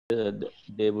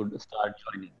they would start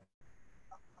joining.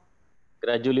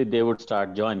 Gradually, they would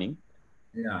start joining.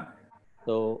 Yeah.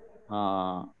 So,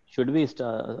 should we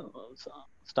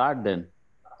start then?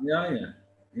 Yeah.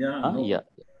 No. Yeah.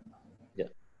 Yeah.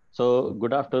 So,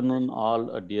 good afternoon,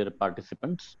 all dear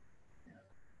participants.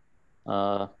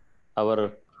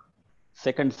 Our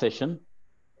second session,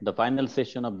 the final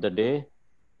session of the day,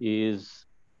 is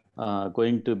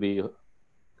going to be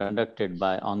conducted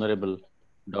by Honorable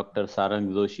Dr. Sarang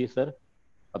Joshi, sir,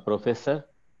 a professor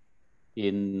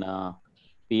in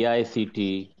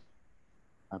PICT,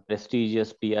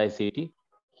 prestigious PICT,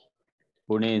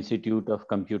 Pune Institute of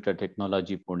Computer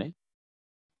Technology, Pune.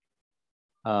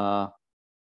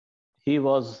 He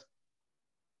was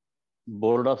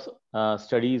Board of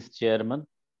Studies Chairman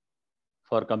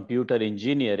for Computer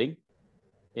Engineering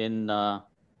in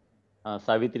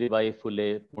Savitribai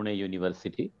Phule Pune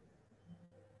University.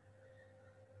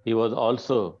 He was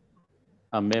also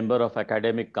a member of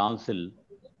Academic Council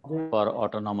for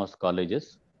Autonomous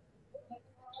Colleges,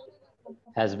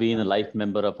 has been a life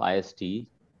member of IST.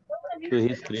 To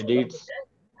his credits,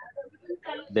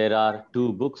 there are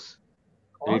 2 books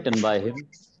written by him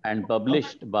and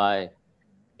published by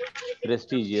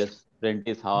prestigious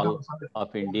Prentice Hall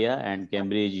of India and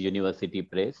Cambridge University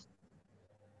Press.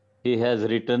 He has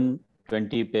written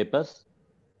 20 papers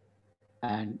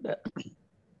and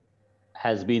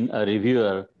has been a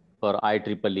reviewer for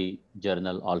IEEE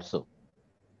journal also.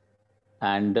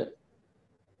 And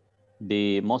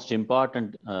the most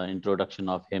important introduction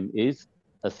of him is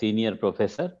a senior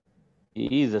professor.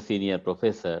 He is a senior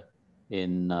professor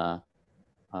in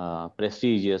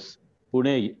prestigious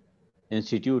Pune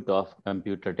Institute of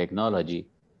Computer Technology.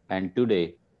 And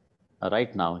today,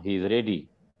 right now, he is ready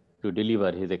to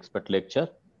deliver his expert lecture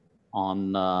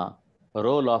on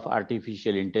role of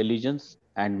artificial intelligence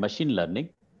and machine learning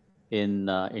in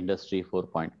Industry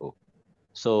 4.0.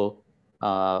 So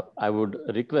I would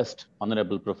request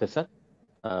Honorable Professor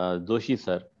Joshi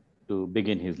sir to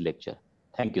begin his lecture.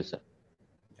 Thank you, sir.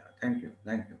 Yeah, thank you.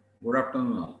 Good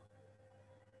afternoon, all.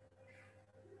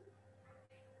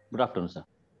 Good afternoon, sir.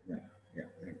 Yeah,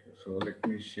 thank you. So let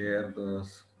me share the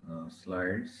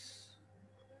slides.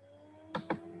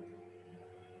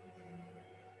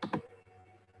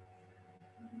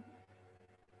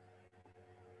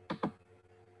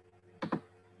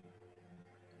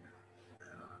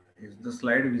 Is the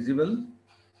slide visible?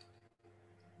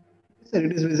 Sir,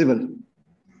 it is visible.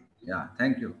 Yeah,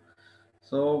 thank you.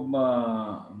 So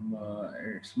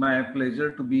it's my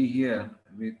pleasure to be here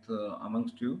with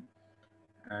amongst you,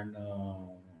 and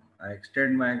I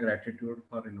extend my gratitude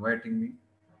for inviting me,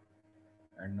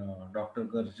 and Dr.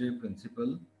 Garje,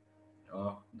 principal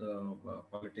of the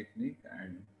Polytechnic,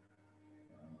 and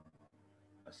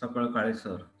Sakal Kale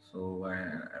sir. So I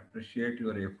appreciate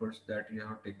your efforts that you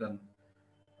have taken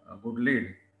a good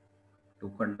lead to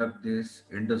conduct this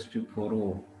Industry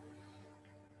 4.0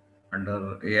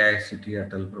 under AICT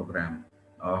Atal program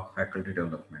of faculty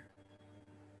development.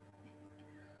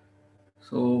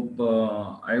 So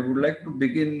I would like to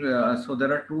begin. So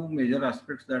there are 2 major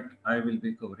aspects that I will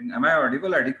be covering. Am I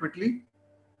audible adequately?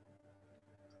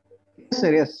 Yes,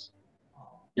 sir, yes.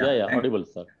 Yeah, audible,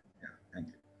 sir. Yeah, thank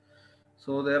you.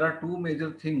 So there are 2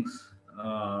 major things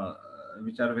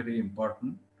which are very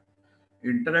important.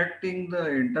 Interacting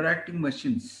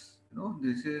machines.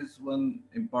 This is one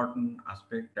important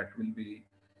aspect that will be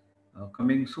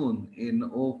coming soon. In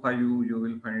O5, you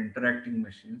will find interacting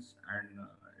machines, and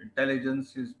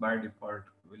intelligence is by default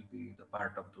will be the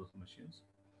part of those machines.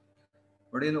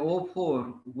 But in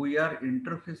O4, we are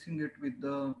interfacing it with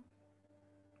the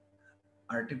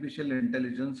artificial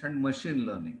intelligence and machine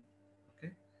learning.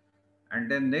 Okay,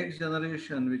 and then next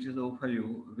generation, which is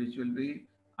O5, which will be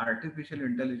artificial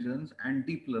intelligence and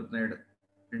deep learned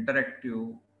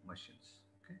interactive machines.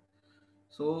 Okay,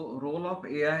 so role of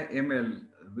AI ML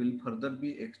will further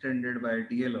be extended by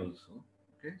DL also.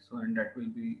 Okay, so and that will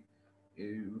be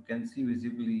you can see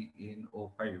visibly in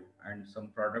O5 and some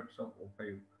products of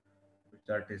O5, which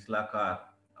are Tesla car,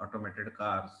 automated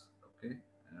cars. Okay,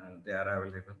 they are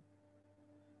available.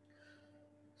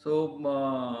 So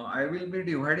I will be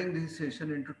dividing this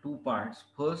session into 2 parts.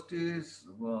 First is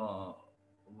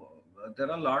there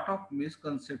are a lot of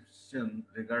misconception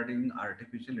regarding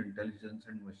artificial intelligence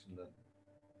and machine learning.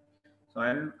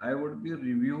 So I would be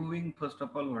reviewing first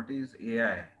of all what is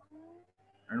AI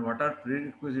and what are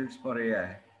prerequisites for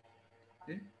AI.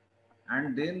 Okay,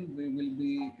 and then we will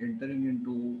be entering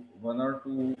into 1 or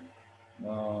 2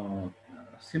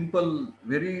 simple,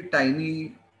 very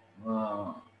tiny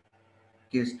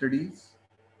case studies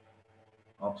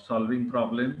of solving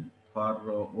problem for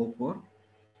O4,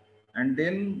 and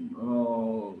then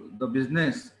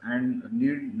business and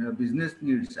business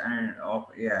needs and of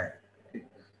AI. Okay.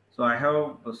 So I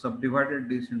have subdivided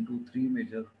this into three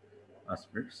major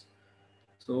aspects.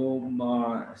 So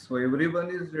everyone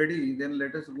is ready. Then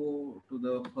let us go to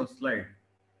the first slide.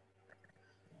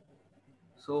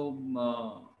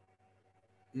 So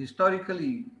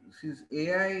historically, since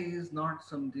AI is not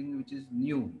something which is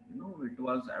new, it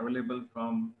was available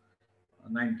from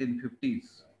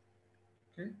 1950s.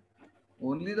 Okay,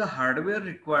 only the hardware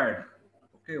required,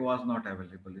 okay, was not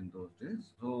available in those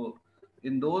days. So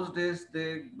in those days,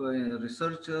 the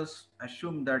researchers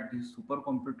assumed that this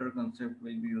supercomputer concept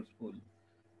will be useful,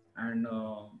 and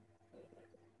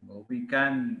we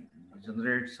can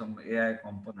generate some AI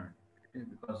component, okay,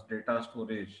 because data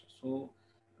storage. So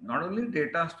not only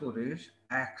data storage,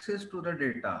 access to the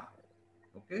data,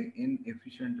 okay, in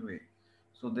efficient way.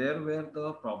 So there were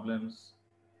the problems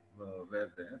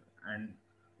were there, and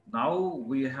now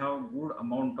we have good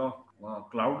amount of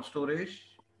cloud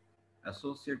storage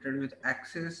associated with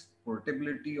access,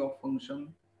 portability of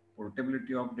function,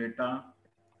 portability of data.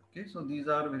 Okay, so these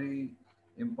are very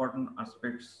important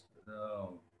aspects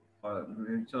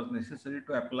which was necessary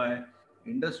to apply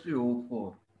Industry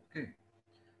 04. Okay,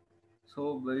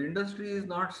 so the industry is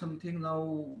not something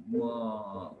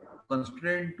now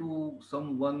constrained to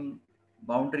some one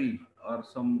boundary or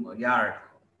some yard.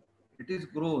 It is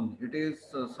grown. It is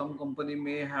some company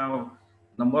may have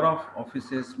number of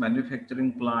offices,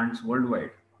 manufacturing plants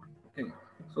worldwide. Okay,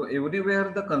 so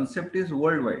everywhere the concept is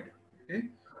worldwide. Okay,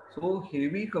 so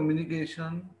heavy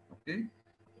communication. Okay,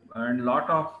 and lot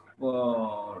of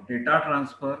data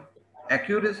transfer.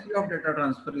 Accuracy of data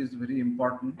transfer is very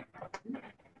important. Okay?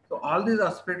 So all these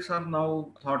aspects are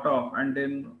now thought of, and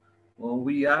then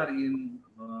we are in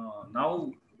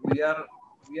now we are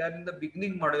we are in the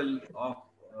beginning model of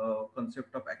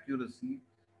concept of accuracy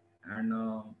and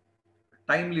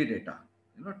timely data.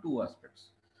 Two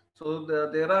aspects. So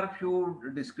there are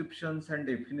few descriptions and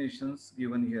definitions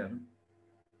given here.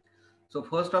 So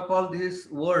first of all, this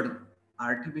word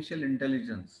artificial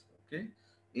intelligence, okay,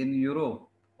 in Europe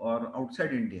or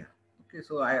outside India. Okay,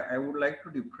 so I would like to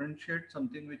differentiate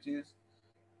something which is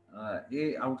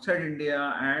a outside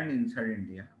India and inside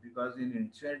India, because in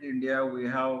inside India we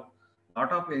have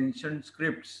lot of ancient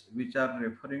scripts which are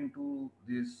referring to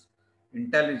this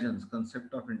intelligence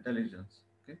concept of intelligence.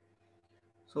 Okay,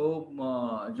 so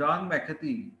John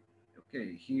McAtee,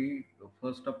 okay, he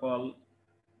first of all,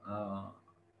 uh,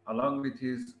 along with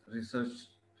his research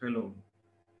fellow,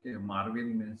 okay,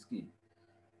 Marvin Minsky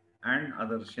and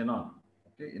other Shannon,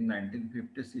 okay, in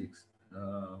 1956,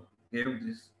 gave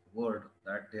this word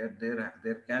that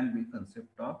there can be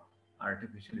concept of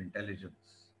artificial intelligence.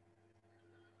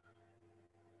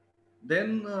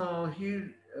 Then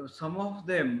some of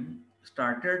them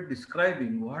started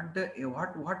describing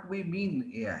what we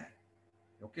mean AI.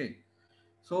 Okay,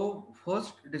 so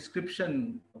first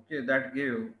description, okay, that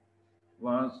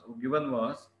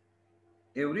was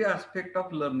every aspect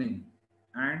of learning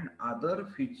and other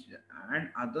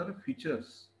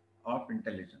features of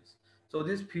intelligence. So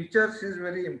these features is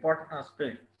very important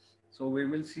aspect. So we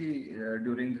will see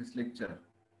during this lecture.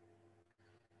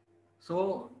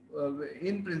 So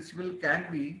in principle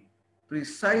can be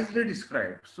precisely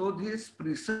described. So this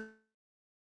precisely described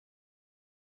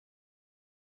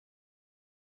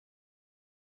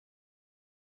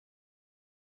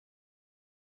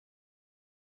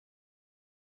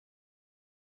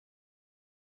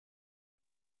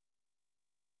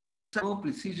no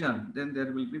precision, then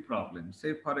there will be problems.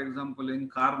 Say for example, in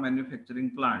car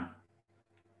manufacturing plant,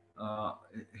 uh,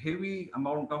 heavy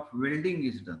amount of welding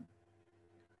is done,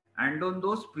 and on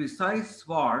those precise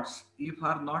spots, if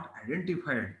are not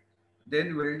identified,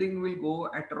 then welding will go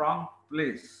at wrong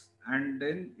place, and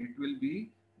then it will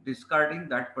be discarding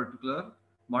that particular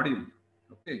module.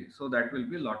 Okay, so that will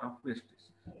be a lot of wastage.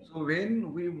 So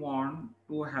when we want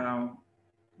to have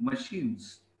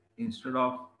machines instead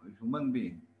of human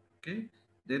being, okay,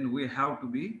 then we have to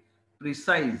be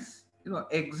precise.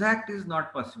 Exact is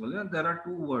not possible. There are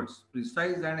two words,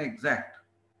 precise and exact.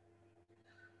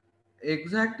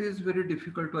 Exact is very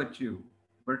difficult to achieve,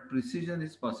 but precision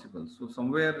is possible. So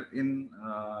somewhere in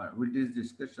with this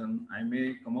discussion, I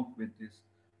may come up with these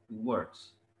two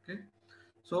words. Okay,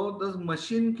 so the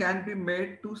machine can be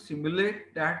made to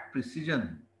simulate that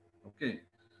precision. Okay,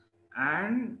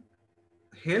 and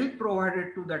help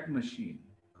provided to that machine.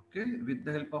 Okay, with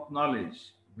the help of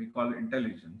knowledge, we call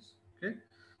intelligence. Okay,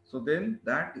 so then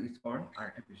that is called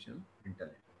artificial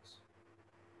intelligence.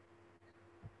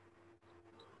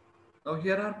 Now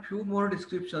here are few more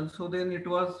descriptions. So then it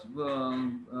was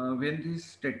when this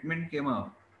statement came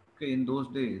up. okay, in those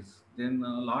days, then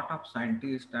a lot of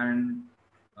scientists and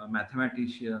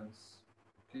mathematicians,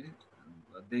 okay,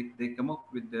 they come up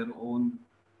with their own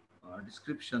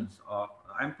descriptions of.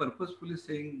 I'm purposefully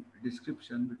saying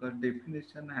description because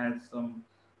definition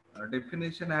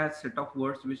has set of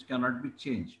words which cannot be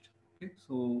changed. Okay,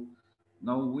 so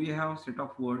now we have set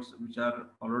of words which are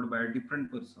followed by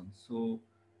different persons. So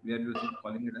we are using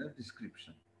calling it as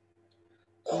description.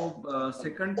 So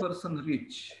second person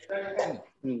Rich, okay,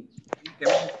 hmm. he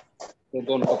came up हे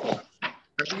दोन कपडे.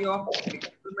 study of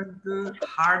experimental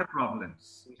hard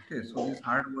problems. Okay, so this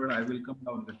hard word I will come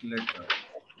down little later.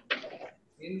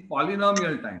 In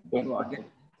polynomial time. दोन So कपडे. again,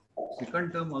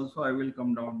 second term also I will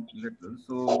come down little.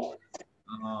 So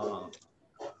uh,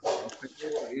 a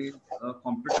fellow is a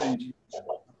computer engineer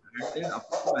and then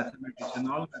upper to mathematician.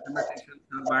 All mathematicians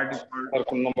are by default.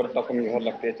 हरकून number टाकून घ्यावं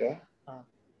लागते याच्यावर.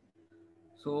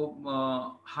 So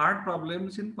hard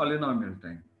problems in polynomial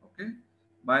time. Okay,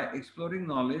 by exploring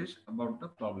knowledge about the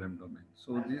problem domain.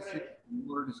 So this is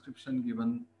more description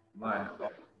given by.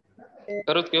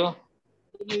 करूत की हो.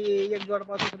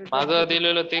 माझं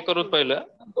दिलेलं ते करूत पहिलं.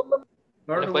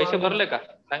 Third पैसे one. भरले का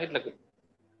सांगितलं का?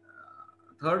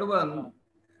 Third one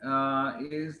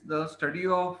is the study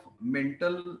of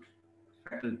mental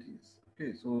faculties.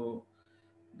 Okay, so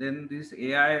then this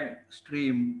AI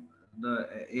stream, the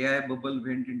AI bubble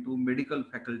went into medical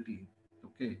faculty.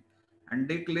 Okay, and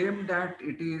they claim that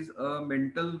it is a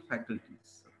mental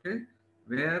faculties. Okay,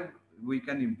 where we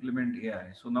can implement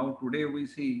AI. So now today we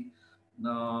see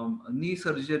knee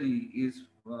surgery is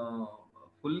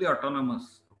fully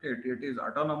autonomous. Okay, it is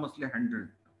autonomously handled.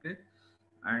 Okay,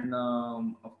 and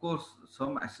of course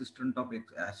some assistance of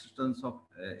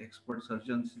expert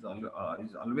surgeons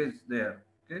is always there.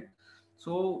 Okay,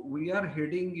 so we are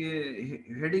heading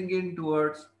in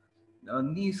towards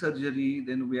knee surgery,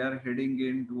 then we are heading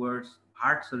in towards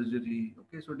heart surgery.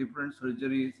 Okay, so different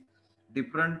surgeries,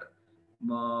 different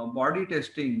body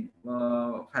testing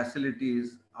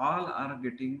facilities all are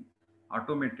getting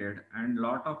automated, and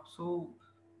lot of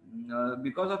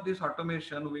because of this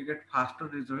automation we get faster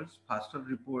results, faster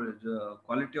report,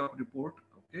 quality of report,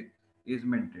 okay, is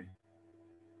maintained.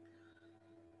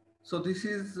 So this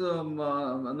is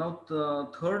now the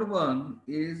third one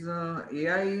is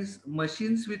AI is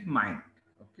machines with mind.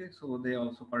 Okay, so they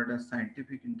also called as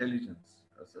scientific intelligence,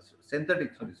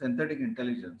 synthetic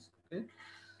intelligence. Okay,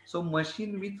 so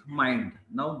machine with mind.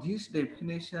 Now this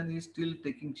definition is still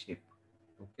taking shape.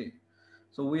 Okay,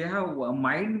 so we have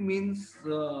mind means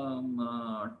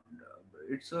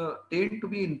it's a tend to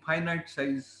be infinite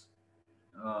size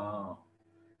uh,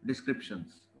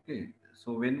 descriptions. Okay,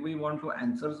 so when we want to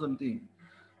answer something,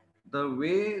 the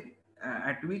way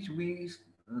at which we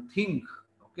think,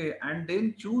 okay, and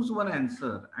then choose one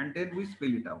answer and then we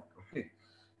spell it out. Okay,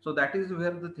 so that is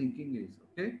where the thinking is.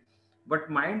 Okay, but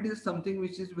mind is something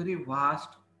which is very vast.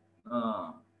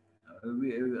 uh,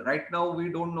 right now we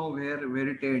don't know where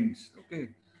it ends. Okay,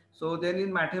 so then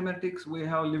in mathematics we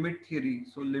have limit theory,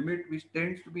 so limit which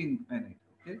tends to be infinite.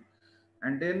 Okay,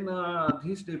 and then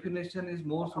this definition is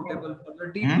more suitable for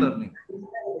the deep learning.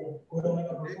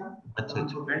 Okay,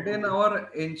 and then our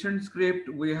ancient script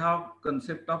we have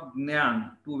concept of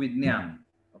gnan to vidyan.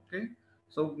 Okay,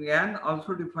 so gnan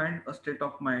also defined a state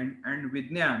of mind, and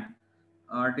vidyan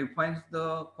defines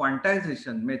the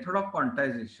quantization method of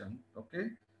quantization. Okay,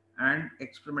 and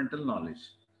experimental knowledge.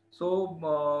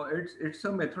 So it's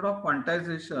a method of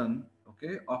quantization,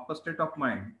 okay, of a state of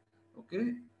mind.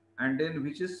 Okay, and then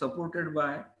which is supported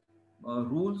by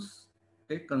rules,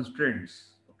 okay,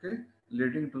 constraints, okay,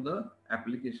 leading to the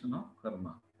application of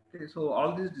karma. Okay, so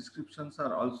all these descriptions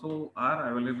are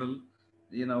available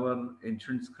in our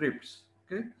ancient scripts.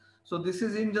 Okay, so this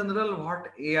is in general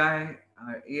what AI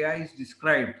is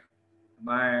described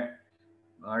by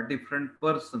different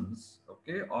persons,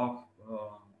 okay, of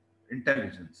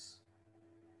intelligence.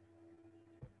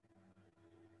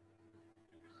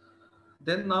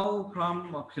 Then now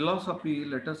from philosophy,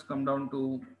 let us come down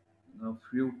to a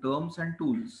few terms and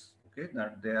tools, okay,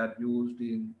 that they are used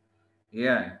in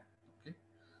AI. Okay,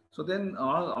 so then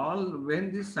all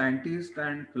when these scientists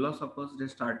and philosophers they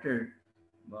started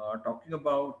talking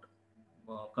about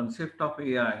concept of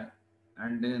AI,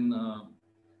 and then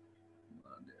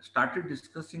started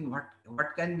discussing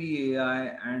what can be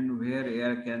AI and where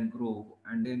AI can grow,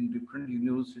 and then different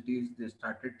universities they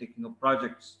started taking up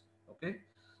projects, okay,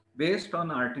 based on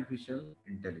artificial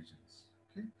intelligence.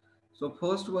 Okay, so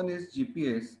first one is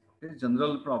GPS, okay,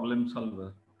 general problem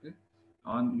solver, okay,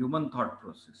 on human thought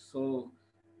process. So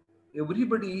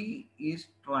everybody is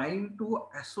trying to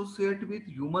associate with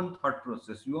human thought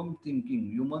process, human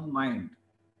thinking, human mind.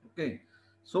 Okay,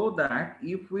 so that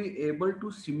if we able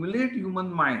to simulate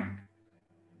human mind,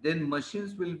 then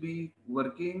machines will be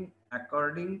working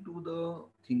according to the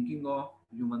thinking of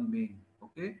human being.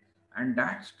 Okay, and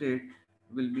that state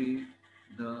will be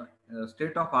the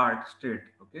state of art state.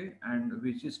 Okay, and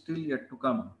which is still yet to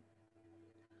come.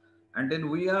 And then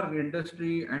we are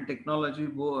industry and technology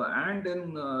and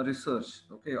then research,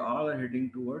 okay, all are heading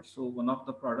towards. So one of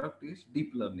the product is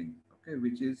deep learning, okay,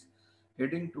 which is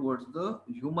heading towards the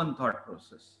human thought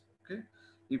process. Okay,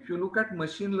 if you look at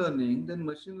machine learning, then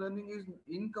machine learning is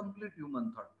incomplete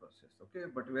human thought process. Okay,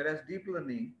 but whereas deep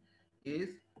learning is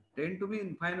tend to be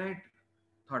infinite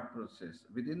thought process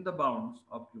within the bounds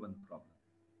of human problem.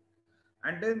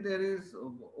 And then there is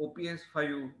OPS 5,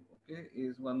 okay,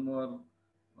 is one more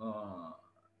uh,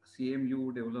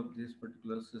 CMU developed this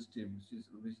particular system,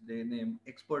 which they name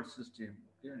expert system,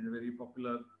 okay, and very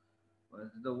popular.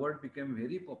 The word became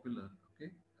very popular,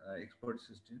 okay, expert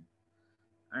system.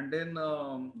 And then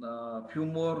few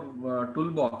more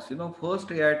toolbox.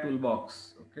 First AI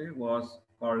toolbox, okay, was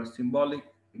called symbolic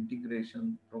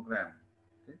integration program.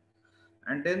 Okay,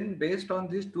 and then based on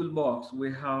this toolbox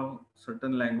we have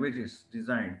certain languages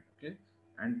designed. Okay,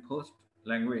 and first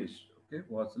language, okay,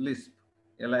 was lisp,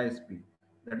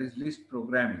 that is list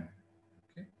programming.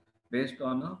 Okay, based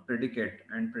on a predicate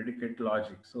and predicate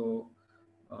logic. So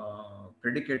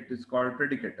predicate is called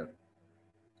predicator.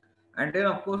 And then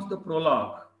of course the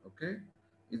prologue, okay,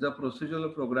 is a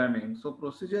procedural programming. So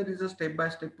procedure is a step by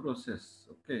step process.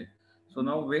 Okay, so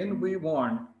now when we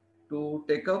want to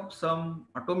take up some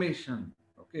automation,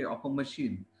 okay, of a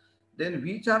machine, then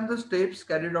which are the steps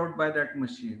carried out by that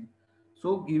machine,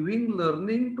 so giving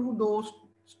learning to those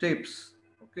steps,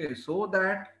 okay, so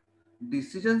that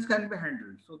decisions can be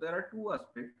handled. So there are two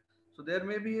aspects. So there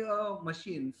may be a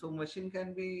machine. So machine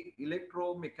can be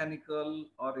electromechanical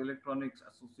or electronics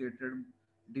associated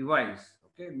device.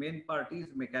 Okay, main part is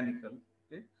mechanical.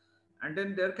 Okay, and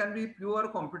then there can be pure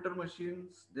computer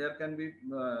machines. There can be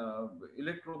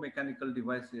electromechanical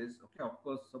devices. Okay, of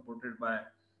course supported by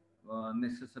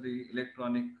necessary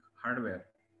electronic hardware.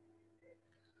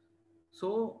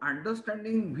 So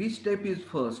understanding which step is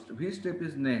first, which step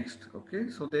is next, okay?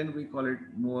 So then we call it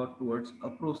more towards a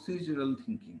procedural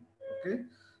thinking, okay?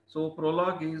 So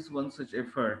prologue is one such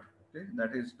effort, okay,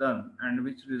 that is done and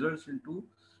which results into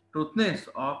truthness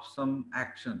of some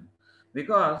action.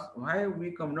 Because why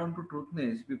we come down to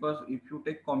truthness? Because if you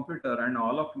take computer and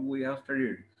all of you we have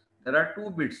studied, there are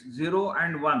two bits, 0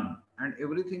 and 1, and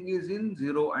everything is in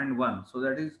 0 and 1. So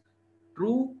that is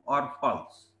true or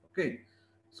false, okay?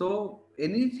 So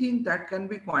anything that can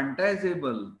be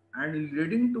quantizable and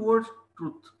leading towards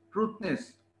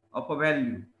truthness of a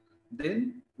value,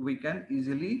 then we can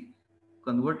easily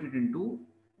convert it into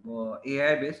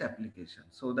AI-based application.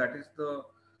 So that is the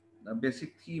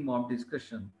basic theme of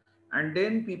discussion. And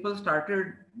then people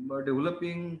started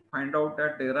developing, find out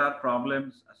that there are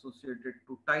problems associated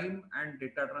to time and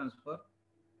data transfer.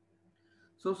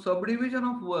 So subdivision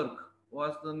of work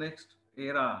was the next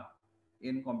era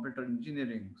in computer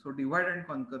engineering. So divide and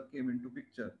conquer came into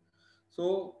picture.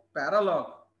 So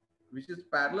paralog, which is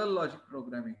parallel logic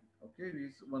programming, okay,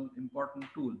 is one important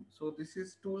tool. So this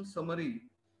is tool summary,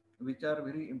 which are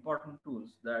very important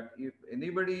tools that if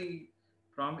anybody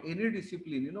from any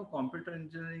discipline, computer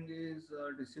engineering is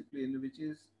a discipline which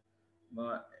is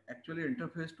uh, actually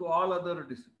interface to all other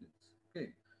disciplines. Okay,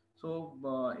 so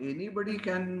anybody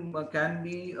can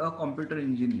be a computer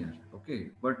engineer. Okay,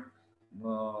 but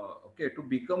okay, to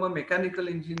become a mechanical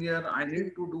engineer, I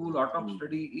need to do a lot of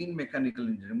study in mechanical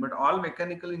engineering. But all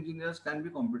mechanical engineers can be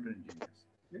computer engineers.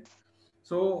 Okay,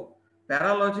 so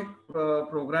paralogic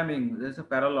programming, there's a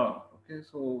paralog. Okay,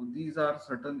 so these are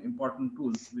certain important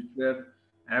tools which were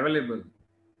available.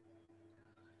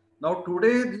 Now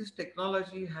today this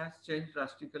technology has changed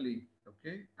drastically,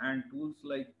 okay, and tools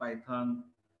like Python,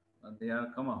 they are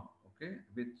come up, okay,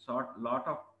 with lot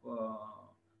of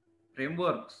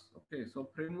frameworks. Okay, so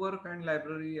framework and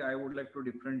library, I would like to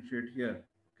differentiate here.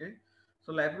 Okay,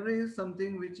 so library is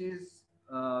something which is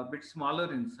a bit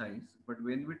smaller in size, but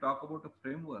when we talk about a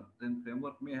framework, then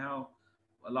framework may have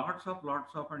lots of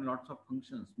and lots of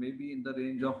functions, maybe in the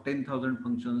range of 10,000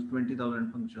 functions,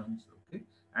 20,000 functions, okay,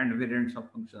 and variants of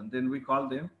functions. Then we call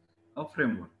them a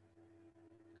framework.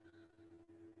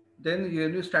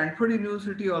 Then Stanford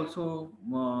University also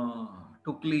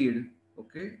took lead,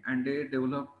 okay, and they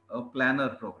developed a planner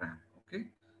program, okay.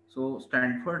 So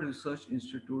Stanford Research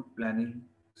Institute Planning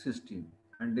System,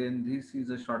 and then this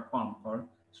is a short form called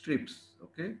STRIPS,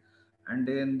 okay, and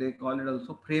then they call it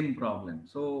also frame problem.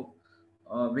 So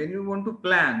when you want to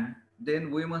plan,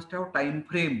 then we must have time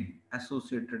frame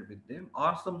associated with them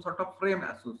or some sort of frame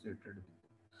associated with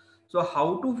them. So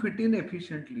how to fit in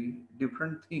efficiently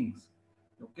different things,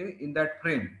 okay, in that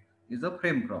frame is a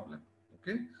frame problem.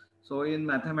 Okay, so in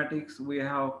mathematics we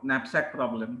have knapsack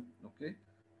problem. Okay,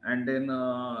 and then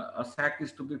a sack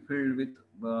is to be filled with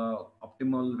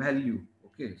optimal value.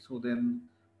 Okay, so then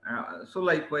so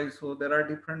likewise, so there are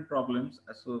different problems,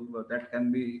 so that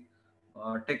can be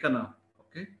taken up,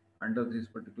 okay, under this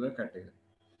particular category.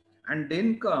 And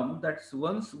then come that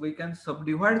once we can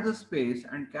subdivide the space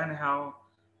and can have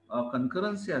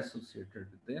concurrency associated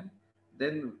with them,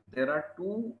 then there are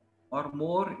two or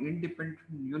more independent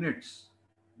units,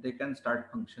 they can start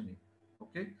functioning.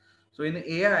 Okay, so in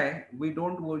AI we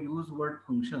don't use word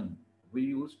function, we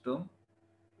use term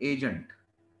agent.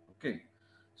 Okay,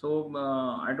 so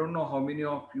I don't know how many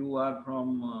of you are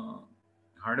from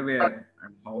hardware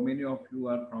and how many of you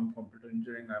are from computer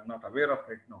engineering. I'm not aware of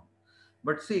it now.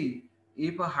 But see,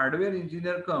 if a hardware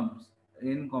engineer comes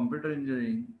in computer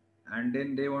engineering and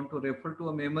then they want to refer to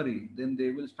a memory, then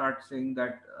they will start saying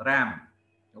that RAM,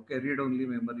 okay, read only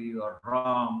memory or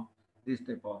ROM, this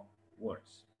type of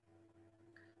words.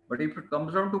 But if it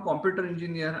comes down to computer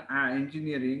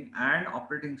engineering and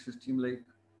operating system like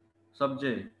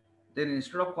subject, then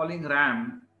instead of calling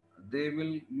RAM, they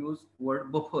will use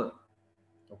word buffer.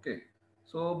 Okay,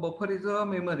 so buffer is a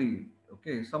memory.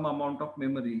 Okay, some amount of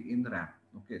memory in RAM.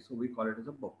 Okay, so we call it as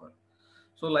a buffer.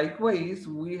 So likewise,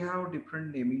 we have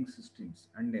different naming systems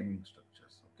and naming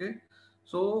structures. Okay,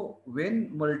 so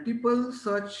when multiple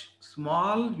such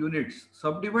small units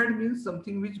subdivide means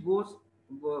something which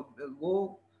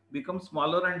go become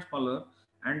smaller and smaller,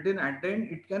 and then at the end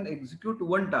it can execute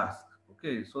one task.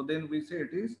 Okay, so then we say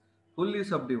it is fully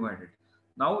subdivided.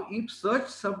 Now, if such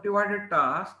subdivided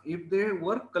tasks, if they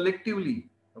work collectively,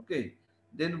 okay,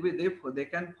 then they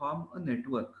can form a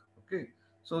network. Okay,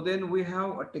 so then we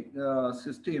have a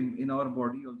system in our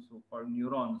body also called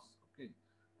neurons. Okay,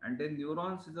 and then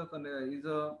neurons is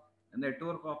a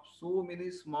network of so many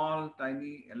small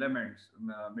tiny elements,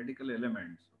 medical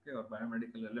elements, okay, or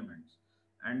biomedical elements,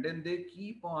 and then they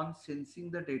keep on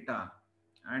sensing the data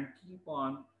and keep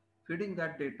on feeding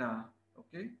that data,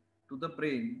 okay, to the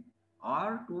brain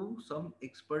or to some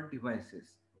expert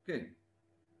devices. Okay,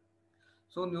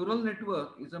 so neural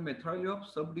network is a method of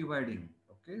subdividing,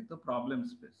 okay, the problem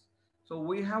space. So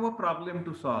we have a problem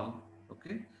to solve,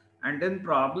 okay, and then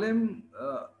problem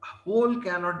whole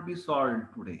cannot be solved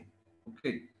today,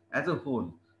 okay, as a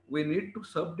whole. We need to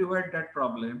subdivide that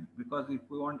problem because if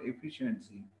we want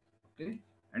efficiency, okay,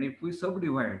 and if we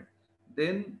subdivide,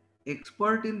 then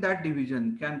expert in that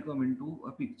division can come into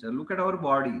a picture. Look at our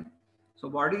body. So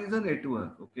body is a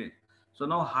network, okay. So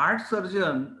now heart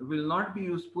surgeon will not be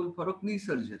useful for a knee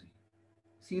surgery.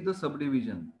 See the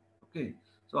subdivision. Okay.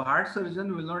 So heart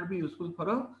surgeon will not be useful for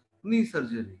a knee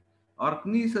surgery, or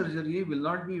knee surgery will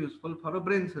not be useful for a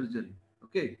brain surgery.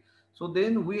 Okay. So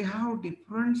then we have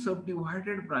different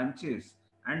subdivided branches,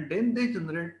 and then they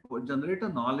generate a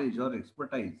knowledge or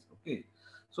expertise. Okay.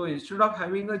 So instead of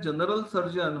having a general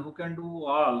surgeon who can do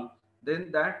all,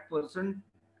 then that person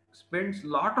spends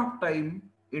lot of time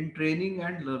in training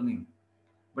and learning.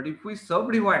 But if we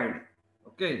subdivide,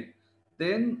 okay,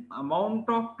 then amount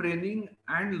of training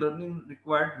and learning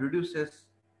required reduces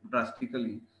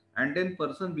drastically, and then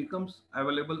person becomes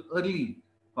available early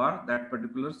for that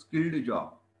particular skilled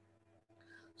job.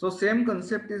 So same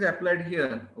concept is applied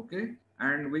here, okay,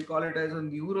 and we call it as a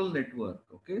neural network.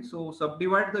 Okay, so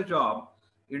subdivide the job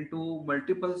into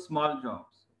multiple small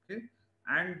jobs, okay,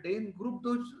 and then group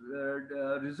those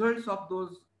the results of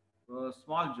those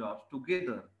small jobs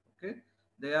together. Okay,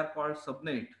 they are called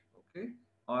subnet, okay,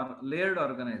 or layered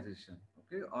organization,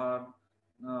 okay, or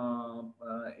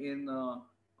in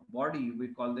body we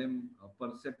call them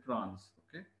perceptrons,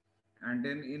 okay, and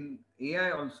then in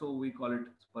AI also we call it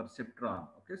perceptron.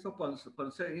 Okay, so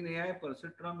in AI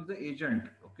perceptron is the agent.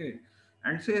 Okay,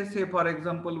 and say for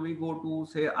example we go to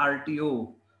say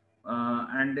RTO,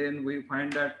 and then we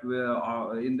find that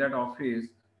in that office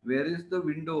where is the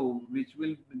window which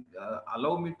will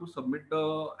allow me to submit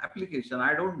the application.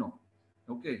 I don't know.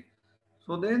 Okay,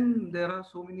 so then there are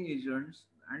so many agents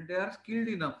and they are skilled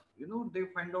enough. You know, they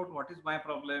find out what is my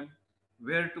problem,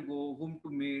 where to go, whom to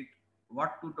meet,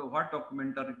 what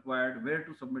document are required, where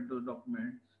to submit those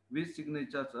documents, which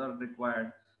signatures are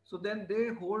required. So then they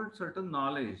hold certain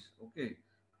knowledge, okay,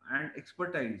 and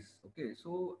expertise, okay,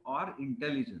 so or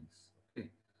intelligence, okay,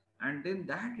 and then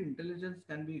that intelligence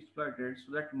can be exploited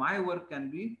so that my work can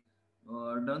be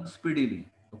done speedily,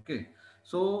 okay.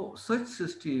 So such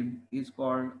system is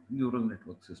called neural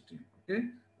network system, okay,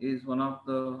 is one of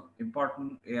the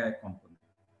important AI component.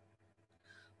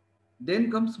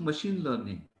 Then comes machine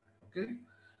learning, okay.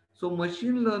 So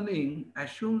machine learning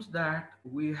assumes that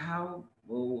we have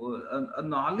a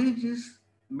knowledge is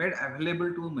made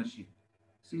available to a machine.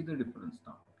 See the difference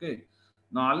now. Okay,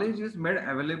 knowledge is made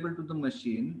available to the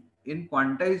machine in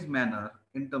quantized manner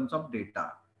in terms of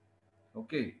data.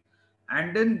 Okay,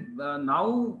 and then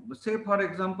now say for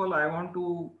example I want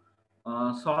to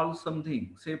solve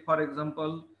something. Say for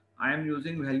example I am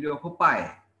using value of a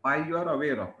pi you are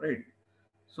aware of, right?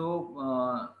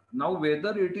 So now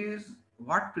whether it is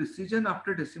what precision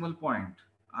after decimal point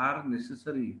are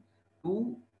necessary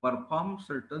to perform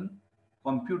certain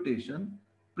computation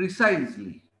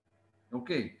precisely.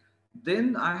 Okay,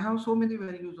 then I have so many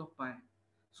values of pi.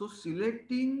 So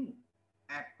selecting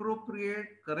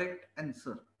appropriate correct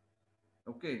answer.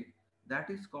 Okay, that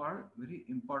is called very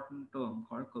important term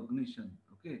called cognition.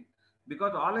 Okay,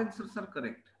 because all answers are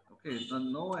correct. Okay,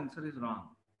 no answer is wrong.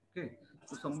 Okay,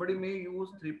 so somebody may use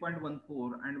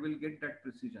 3.14 and will get that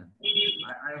precision.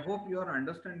 I hope you are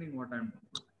understanding what I'm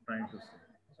trying to say.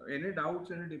 So any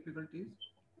doubts, any difficulties?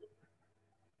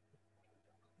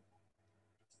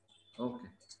 Okay.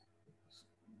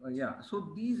 Yeah,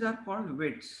 so these are called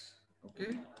weights.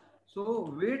 Okay,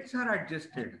 so weights are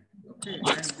adjusted. Okay,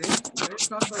 and then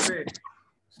based on the weight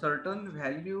certain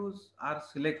values are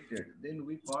selected, then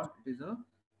we call it is a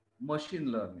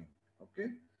machine learning. Okay,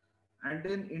 and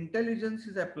then intelligence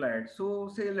is applied.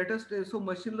 So say let us say, so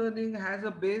machine learning has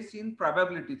a base in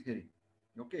probability theory.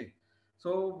 Okay,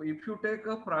 so if you take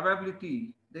a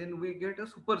probability then we get a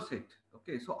superset.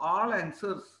 Okay, so all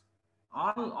answers,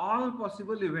 all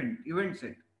possible event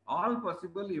set, all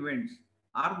possible events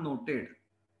are noted.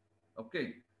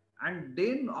 Okay, and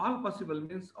then all possible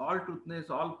means all truthness,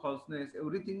 all falseness,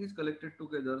 everything is collected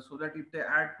together so that if they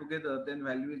add together then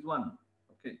value is one.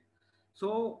 Okay,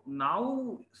 so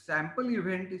now sample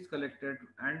event is collected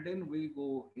and then we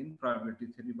go in probability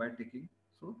theory by taking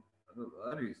so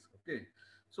a risk. Okay,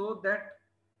 so that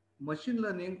machine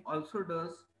learning also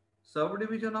does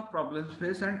subdivision of problem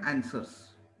space and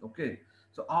answers. Okay,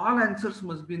 so all answers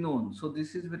must be known. So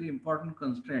this is very important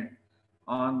constraint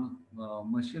on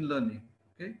machine learning.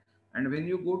 Okay, and when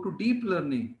you go to deep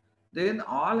learning, then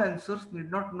all answers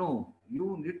need not know.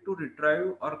 You need to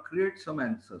retrieve or create some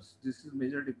answers. This is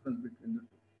major difference between the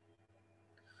two.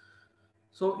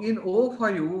 So in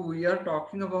O5, we are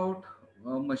talking about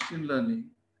machine learning.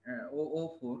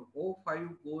 O4, O5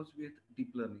 goes with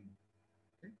deep learning.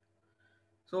 Okay.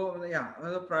 So yeah,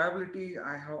 the probability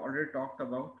I have already talked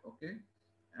about. Okay,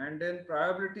 and then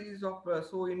probabilities of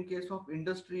so in case of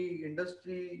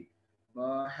industry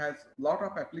has lot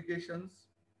of applications.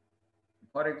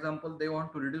 For example, they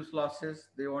want to reduce losses,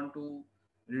 they want to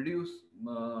reduce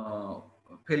uh,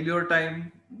 failure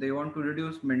time, they want to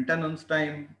reduce maintenance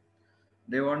time,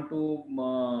 they want to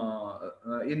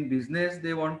in business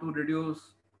they want to reduce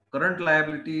current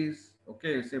liabilities.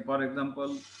 Okay, say for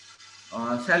example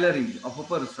salary of a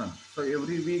person, so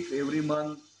every week every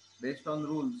month based on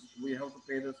rules we have to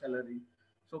pay the salary.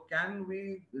 So can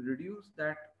we reduce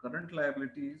that current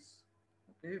liabilities,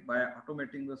 okay, by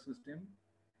automating the system?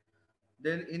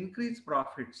 Then increase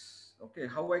profits. Okay,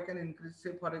 how I can increase?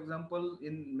 Say for example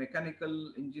in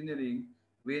mechanical engineering,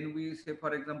 when we say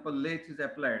for example lathe is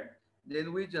applied,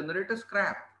 then we generate a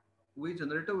scrap, we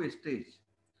generate a wastage.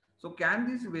 So can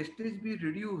this wastage be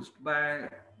reduced by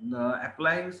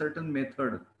applying certain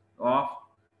method of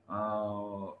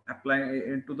applying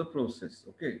into the process?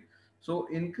 Okay, so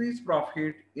increase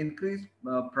profit, increase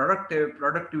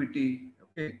productivity.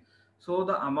 Okay, so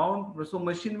the amount, so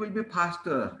machine will be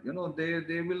faster. You know,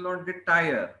 they will not get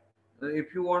tired.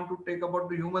 If you want to take about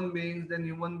the human beings, then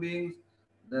human beings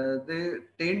they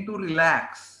tend to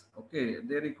relax. Okay,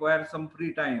 they require some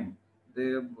free time.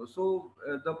 They so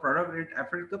the product, it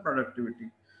affects the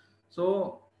productivity.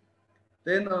 So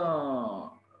then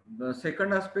the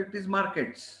second aspect is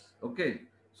markets. Okay,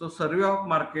 so survey of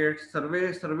markets,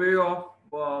 survey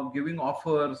of giving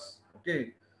offers.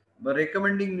 Okay, but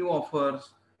recommending new offers.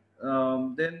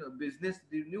 Then business,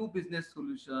 the new business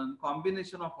solution,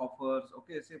 combination of offers.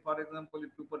 Okay, say for example,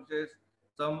 if you purchase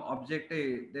some object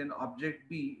A, then object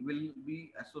B will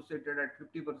be associated at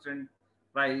 50%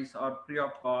 price or free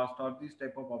of cost or these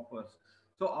type of offers.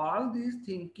 So all these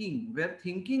thinking, where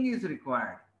thinking is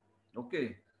required,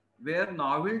 okay, where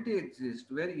novelty exists,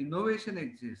 where innovation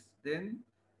exists, then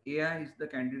AI is the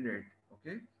candidate,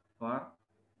 okay, for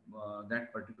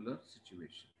that particular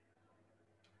situation.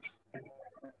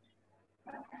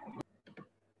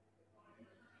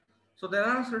 So there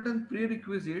are certain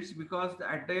prerequisites because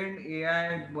at the end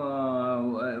AI,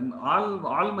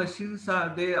 all machines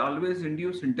are, they always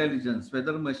induce intelligence.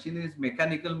 Whether machine is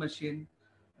mechanical machine,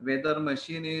 whether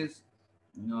machine is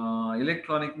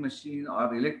electronic machine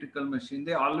or electrical machine,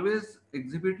 they always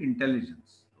exhibit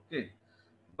intelligence. Okay,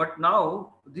 but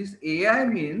now this AI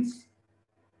means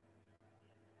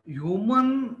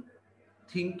human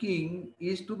thinking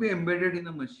is to be embedded in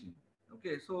a machine.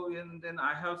 Okay, so then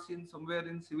I have seen somewhere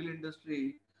in civil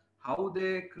industry how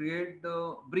they create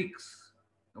the bricks.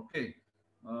 Okay,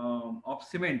 of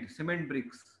cement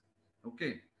bricks.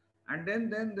 Okay, and then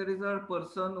there is a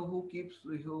person who keeps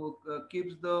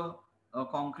the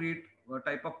concrete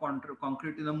type of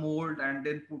concrete in a mold, and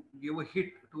then give a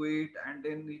hit to it, and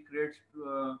then he creates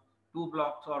two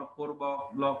blocks or four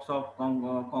blocks of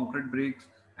concrete bricks,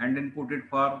 and then put it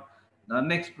for the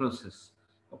next process.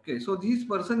 Okay, so this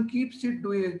person keep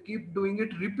doing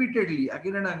it repeatedly,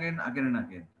 again and again, again and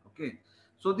again. Okay,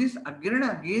 so this again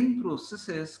and again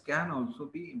processes can also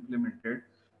be implemented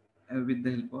with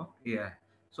the help of AI.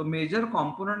 So major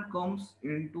component comes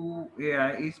into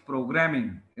AI is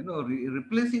programming.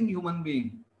 Replacing human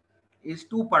being is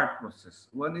two-part process.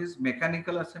 One is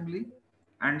mechanical assembly,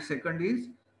 and second is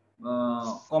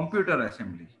computer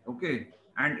assembly. Okay,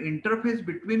 and interface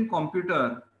between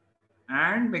computer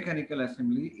and mechanical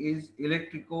assembly is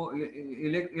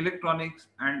electronics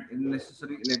and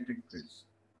necessary electric fields.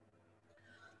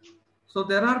 So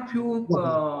there are few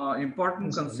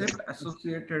important concepts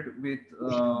associated with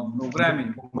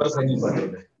programming.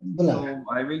 Okay, so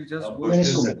I will just go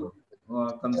through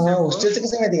concept first. हॉस्टेलचं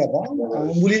कसं माहिती आहे का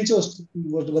मुलींचे hostel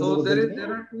So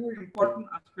there are two important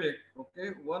aspects. Okay,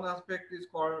 one aspect is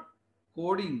called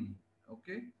coding.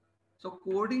 Okay, so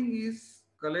coding is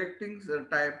collecting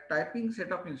typing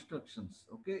set of instructions.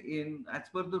 Okay, in as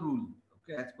per the rule.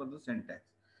 Okay, as per the syntax.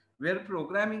 Where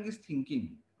programming is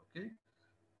thinking. Okay,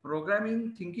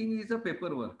 programming thinking is a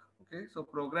paperwork. Okay, so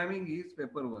programming is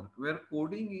paperwork, where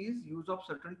coding is use of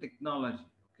certain technology.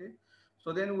 Okay,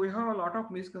 so then we have a lot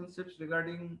of misconceptions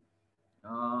regarding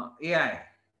AI.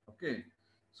 Okay,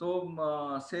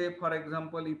 so say for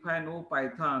example, if I know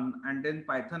Python and then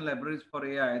Python libraries for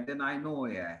AI, then I know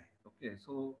AI. Okay,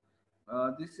 so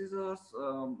this is a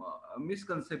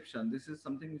misconception. This is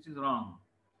something which is wrong.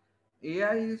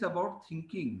 AI is about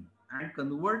thinking and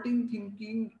converting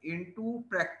thinking into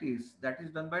practice, that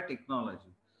is done by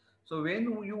technology. So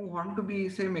when you want to be,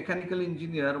 say, mechanical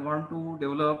engineer, want to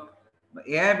develop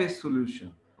AI-based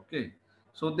solution, okay,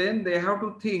 so then they have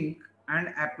to think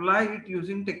and apply it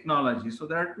using technology. So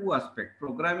there are two aspects: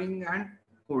 programming and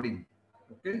coding,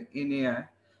 okay, in AI.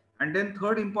 And then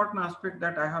third important aspect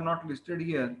that I have not listed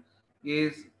here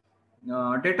is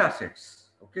data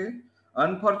sets. Okay,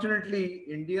 unfortunately,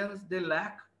 Indians, they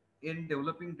lack in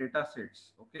developing data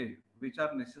sets, okay, which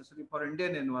are necessary for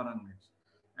Indian environments.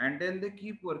 And then they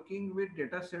keep working with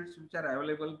data sets which are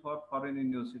available for foreign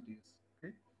universities.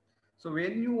 Okay, so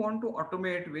when you want to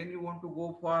automate, when you want to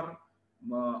go for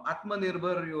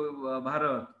Atmanirbhar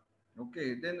Bharat,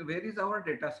 okay, then where is our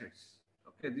data sets?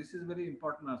 Okay, this is very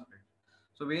important aspect.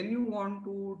 So when you want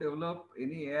to develop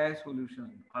any AI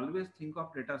solution, always think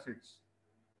of data sets,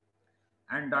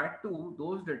 and that too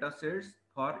those data sets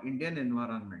for Indian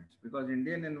environments, because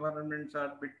Indian environments are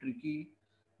a bit tricky,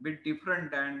 bit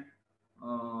different than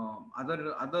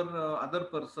other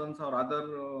persons or other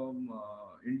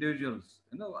individuals.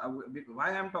 Why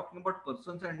I'm talking about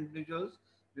persons and individuals,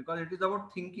 because it is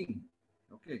about thinking.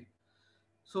 Okay,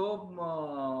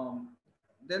 so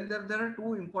then there are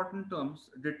two important terms: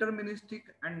 deterministic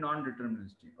and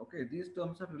non-deterministic. Okay, these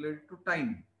terms are related to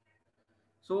time.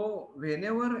 So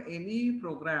whenever any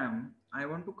program I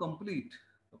want to complete,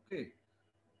 okay,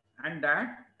 and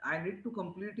that I need to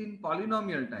complete in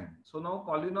polynomial time. So now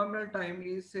polynomial time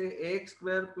is, say, ax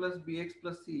square plus bx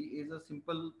plus c is a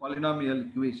simple polynomial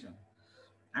equation,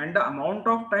 and the amount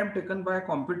of time taken by a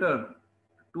computer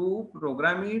to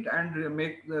program it and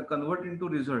make the convert into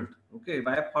result, okay,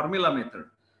 by a formula method.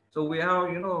 So we have,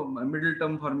 middle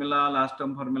term formula, last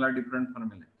term formula, different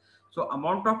formula. So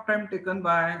amount of time taken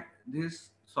by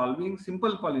this solving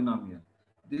simple polynomial,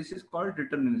 this is called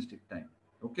deterministic time.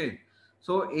 Okay,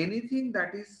 so anything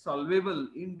that is solvable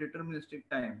in deterministic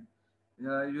time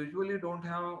usually don't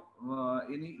have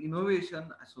any innovation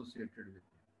associated with it.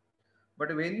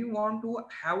 But when you want to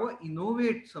have a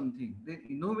innovate something, then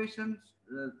innovation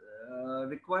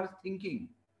requires thinking,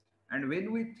 and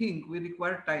when we think, we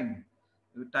require time,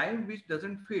 time which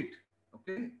doesn't fit,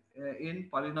 okay, in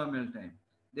polynomial time.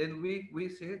 Then we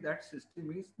say that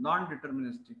system is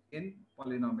non-deterministic in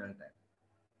polynomial time.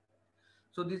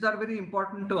 So these are very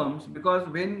important terms, because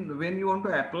when you want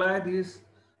to apply this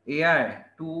AI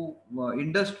to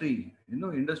industry,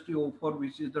 industry 04,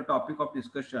 which is the topic of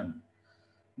discussion,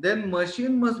 then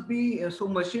machine must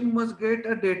get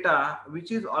a data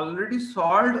which is already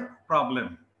solved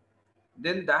problem.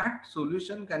 then that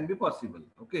solution can be possible.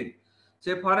 Okay,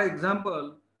 say for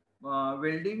example,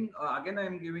 welding, again I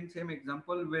am giving same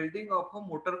example, welding of a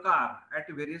motor car at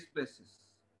various places.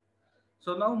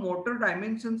 So now motor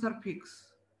dimensions are fixed.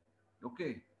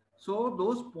 Okay, so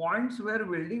those points where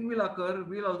welding will occur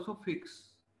will also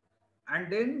fix,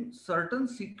 and then certain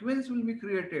sequence will be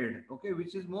created, okay,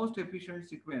 which is most efficient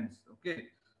sequence, okay,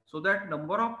 so that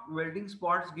number of welding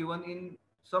spots given in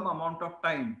some amount of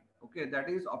time, okay, that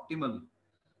is optimal.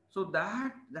 So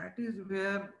that is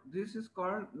where this is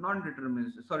called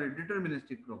non-deterministic, sorry,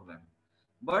 deterministic program.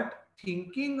 But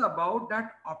thinking about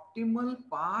that optimal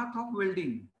path of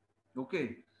welding,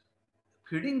 okay,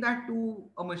 feeding that to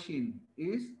a machine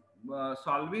is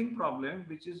solving problem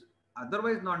which is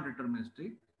otherwise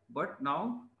non-deterministic, but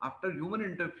now after human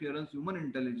interference, human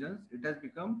intelligence, it has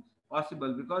become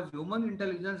possible because human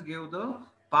intelligence gave the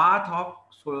path of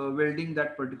welding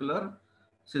that particular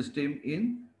system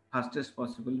in fastest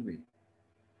possible way.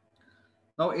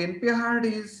 Now np-hard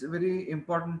is very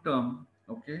important term,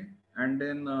 okay, and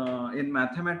then in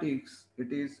mathematics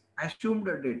it is assumed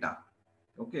data,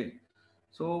 okay.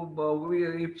 So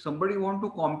if somebody want to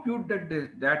compute that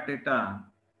data,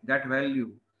 that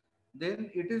value,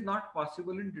 then it is not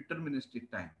possible in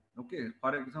deterministic time. Okay.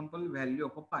 For example, value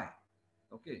of a pi.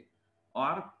 Okay.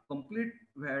 Or complete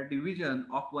division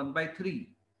of 1 by 3.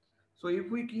 So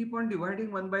if we keep on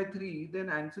dividing 1 by 3, then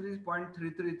answer is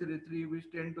 0.3333,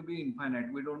 which tend to be infinite.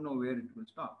 We don't know where it will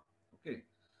stop. Okay.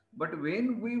 But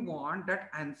when we want that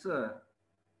answer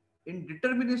in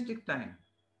deterministic time,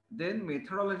 then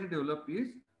methodology developed is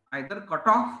either cut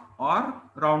off or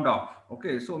round off.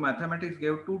 Okay, so mathematics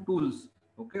gave two tools,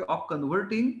 okay, of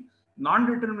converting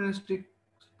non-deterministic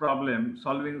problem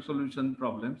solving solution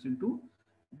problems into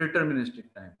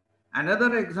deterministic time.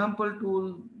 Another example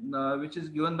tool which is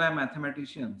given by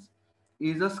mathematicians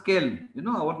is a scale, you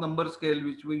know, our number scale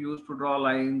which we use to draw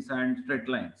lines and straight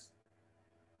lines.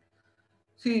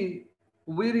 See,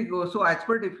 so as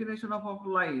per definition of a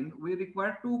line, we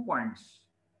require 2 points.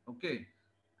 Okay.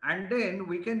 And then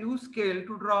we can use scale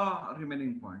to draw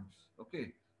remaining points.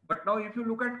 Okay. But now if you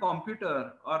look at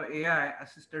computer or AI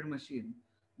assisted machine,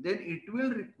 then it will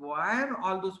require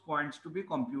all those points to be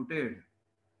computed.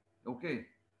 Okay.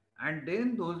 And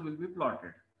then those will be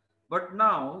plotted. But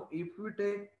now if we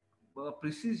take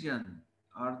precision,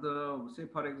 or the, say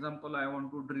for example, I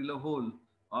want to drill a hole,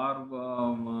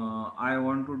 or I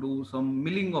want to do some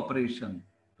milling operation,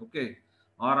 okay,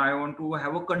 or I want to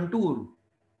have a contour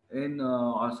in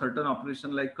a certain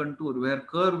operation like contour where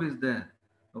curve is there,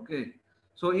 okay.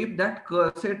 So if that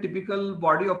curve, say typical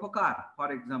body of a car,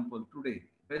 for example, today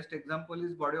best example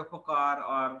is body of a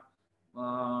car,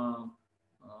 or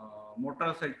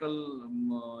motorcycle,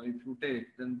 if you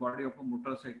take, then body of a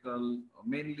motorcycle,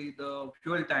 mainly the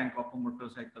fuel tank of a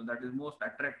motorcycle, that is most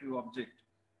attractive object,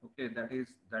 okay, that is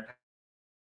that has a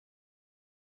curve in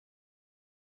that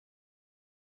case, okay. So if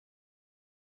that curve is there,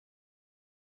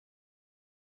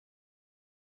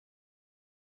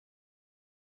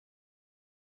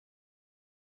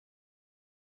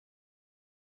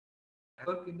 okay, then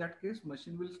work in that case,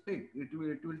 machine will stick, it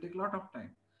will take a lot of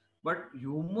time. But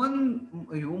human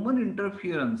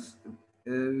interference,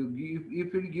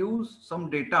 if it gives some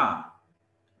data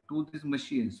to these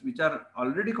machines which are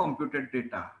already computed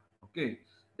data, okay,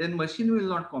 then machine will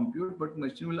not compute, but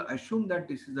machine will assume that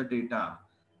this is the data,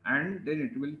 and then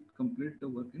it will complete the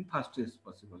work in fastest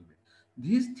possible way.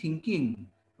 This thinking,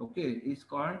 okay, is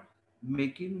called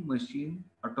making machine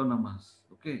autonomous,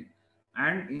 okay,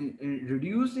 and in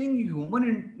reducing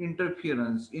human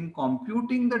interference in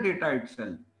computing the data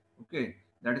itself, okay,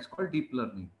 that is called deep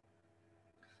learning.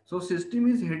 So system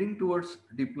is heading towards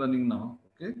deep learning now,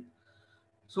 okay.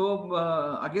 So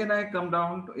again, I come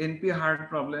down to NP hard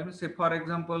problems. Say, for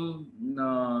example,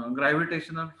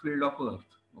 gravitational field of Earth.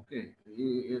 Okay,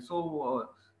 so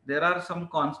there are some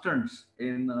constants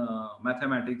in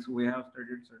mathematics. We have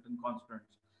studied certain constants.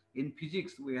 In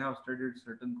physics, we have studied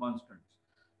certain constants.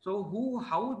 So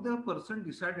how the person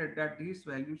decided that this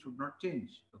value should not change?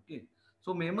 Okay,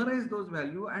 so memorize those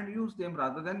value and use them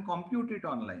rather than compute it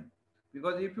online.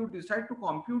 Because if you decide to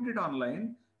compute it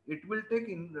online, it will take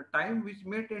in the time which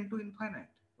may tend to infinite.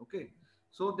 Okay,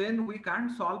 so then we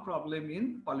can't solve problem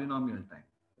in polynomial time.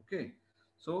 Okay,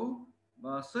 so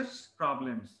such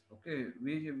problems, okay,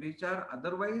 which are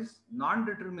otherwise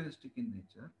non-deterministic in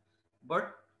nature,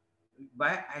 but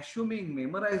by assuming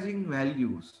memorizing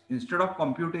values instead of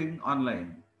computing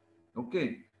online,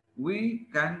 okay, we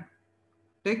can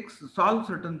solve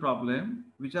certain problem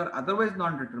which are otherwise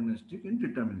non-deterministic in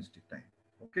deterministic time.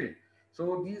 Okay,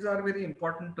 so these are very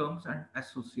important terms and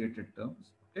associated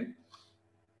terms. Okay,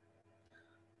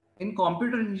 in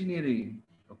computer engineering,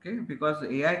 okay, because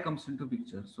AI comes into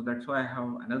picture, so that's why I have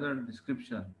another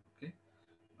description, okay,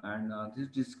 and this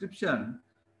description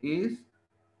is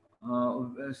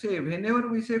say whenever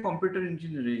we say computer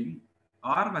engineering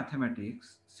or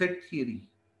mathematics set theory,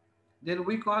 then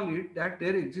we call it that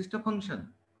there exists a function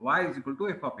y is equal to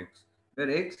f of x, where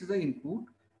x is the input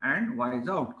and y is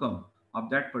the outcome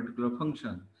of that particular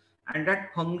function, and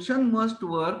that function must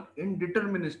work in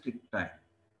deterministic time.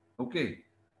 Okay,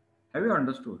 have you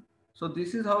understood? So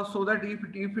this is how, so that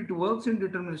if it works in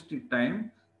deterministic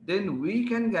time, then we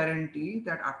can guarantee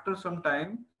that after some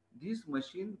time, this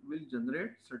machine will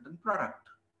generate certain product.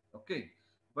 Okay.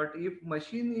 But if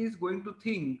machine is going to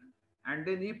think and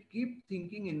then if keep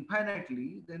thinking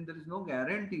infinitely, then there is no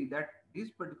guarantee that this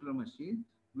particular machine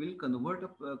will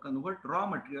convert raw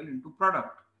material into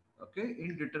product. Okay.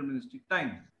 In deterministic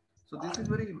time. So this is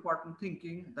very important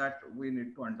thinking that we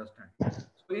need to understand.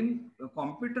 So in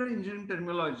computer engineering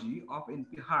terminology of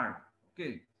NP hard,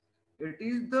 okay, it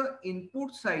is the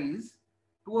input size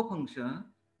to a function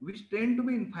which tend to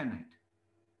be infinite.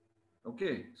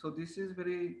 Okay, so this is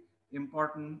very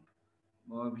important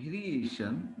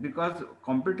variation, because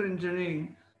computer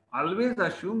engineering always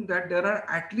assume that there are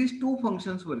at least two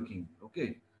functions working.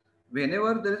 Okay,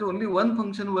 whenever there is only one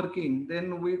function working,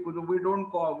 then we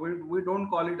don't call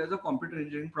it as a computer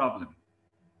engineering problem.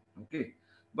 Okay,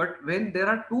 but when there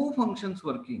are two functions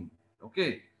working,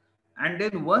 okay, and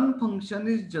then one function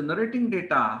is generating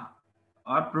data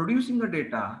or producing the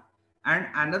data and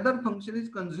another function is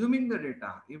consuming the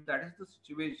data, if that is the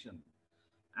situation,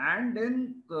 and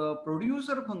then the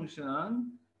producer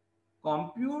function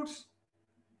computes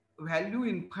value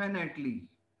infinitely.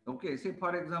 Okay, say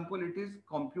for example it is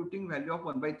computing value of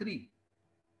 1 by 3.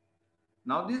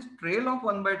 Now this trail of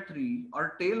 1 by 3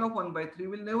 or tail of 1 by 3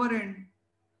 will never end.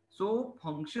 So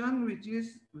function which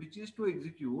is to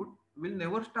execute will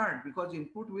never start, because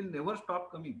input will never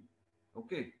stop coming.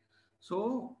 Okay.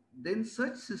 So then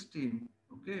such system,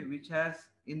 okay, which has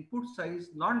input size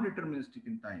non-deterministic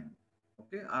in time,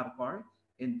 okay, are called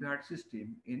NP-hard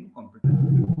system in computer.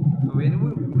 So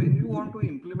when you want to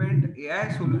implement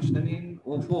AI solution in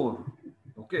O4,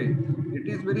 okay, it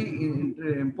is very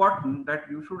important that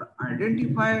you should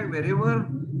identify wherever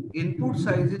input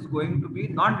size is going to be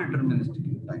non-deterministic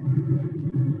in time.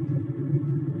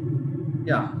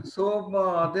 Yeah, so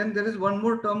then there is one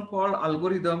more term called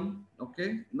algorithm.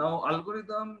 Okay, now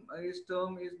algorithm is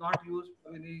term is not used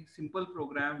for any simple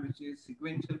program which is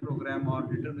sequential program or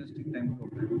deterministic time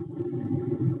program.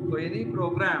 So any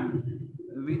program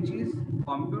which is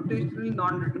computationally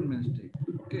non-deterministic,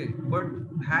 okay, but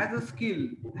has a skill,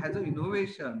 has an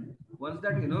innovation. Once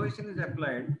that innovation is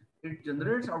applied, it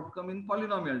generates outcome in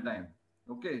polynomial time.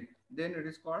 Okay, then it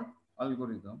is called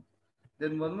algorithm.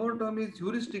 Then one more term is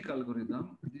heuristic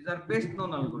algorithm. These are best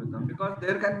known algorithm, because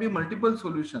there can be multiple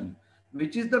solution.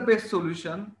 Which is the best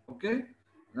solution? Okay,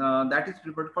 that is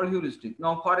prepared called heuristic.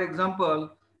 Now, for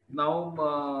example, now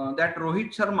that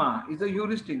Rohit Sharma is a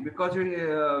heuristic, because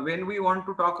when we want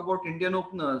to talk about Indian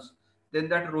openers, then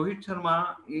that Rohit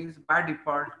Sharma is by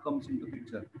default comes into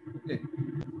picture. Okay.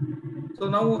 So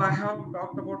now I have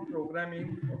talked about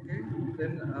programming. Okay.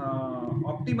 Then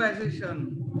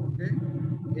optimization. Okay,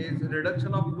 is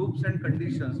reduction of loops and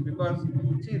conditions, because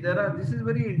see there are, this is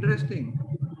very interesting.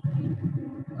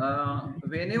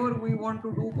 Whenever we want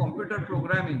to do computer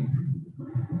programming,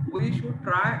 we should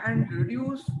try and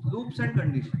reduce loops and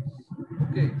conditions.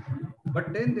 Okay,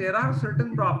 but then there are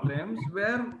certain problems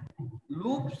where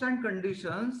loops and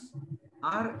conditions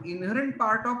are inherent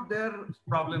part of their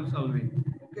problem solving.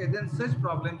 Okay, then such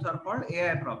problems are called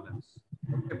AI problems.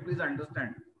 Okay, please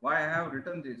understand why I have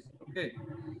written this. Okay,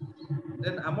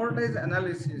 then amortized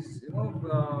analysis,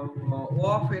 O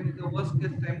of n is the worst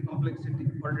case time complexity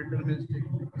for deterministic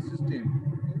system.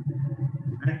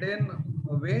 Okay, and then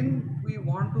when we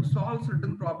want to solve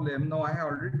certain problem, now I have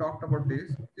already talked about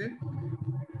this. Okay,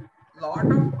 lot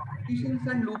of conditions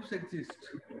and loops exist.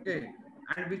 Okay,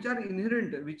 and which are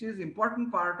inherent, which is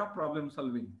important part of problem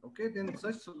solving. Okay, then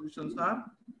such solutions are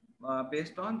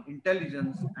based on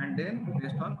intelligence and then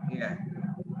based on AI.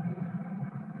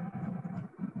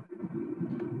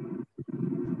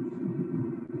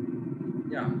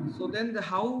 Yeah, so then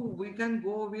how we can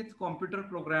go with computer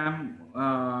program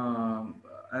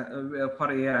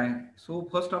for AI. So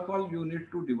first of all, you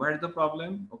need to divide the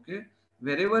problem. Okay,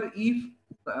 wherever if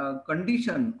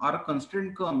condition or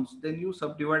constraint comes, then you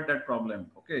subdivide that problem.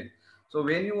 Okay, so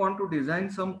when you want to design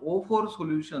some O4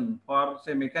 solution for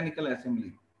say mechanical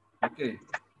assembly, okay,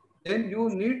 then you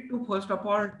need to first of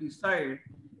all decide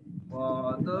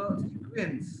the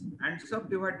sequence and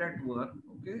subdivide that work.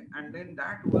 Okay, and then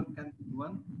that work can be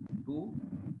given to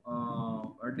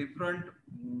a different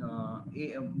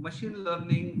machine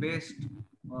learning based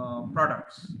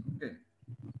products. Okay.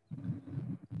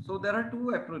 So there are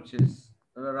two approaches,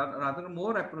 rather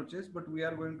more approaches, but we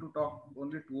are going to talk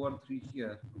only two or three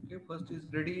here. Okay. First is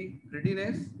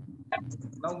greediness.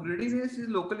 Now greediness is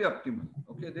locally optimal.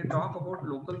 Okay. They talk about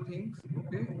local things.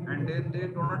 Okay. And then they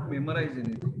do not memorize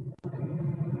anything. Okay.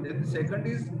 Then the second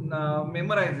is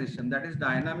memorization, that is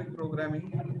dynamic programming.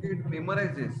 Okay, it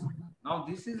memorizes. Now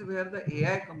this is where the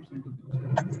AI comes into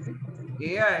picture.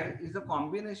 Okay, AI is a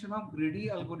combination of greedy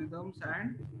algorithms and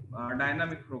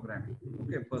dynamic programming.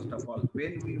 Okay, first of all,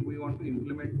 when we want to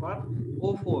implement for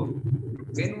O4,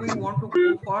 when we want to go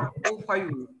for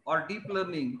O5 or deep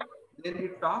learning, then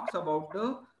it talks about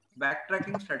the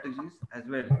backtracking strategies as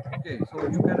well. Okay, so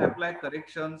you can apply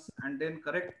corrections and then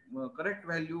correct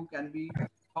value can be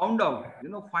found out. You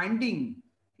know, finding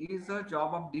is a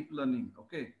job of deep learning.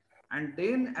 Okay, and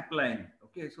then applying.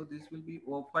 Okay, so this will be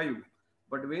O5.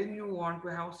 But when you want to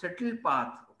have settled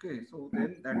path, okay, so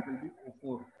then that will be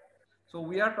O4. So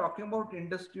we are talking about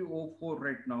industry O4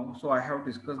 right now. So I have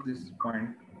discussed this point.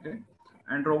 Okay,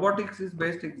 and robotics is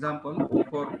best example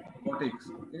for robotics.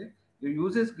 Okay, the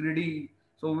uses greedy.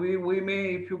 So we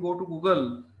may, if you go to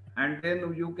Google and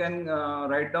then you can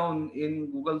write down in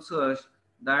Google search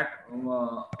that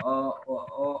a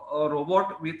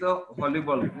robot with a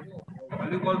volleyball, you know, a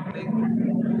volleyball playing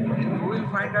robot, then you will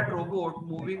find that robot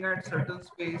moving at certain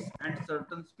space and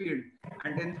certain speed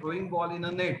and then throwing ball in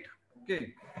a net.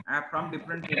 Okay, from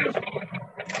different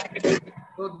position.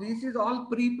 So this is all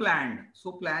pre-planned.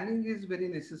 So planning is very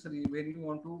necessary when you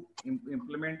want to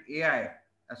implement AI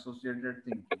associated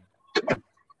thinking. Okay.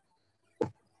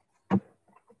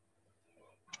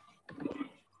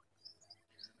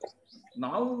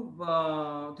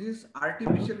 Now this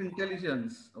artificial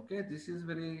intelligence. Okay, this is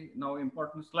very now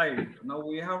important slide. Now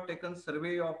we have taken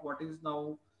survey of what is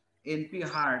now NP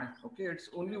hard. Okay, it's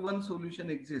only one solution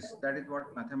exists. That is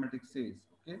what mathematics says.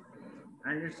 Okay,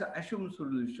 and it's an assumed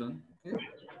solution. Okay,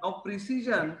 now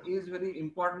precision is very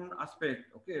important aspect.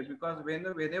 Okay, because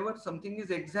whenever something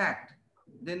is exact,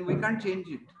 then we can't change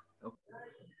it. Okay?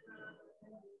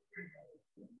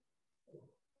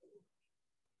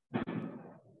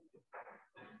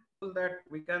 That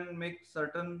we can make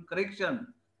certain correction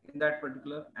in that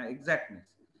particular exactness,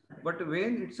 but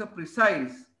when it's a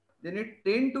precise, then it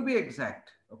tend to be exact.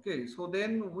 Okay, so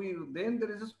then there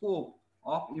is a scope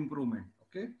of improvement.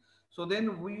 Okay, so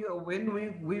then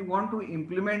when we want to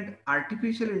implement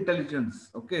artificial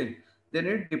intelligence, okay, then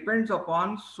it depends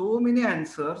upon so many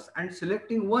answers and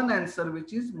selecting one answer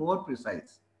which is more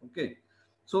precise. Okay,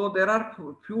 so there are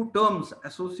few terms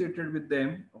associated with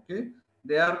them. Okay,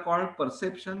 they are called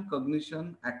perception,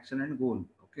 cognition, action, and goal.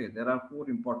 Okay, there are four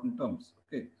important terms.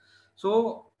 Okay,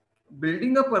 so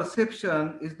building a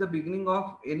perception is the beginning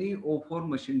of any O4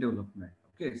 machine development.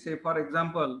 Okay, say for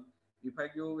example, if I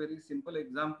give a very simple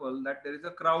example that there is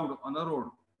a crowd on a road.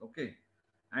 Okay,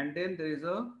 and then there is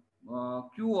a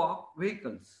queue of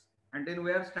vehicles, and then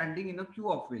we are standing in a queue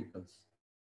of vehicles.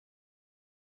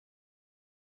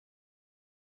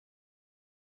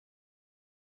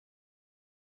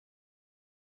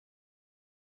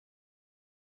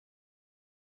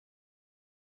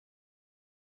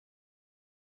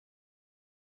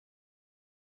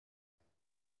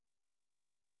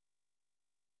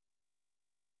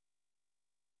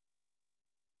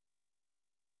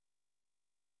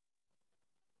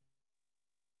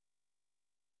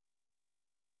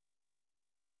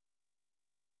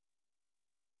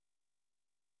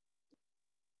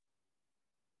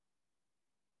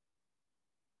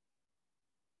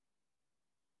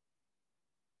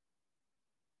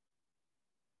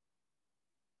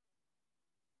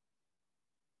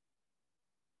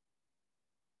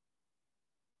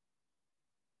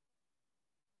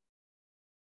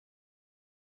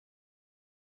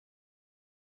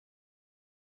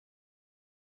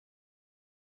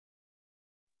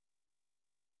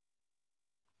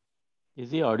 Is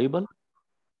he audible?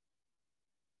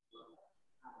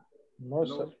 No,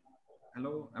 Hello, sir.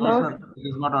 hello. No, Am I sir. It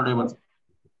is not audible.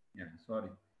 Yeah, sorry,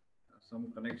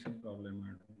 some connection problem. I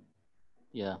don't know.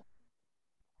 Yeah.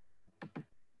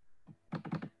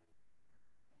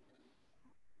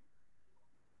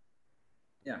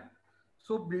 Yeah.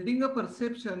 So building a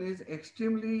perception is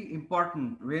extremely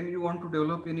important when you want to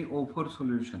develop any O4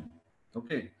 solution.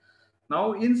 Okay.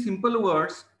 Now, in simple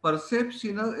words,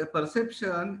 perception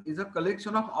is a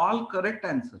collection of all correct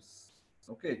answers.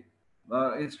 Okay.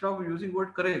 Instead of using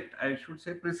word correct, I should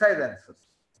say precise answers.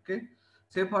 Okay.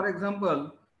 Say for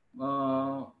example,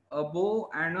 a bow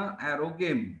and an arrow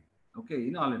game. Okay,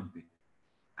 in Olympic.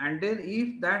 and then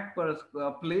if that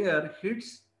player hits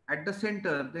at the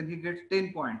center, then he gets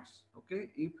 10 points. Okay,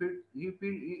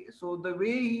 so the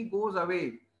way he goes away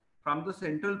from the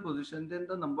central position, then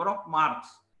the number of marks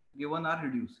given are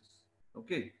reduces.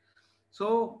 Okay,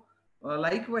 so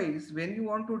likewise, when you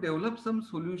want to develop some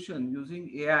solution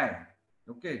using AI,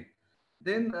 okay,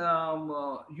 then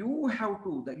you have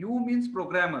to, the you means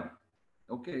programmer,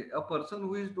 okay, a person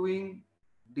who is doing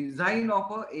design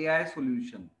of a AI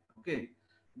solution, okay,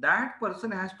 that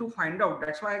person has to find out.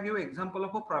 That's why I give example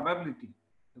of a probability.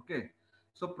 Okay,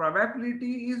 so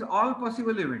probability is all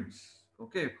possible events.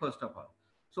 Okay, first of all,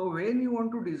 so when you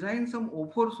want to design some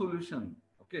O4 solution,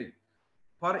 okay,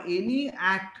 for any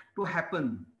act to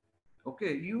happen,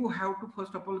 okay, you have to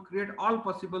first of all create all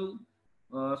possible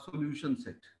solution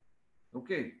set.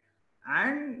 Okay,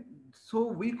 and so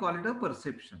we call it a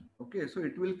perception. Okay, so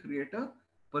it will create a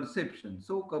perception.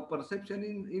 So perception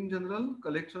in general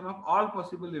collection of all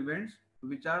possible events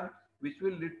which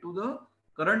will lead to the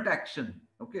current action.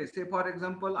 Okay, say for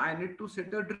example, I need to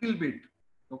set a drill bit.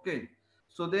 Okay,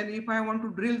 so then if I want to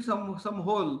drill some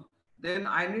hole, then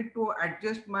I need to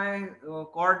adjust my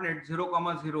coordinate 0,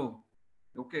 0.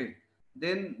 Okay,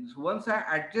 then once I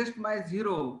adjust my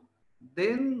 0,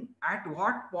 then at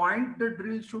what point the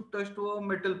drill should touch to a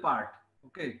metal part.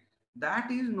 Okay, that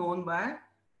is known by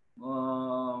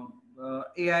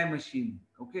AI machine.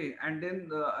 Okay, and then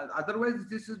otherwise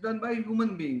this is done by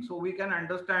human being. So we can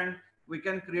understand, we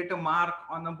can create a mark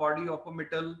on a body of a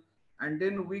metal, and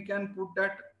then we can put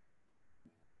that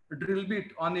drill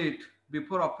bit on it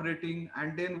before operating,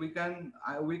 and then we can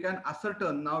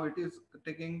ascertain now it is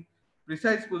taking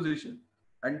precise position,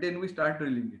 and then we start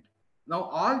drilling it. Now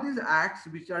all these acts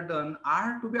which are done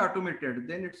are to be automated,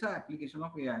 then it's an application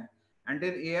of AI, and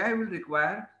then AI will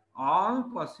require all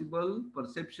possible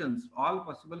perceptions, all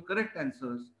possible correct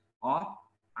answers of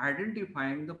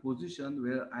identifying the position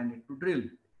where I need to drill.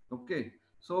 Okay,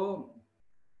 so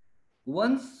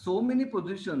once so many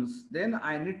positions, then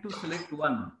I need to select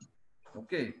one.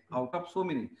 Okay, out of so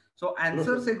many. So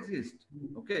answers exist.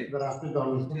 Okay,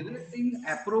 selecting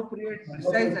appropriate,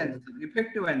 precise answer,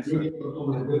 effective answer. Okay,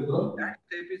 that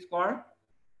step is called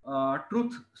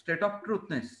truth, state of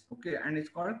truthness. Okay, and it's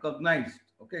called cognized.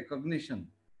 Okay, cognition.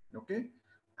 Okay,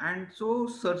 and so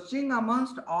searching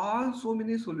amongst all so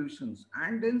many solutions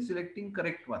and then selecting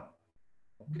correct one.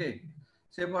 Okay,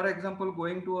 say for example,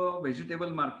 going to a vegetable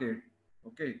market.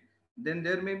 Okay, then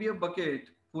there may be a bucket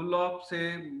full of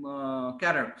say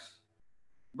carrots,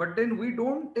 but then we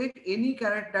don't take any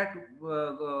carrot that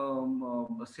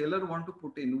seller want to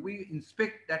put in. We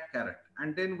inspect that carrot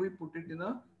and then we put it in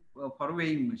a for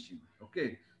weighing machine.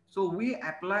 Okay, so we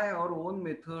apply our own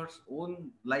methods,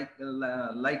 own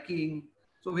liking,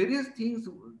 so various things,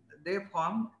 they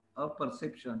form a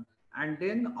perception, and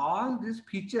then all this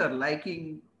feature,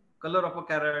 liking, color of a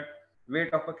carrot,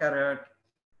 weight of a carrot,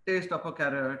 taste of a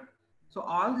carrot, so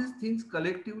all these things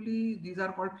collectively, these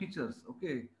are called features.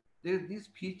 Okay, these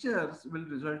features will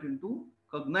result into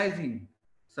cognizing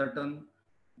certain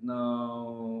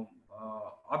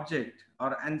object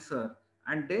or answer,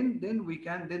 and then we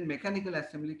can, then mechanical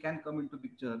assembly can come into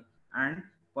picture and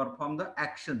perform the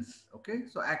actions. Okay,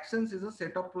 so actions is a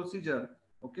set of procedure.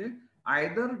 Okay,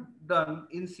 either done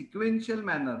in sequential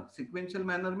manner. Sequential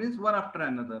manner means one after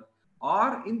another,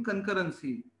 or in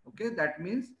concurrency. Okay, that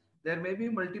means there may be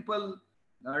multiple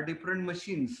different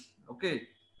machines. Okay,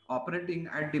 operating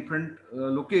at different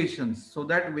locations, so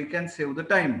that we can save the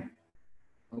time.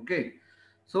 Okay,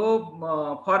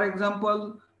 so for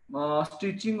example,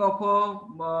 stitching of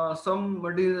a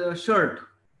somebody shirt.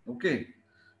 Okay,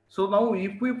 so now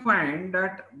if we find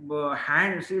that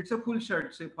hands, it's a full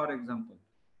shirt, say for example,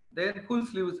 then full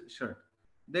sleeves shirt,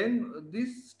 then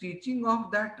this stitching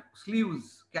of that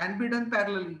sleeves can be done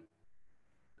parallelly,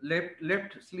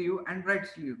 left sleeve and right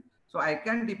sleeve. So I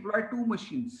can deploy two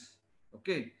machines.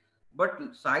 Okay, but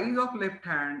size of left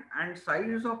hand and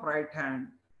size of right hand,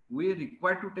 we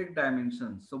require to take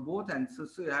dimensions. So both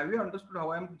answers. So have you understood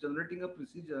how I'm generating a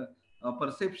procedure,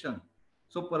 perception?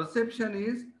 So perception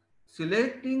is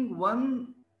selecting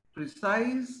one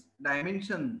precise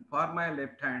dimension for my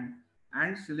left hand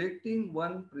and selecting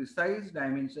one precise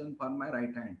dimension for my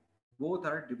right hand. Both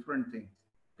are different things.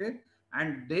 Okay,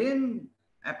 and then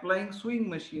applying sewing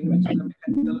machine, which is a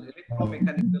mechanical,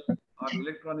 electromechanical or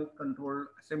electronic control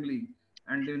assembly,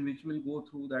 and then which will go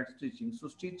through that stitching. So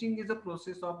stitching is a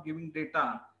process of giving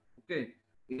data, okay,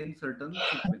 in certain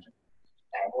sequence.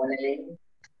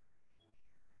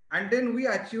 And then we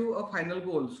achieve a final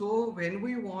goal. So when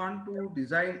we want to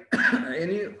design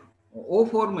any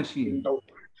O4 machine,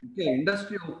 okay,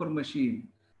 industry O4 machine,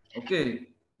 okay,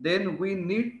 then we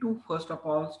need to first of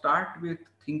all start with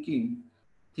thinking.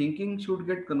 Thinking should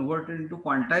get converted into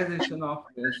quantization of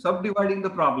subdividing the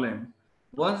problem.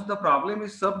 Once the problem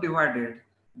is subdivided,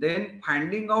 then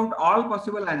finding out all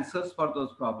possible answers for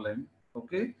those problems.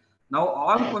 Okay. Now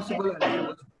all possible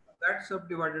answers to that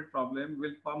subdivided problem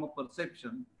will form a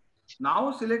perception.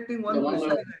 Now selecting one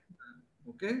precise answer,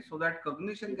 okay, so that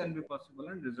cognition can be possible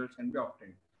and results can be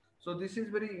obtained. So this is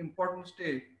very important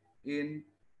step in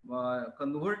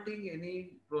converting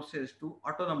any process to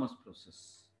autonomous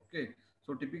process. Okay,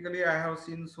 so typically I have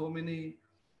seen so many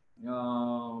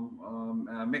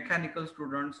mechanical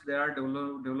students, they are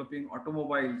developing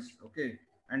automobiles, okay,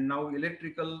 and now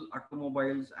electrical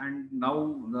automobiles and now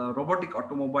robotic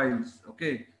automobiles,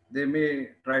 okay, they may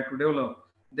try to develop.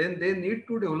 Then they need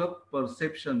to develop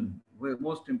perception,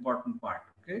 most important part,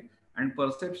 okay, and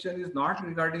perception is not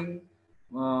regarding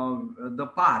the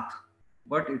path,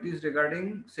 but it is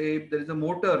regarding, say, if there is a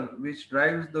motor which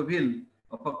drives the wheel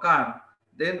of a car,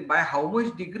 then by how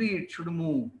much degree it should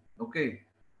move, okay,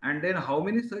 and then how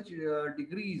many such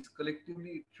degrees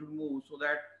collectively it should move so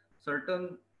that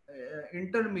certain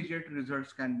intermediate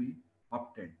results can be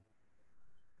obtained.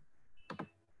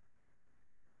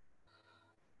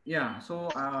 Yeah, so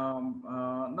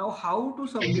now how to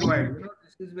subdivide?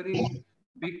 This is very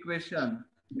big question,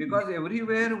 because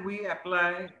everywhere we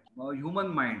apply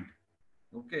human mind,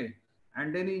 okay,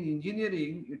 and then in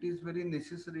engineering it is very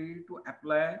necessary to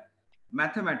apply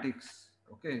mathematics,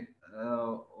 okay,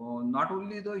 not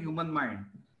only the human mind,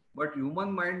 but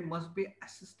human mind must be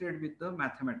assisted with the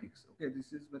mathematics, okay.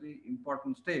 This is very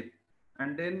important step.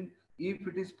 And then if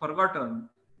it is forgotten,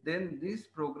 then this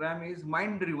program is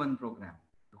mind driven program,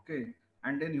 okay.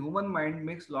 And then human mind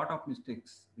makes lot of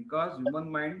mistakes, because human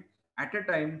mind at a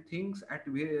time thinks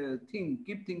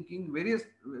keep thinking various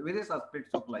aspects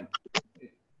of life.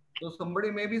 So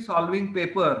somebody may be solving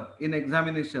paper in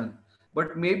examination,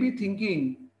 but may be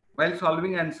thinking while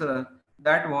solving answer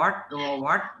that what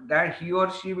that he or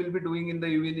she will be doing in the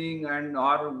evening, and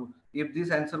or if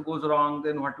this answer goes wrong,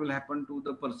 then what will happen to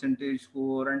the percentage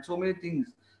score, and so many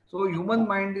things. So human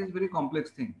mind is very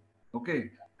complex thing, okay,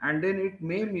 and then it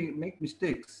may make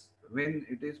mistakes when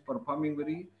it is performing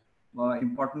very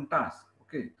important task,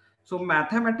 okay. So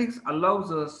mathematics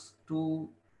allows us to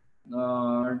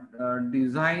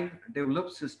design develop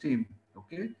system,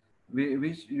 okay,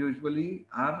 which usually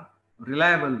are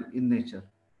reliable in nature,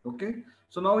 okay.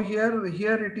 So now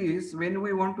here it is, when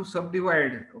we want to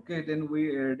subdivide, okay, then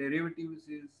we derivatives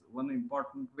is one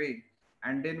important way,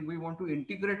 and then we want to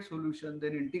integrate solution,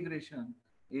 then integration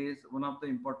is one of the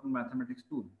important mathematics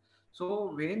tool.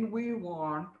 So when we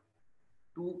want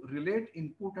to relate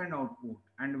input and output,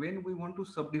 and when we want to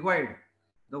subdivide,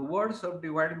 the word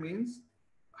subdivide means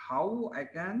how I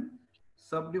can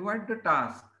subdivide the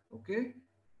task, okay,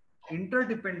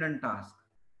 interdependent task,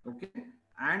 okay,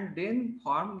 and then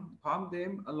form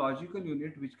them a logical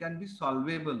unit which can be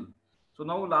solvable. So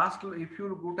now last, if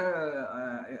you go to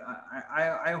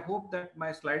I hope that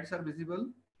my slides are visible.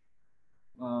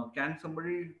 Can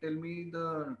somebody tell me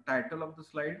the title of the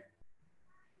slide?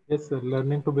 Yes, sir.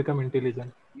 Learning to become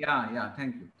intelligent. Yeah,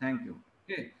 thank you.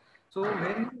 Okay, so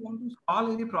when you want to solve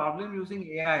any problem using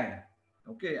AI,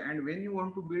 okay, and when you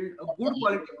want to build a good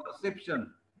quality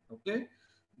perception, okay,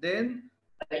 then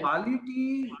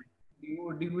quality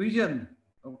division,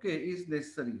 okay, is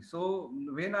necessary. So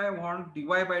when I want dy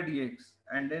by dx,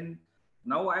 and then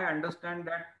now I understand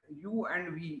that u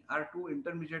and v are two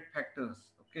intermediate factors,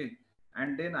 okay,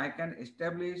 and then I can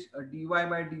establish a dy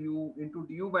by du into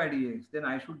du by dx, then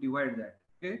I should divide that,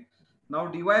 okay. Now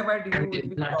dy by du will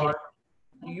be solved,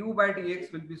 du by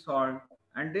dx will be solved,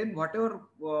 and then whatever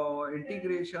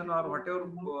integration or whatever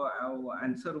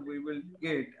answer we will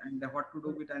get, and what to do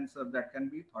with answer, that can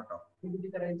be thought of.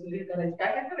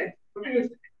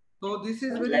 So this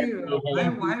is very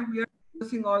why we are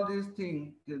discussing all these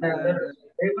things, because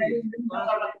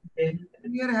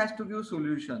engineer has to give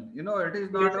solution. It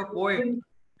is not a poem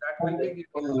that will be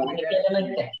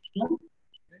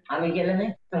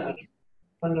given.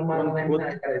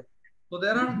 So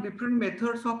there are different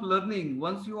methods of learning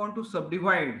once you want to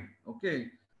subdivide, okay.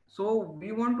 So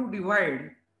we want to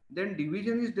divide, then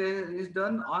division is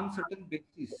done on certain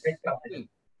basis, okay,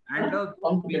 and those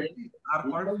bases are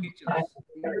called features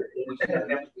in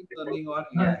machine learning or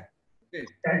AI, okay.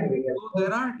 So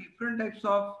there are different types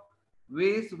of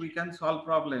ways we can solve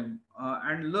problem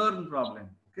and learn problem,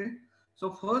 okay.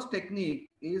 So first technique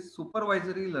is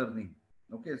supervisory learning,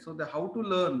 okay. So the how to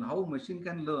learn, how machine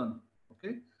can learn,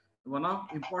 okay. One of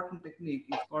important technique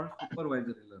is called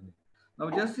supervisory learning.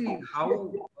 Now just see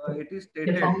how it is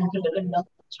stated.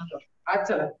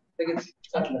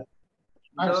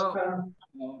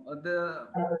 the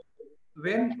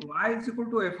when y is equal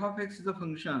to f of x is a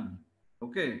function,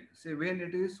 okay, say when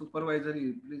it is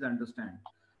supervisory, please understand,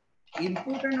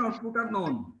 input and output are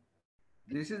known.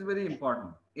 This is very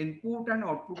important. Input and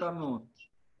output are known,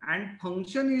 and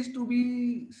function is to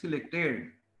be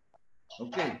selected.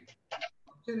 Okay,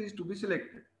 function is to be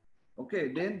selected.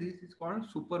 Okay, then this is called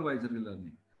supervisory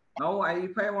learning. Now,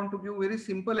 if I want to give very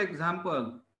simple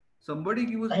example, somebody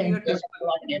gives me a table,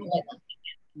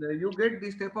 you get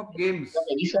this type of games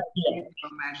in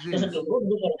magazines.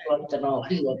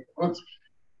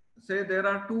 Say there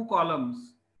are two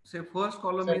columns. Say first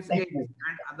column is x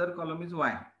and other column is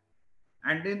y,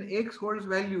 and then x holds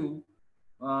value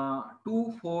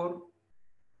 2, 4,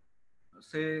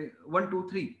 say 1, 2,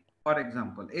 3. For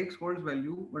example, x holds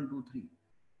value 1, 2, 3,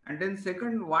 and then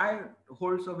second y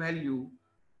holds a value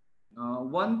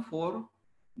 1, 4,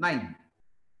 9.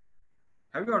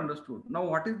 Have you understood? Now,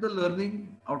 what is the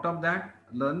learning out of that?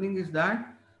 Learning is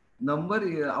that number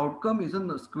outcome is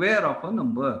a square of a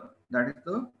number. That is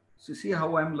the, see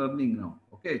how I am learning now.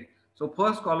 Okay. So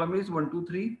first column is 1, 2,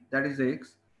 3. That is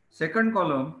x. Second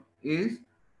column is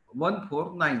 1,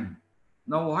 4, 9.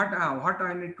 Now what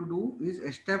I need to do is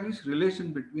establish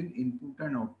relation between input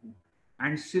and output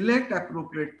and select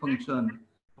appropriate function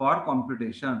for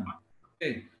computation.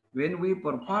 Okay. When we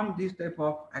perform this type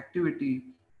of activity,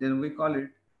 then we call it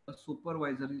a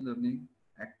supervisory learning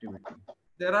activity.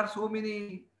 There are so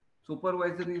many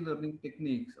supervisory learning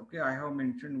techniques. Okay, I have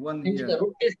mentioned one here.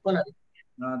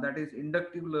 That is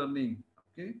inductive learning.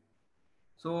 Okay,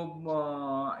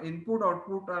 so input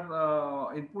output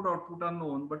are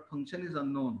known, but function is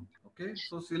unknown. Okay,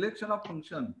 so selection of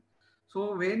function.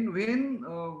 So when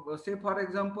say for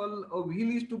example a wheel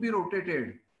is to be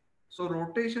rotated, so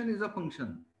rotation is a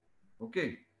function.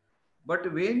 Okay, but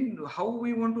how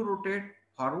we want to rotate,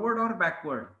 forward or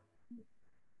backward?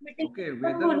 Okay,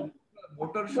 whether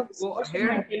motor should go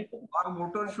ahead or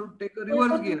motor should take a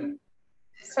reverse gear.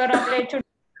 It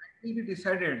will be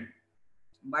decided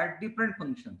by different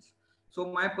functions. So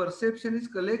my perception is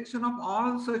collection of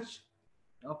all such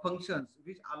functions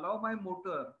which allow my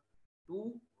motor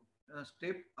to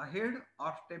step ahead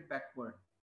or step backward.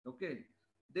 Okay,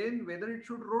 then whether it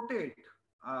should rotate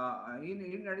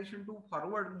in addition to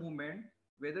forward movement,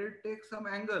 whether it takes some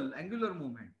angular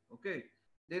movement. Okay,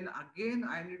 then again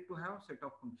I need to have set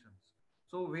of functions.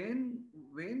 So when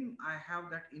I have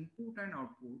that input and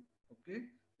output, okay,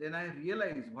 then I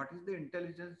realize what is the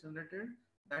intelligence generated.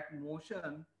 That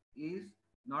motion is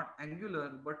not angular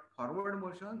but forward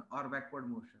motion or backward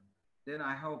motion. Then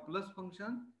I have plus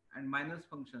function and minus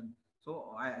function.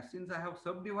 So since I have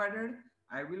subdivided,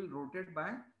 I will rotate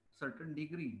by certain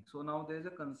degree. So now there is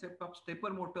a concept of stepper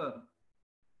motor,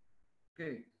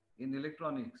 okay, in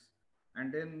electronics,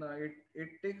 and then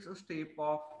it takes a step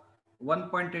of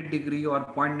 1.8 degree or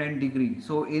 0.9 degree.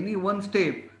 So any one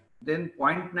step, then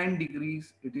 0.9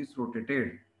 degrees it is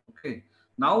rotated. Okay,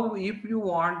 now if you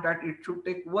want that it should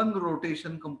take one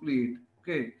rotation complete,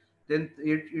 okay, then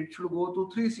it should go to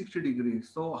 360 degrees.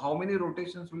 So how many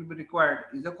rotations will be required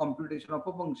is a computation of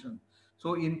a function.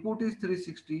 So input is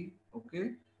 360,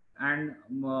 okay, and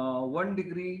 1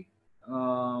 degree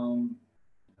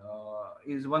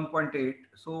is 1.8.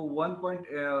 So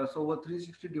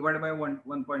 360 divided by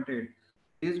 1.8.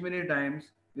 These many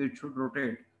times it should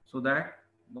rotate, so that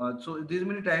so these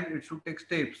many times it should take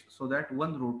steps so that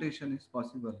one rotation is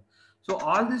possible. So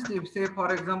all these steps, say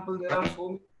for example, there are so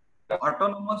many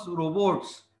autonomous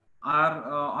robots are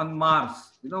on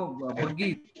Mars. You know,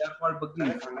 buggies. They are called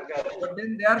buggies, but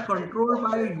then they are controlled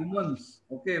by humans.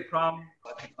 Okay, from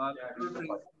laboratories,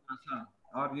 NASA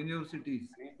or universities.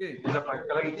 Okay.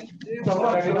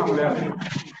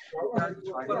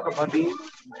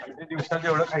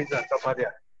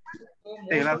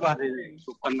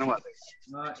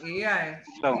 AI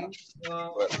O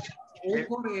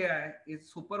for AI is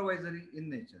supervisory in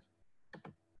nature.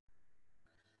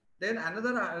 Then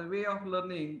another way of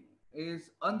learning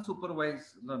is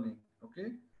unsupervised learning.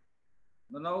 Okay.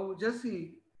 Now just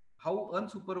see how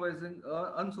unsupervisory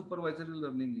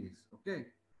learning is. Okay.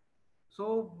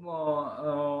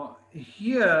 So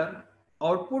here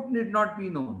output need not be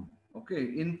known. Okay.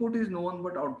 Input is known,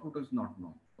 but output is not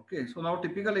known. Okay. So now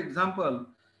typical example,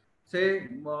 say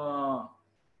a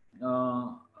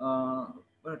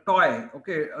toy.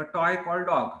 Okay. A toy called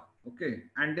dog. Okay.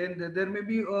 And then there may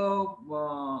be a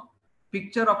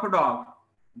picture of a dog.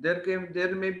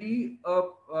 There may be a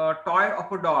toy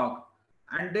of a dog,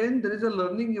 and then there is a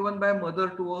learning given by mother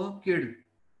to a kid.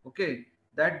 Okay,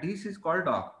 that this is called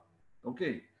dog.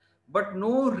 Okay, but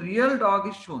no real dog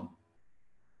is shown.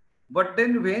 But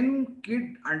then when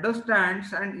kid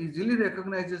understands and easily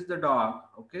recognizes the dog,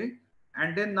 okay,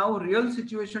 and then now real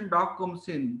situation dog comes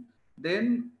in,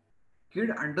 then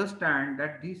kid understand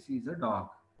that this is a dog,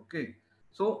 okay.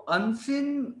 So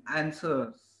unseen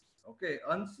answers, okay,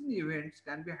 unseen events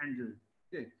can be handled,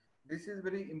 okay. This is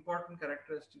very important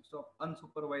characteristics of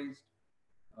unsupervised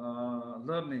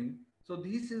learning. So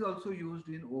this is also used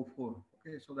in O4,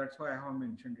 okay. So that's why I have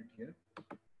mentioned it here.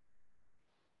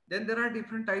 Then there are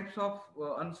different types of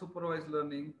unsupervised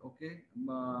learning. Okay,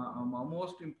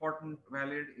 most important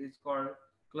valid is called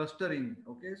clustering.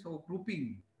 Okay, so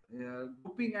grouping,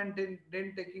 and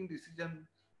then taking decision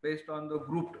based on the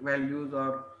grouped values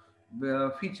or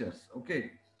features.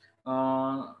 Okay,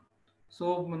 uh,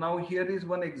 so now here is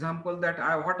one example that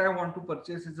what I want to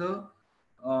purchase is a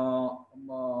uh,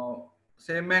 uh,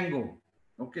 say mango.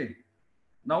 Okay,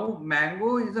 now,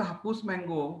 mango is a Hapus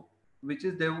mango, which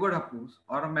is Devgad Hapus,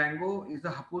 or a mango is a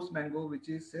Hapus mango, which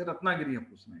is a Ratnagiri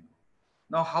Hapus mango.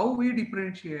 Now, how we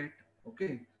differentiate?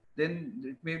 Okay, then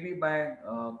it may be by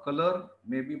color,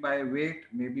 maybe by weight,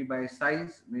 maybe by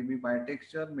size, maybe by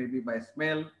texture, maybe by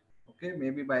smell. Okay,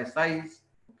 maybe by size.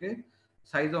 Okay,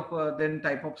 size of then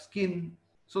type of skin.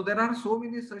 So there are so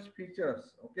many such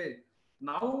features. Okay,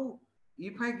 now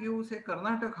if I give say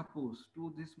Karnataka Hapus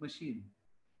to this machine,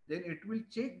 then it will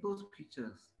check those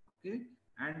features, okay,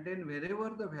 and then wherever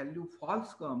the value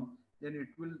false come, then it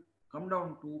will come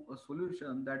down to a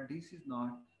solution that this is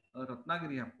not a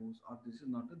Ratnagiri Hapus or this is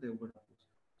not a Devgad Hapus.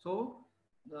 So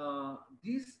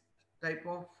this type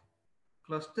of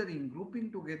clustering,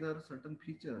 grouping together certain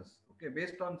features, okay,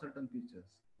 based on certain features,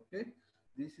 okay,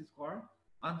 this is called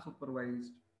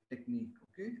unsupervised technique,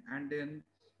 okay. And then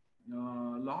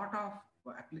lot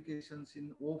of applications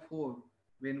in O4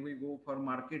 when we go for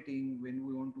marketing, when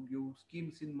we want to give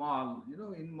schemes in mall. You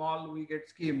know, in mall we get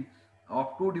scheme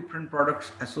of two different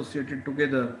products associated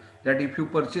together, that if you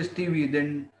purchase TV,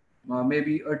 then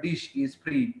maybe a dish is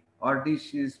free or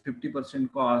dish is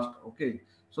 50% cost. Okay,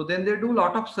 so then they do a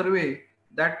lot of survey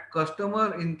that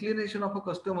customer inclination of a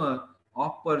customer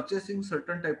of purchasing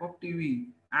certain type of TV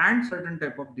and certain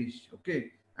type of dish.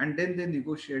 Okay, and then they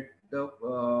negotiate the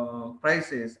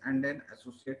prices and then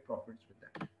associate profits with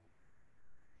that.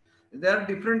 There are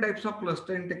different types of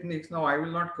clustering techniques. Now I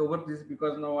will not cover this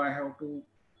because now I have to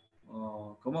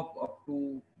come up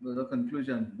to the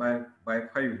conclusion by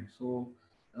 5. So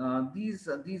these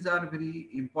are very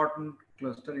important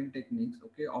clustering techniques,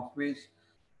 okay, of which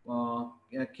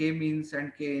k means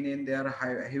and knn, they are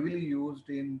heavily used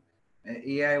in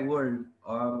AI world,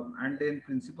 and then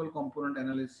principal component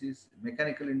analysis,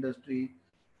 mechanical industry,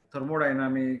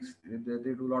 thermodynamics,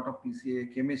 they do a lot of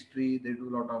PCA, chemistry, they do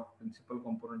a lot of principal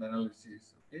component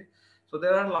analysis. Okay, so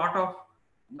there are a lot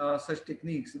of such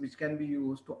techniques which can be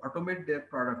used to automate their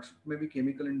products. Maybe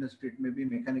chemical industry, it may be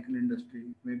mechanical industry,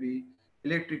 it may be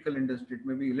electrical industry, it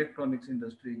may be electronics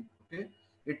industry. Okay,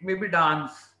 it may be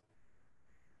dance,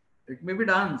 it may be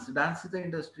dance is the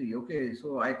industry. Okay,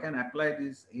 so I can apply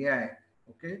this AI.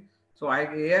 Okay, so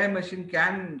AI machine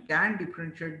can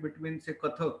differentiate between say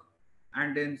Kathak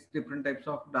and then different types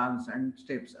of dance and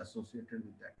steps associated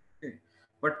with that. Okay,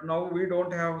 but now we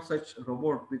don't have such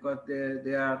robot because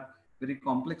they are very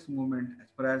complex movement as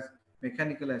far as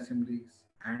mechanical assemblies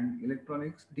and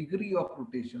electronics degree of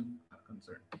rotation are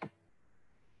concerned.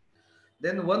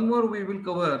 Then one more we will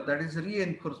cover, that is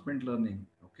reinforcement learning.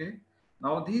 Okay.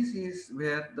 Now this is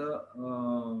where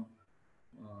the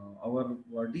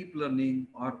our deep learning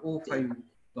or O5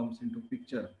 comes into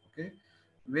picture. Okay.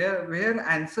 Where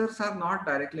answers are not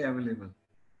directly available.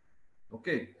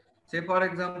 Okay. Say for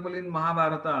example in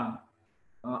Mahabharata,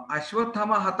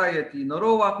 Ashwathama Hatayati,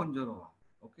 Narova Kunjarova.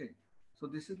 Okay. So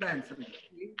this is the answer.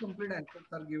 Incomplete answers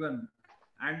are given.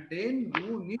 And then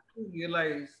you need to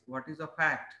realize what is a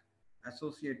fact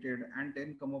associated and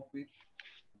then come up with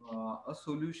a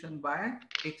solution by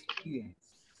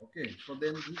experience. Okay. So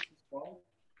then this is called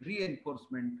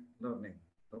reinforcement learning.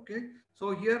 Okay.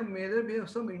 So here maybe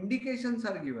some indications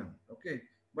are given. Okay.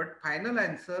 But final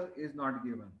answer is not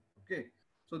given. Okay.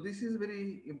 So this is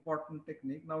very important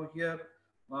technique. Now here,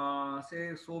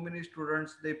 say so many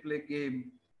students, they play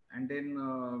game, and then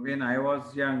when I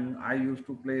was young, I used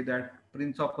to play that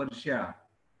Prince of Persia.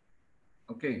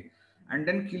 Okay, and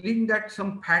then killing that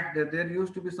some fat, there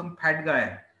used to be some fat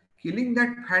guy. Killing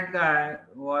that fat guy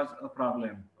was a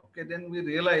problem. Okay, then we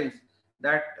realized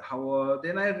that how.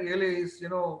 Then I realized,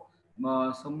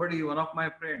 somebody, one of my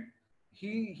friend,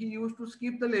 he used to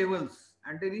skip the levels,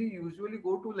 and then he usually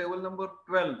go to level number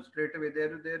 12 straight away.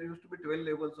 There used to be 12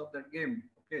 levels of that game.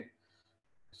 Okay,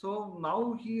 so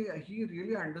now he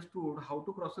really understood how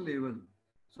to cross a level.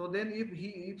 So then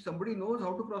if somebody knows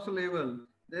how to cross a level,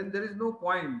 then there is no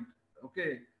point.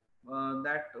 Okay,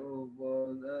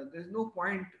 there's no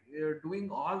point doing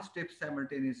all steps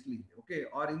simultaneously. Okay,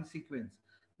 or in sequence.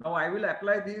 Now I will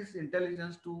apply this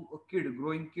intelligence to a kid,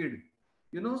 growing kid.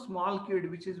 You know, small kid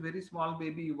which is very small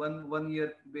baby, one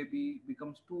year baby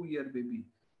becomes 2 year baby,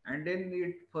 and then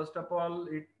it first of all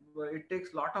it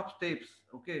takes lot of steps.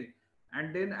 Okay,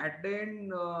 and then at the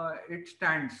end it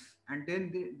stands, and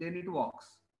then it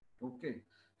walks. Okay,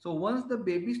 so once the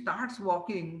baby starts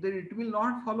walking, then it will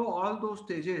not follow all those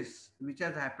stages which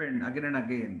has happened again and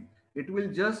again. It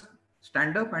will just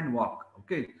stand up and walk.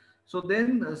 Okay, so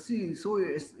then see, so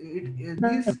this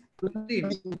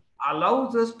system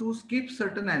allows us to skip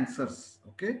certain answers.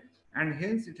 Okay, and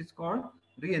hence it is called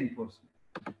reinforcement.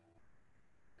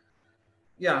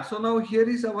 Yeah, so now here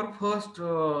is our first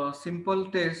simple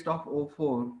test of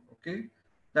O4. Okay,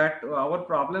 that our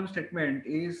problem statement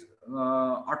is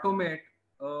automate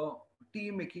a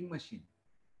tea making machine.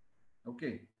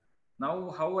 Okay, now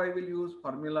how I will use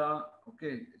formula.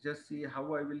 Okay, just see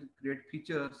how I will create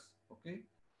features. Okay,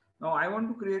 now I want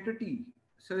to create a tea.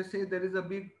 So say there is a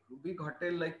big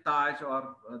hotel like Taj,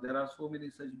 or there are so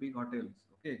many such big hotels.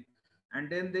 Okay,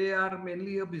 and then they are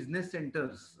mainly a business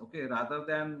centers. Okay, rather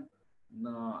than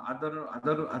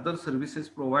other services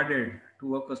provided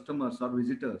to our customers or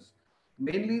visitors.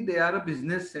 Mainly they are a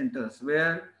business centers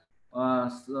where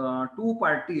two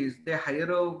parties, they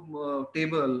hire a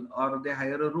table or they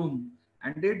hire a room,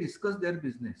 and they discuss their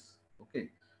business. Okay,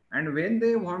 and when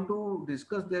they want to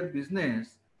discuss their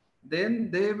business, then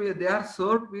they are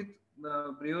served with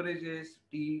beverages,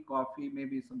 tea, coffee,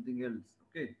 maybe something else.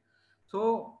 Okay,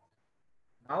 so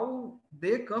now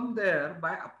they come there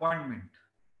by appointment.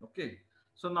 Okay,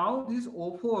 so now this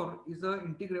O4 is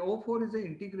O4 is an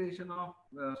integration of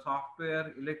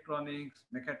software, electronics,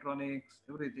 mechatronics,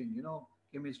 everything, you know,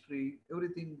 chemistry,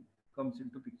 everything comes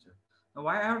into picture. Now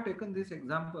why I have taken this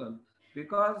example,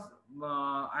 because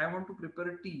I want to prepare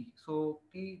a tea. So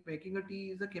making a tea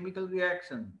is a chemical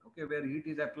reaction. Okay, where heat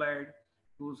is applied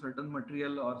to certain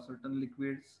material or certain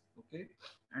liquids. Okay,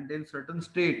 and then certain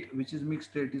state, which is mixed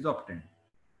state, is obtained.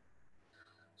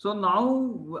 So now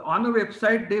on a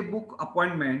website they book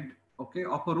appointment, okay,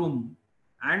 of a room,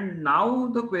 and now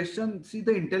the question, see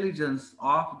the intelligence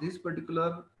of this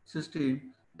particular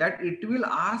system, that it will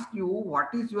ask you what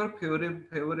is your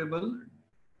favorable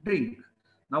drink.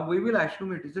 Now we will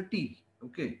assume it is a tea.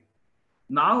 Okay.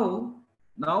 Now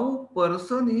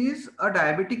person is a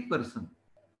diabetic person,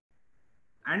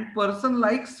 and person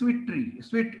likes sweet tea.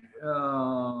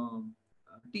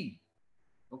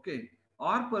 Okay,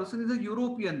 or person is a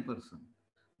European person.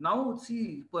 Now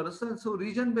see person, so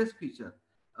region based feature.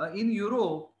 In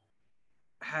Europe,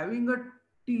 having a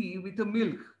tea with a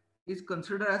milk is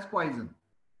considered as poison.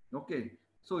 Okay,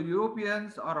 so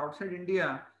Europeans or outside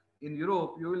India, in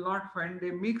Europe, you will not find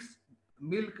a mix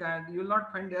milk, and you will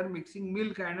not find they are mixing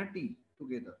milk and a tea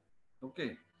together.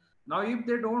 Okay, now if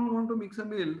they don't want to mix a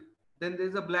milk, then there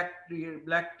is a black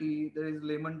tea, there is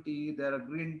lemon tea, there are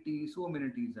green tea, so many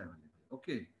teas available.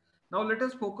 Okay, now let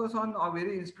us focus on a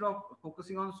very, instead of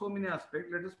focusing on so many aspects,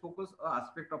 let us focus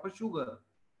aspect of a sugar.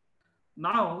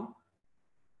 Now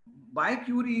by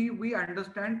Curie, we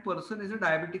understand person is a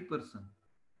diabetic person.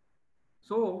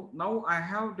 So now I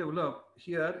have developed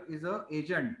here is a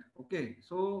agent. Okay,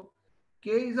 so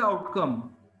K is the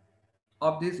outcome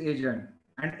of this agent,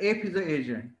 and F is the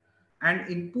agent, and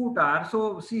input are,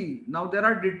 so see now there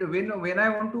are when I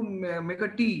want to make a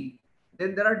T,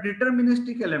 then there are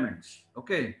deterministic elements.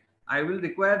 Okay, I will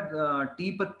require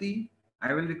tea patti,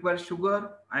 I will require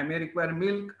sugar, I may require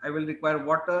milk, I will require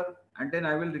water, and then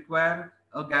I will require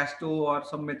a gas stove or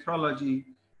some metrology,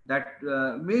 that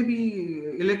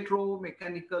maybe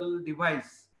electromechanical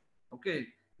device. Okay,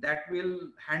 that will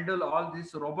handle all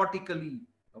this robotically.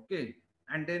 Okay,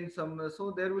 and then some,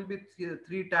 so there will be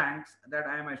three tanks that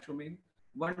I am assuming.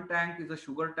 One tank is a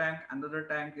sugar tank, another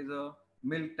tank is a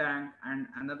milk tank, and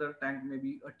another tank may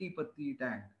be a tea patti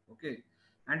tank. Okay,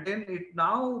 and then it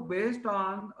now based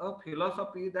on a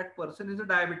philosophy that person is a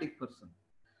diabetic person,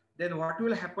 then what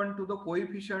will happen to the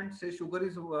coefficient, say sugar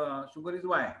is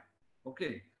y.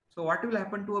 Okay, so what will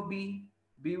happen to a b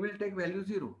will take value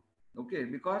 0. Okay,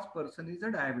 because person is a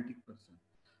diabetic person.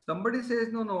 Somebody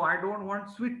says no, I don't want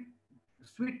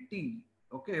sweet tea.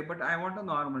 Okay, but I want a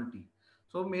normal tea.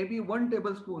 So maybe 1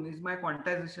 tablespoon is my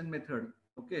quantization method.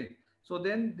 Okay, so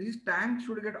then this tank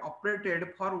should get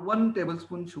operated for 1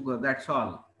 tablespoon sugar, that's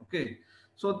all. Okay,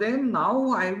 so then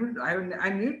now I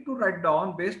need to write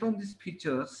down based on these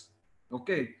features.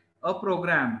 Okay, a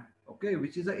program. Okay,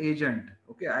 which is an agent.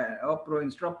 Okay,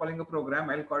 instead of calling a program,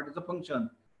 I'll call it as a function.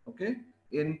 Okay,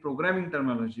 in programming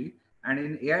terminology, and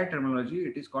in AI terminology,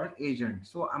 it is called agent.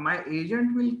 So my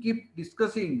agent will keep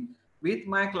discussing with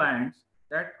my clients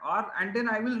that are, and then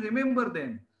I will remember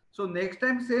them. So next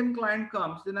time same client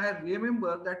comes, then I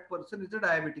remember that person is a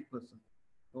diabetic person.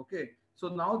 Okay. So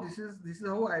now this is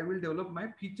how I will develop my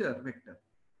feature vector.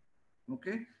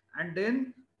 Okay. And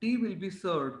then tea will be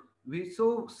served.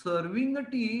 So serving a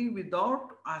tea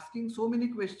without asking so many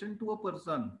questions to a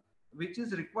person, which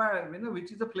is required,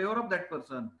 which is the flavor of that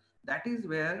person, that is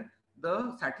where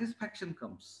the satisfaction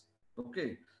comes.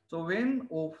 Okay. So when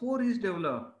O4 is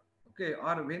developed, okay,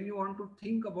 or when you want to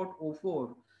think about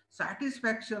O4,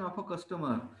 satisfaction of a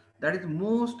customer, that is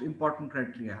most important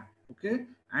criteria. Okay.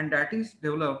 And that is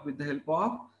developed with the help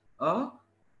of a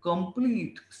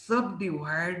complete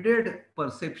subdivided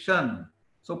perception.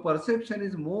 So perception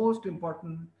is most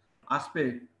important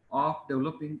aspect of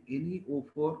developing any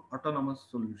O4 autonomous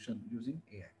solution using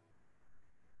AI.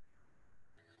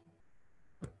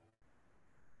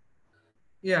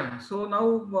 Yeah, so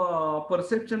now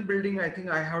perception building, I think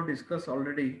I have discussed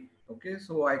already. Okay,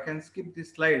 so I can skip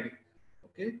this slide.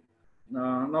 Okay,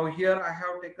 now here I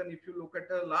have taken, if you look at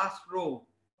the last row,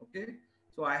 okay,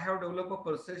 so I have developed a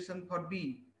perception for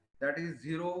B, that is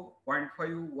 0,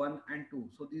 0.5, 1, and 2.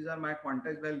 So these are my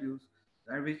quantized values,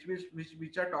 and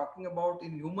which are talking about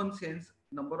in human sense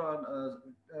number on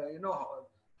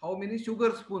how many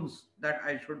sugar spoons that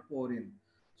I should pour in.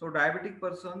 So diabetic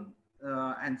person,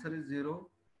 answer is 0.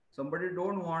 Somebody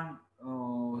don't want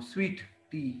sweet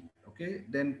tea, okay,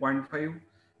 then 0.5.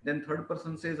 Then third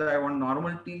person says I want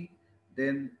normal tea,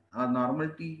 then normal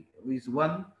tea is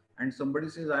 1. And somebody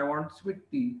says I want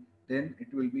sweet tea, then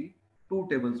it will be 2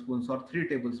 tablespoons or 3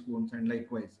 tablespoons, and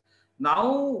likewise.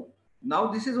 Now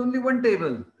this is only one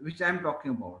table which I am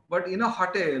talking about, but in a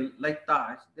hotel like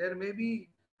Taj, there may be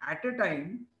at a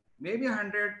time maybe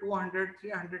 100, 200,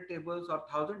 300 tables or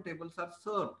 1000 tables are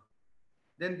served.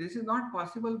 Then this is not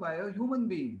possible by a human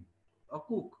being, a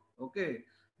cook. Okay.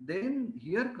 Then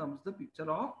here comes the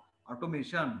picture of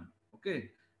automation. Okay.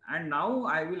 And now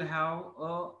I will have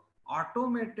a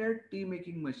automated tea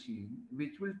making machine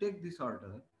which will take this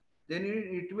order. Then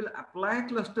it will apply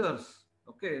clusters.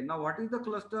 Okay. Now what is the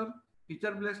cluster?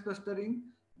 Feature based clustering.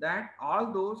 That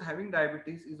all those having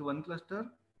diabetes is one cluster.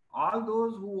 All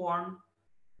those who want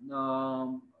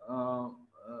um,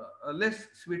 less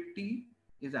sweet tea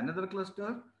is another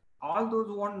cluster. All those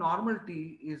who want normal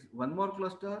tea is one more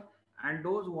cluster, and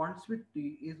those who want sweet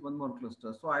tea is one more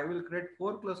cluster. So I will create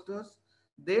 4 clusters.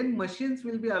 Then machines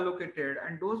will be allocated,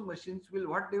 and those machines will,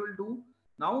 what they will do?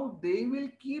 Now they will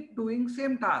keep doing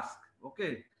same task.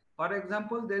 Okay. For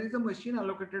example, there is a machine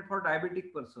allocated for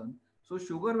diabetic person. So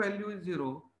sugar value is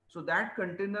 0. So that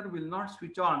container will not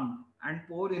switch on and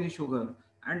pour any sugar,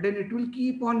 and then it will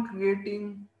keep on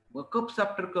creating cups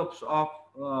after cups of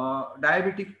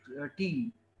diabetic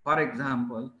tea, for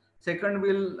example. Second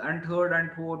will, and third and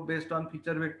fourth, based on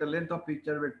feature vector, length of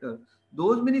feature vector,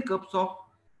 those many cups of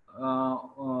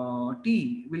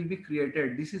tea will be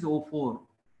created. This is O4.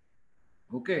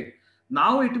 Okay.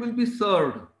 Now it will be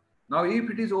served. Now if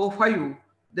it is O5,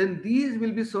 then these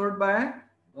will be served by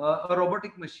a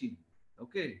robotic machine.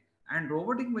 Okay. And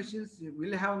robotic machines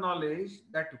will have knowledge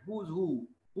that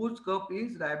whose cup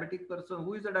is diabetic person,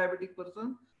 who is a diabetic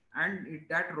person, and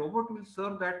that robot will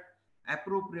serve that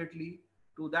appropriately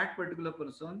to that particular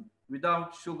person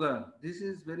without sugar. This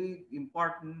is very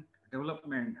important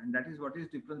development, and that is what is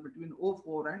difference between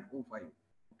O4 and O5.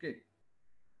 Okay.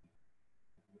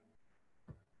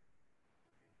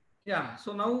 Yeah,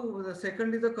 so now the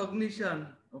second is the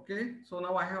cognition. Okay, so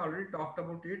now I have already talked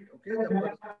about it. Okay, the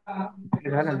person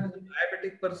is a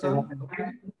diabetic person.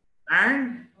 Okay,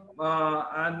 and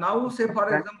now say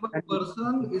for example,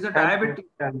 person is a diabetic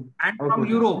and from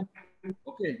Europe.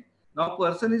 Okay, now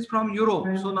person is from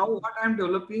Europe. So now what I am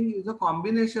developing is a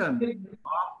combination of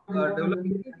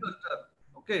developing new cluster.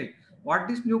 Okay, what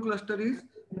this new cluster is?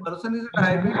 Person is a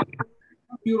diabetic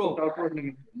from Europe.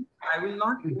 I will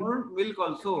not pour milk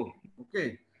also.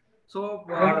 Okay. So,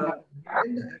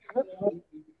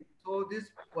 so this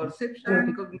perception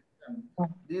and cognition,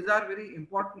 these are very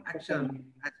important actions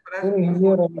as far as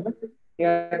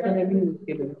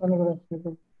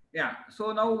O4. Yeah.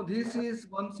 So now this is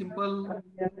one simple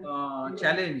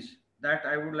challenge that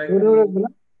I would like to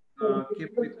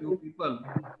keep with you people.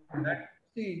 That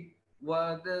see,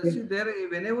 see there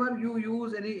whenever you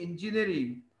use any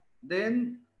engineering,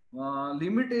 then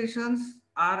limitations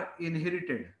are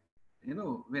inherited. You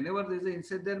know, whenever there is a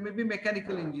insect, there may be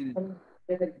mechanical engineering.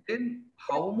 Then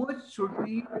how much should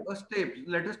be a step?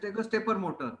 Let us take a stepper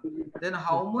motor. Then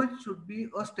how much should be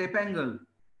a step angle?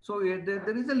 So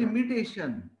there is a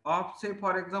limitation of, say,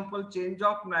 for example, change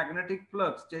of magnetic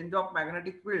flux, change of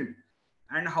magnetic field,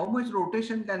 and how much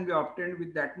rotation can be obtained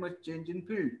with that much change in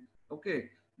field. Okay.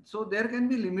 So there can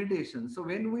be limitations. So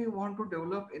when we want to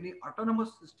develop any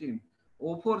autonomous system,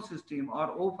 O4 system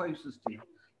or O5 system,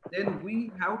 then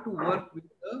we have to work with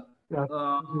the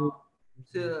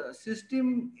Yeah.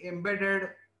 system embedded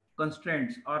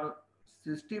constraints or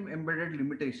system embedded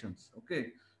limitations.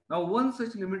 Okay. Now, one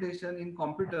such limitation in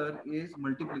computer is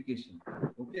multiplication.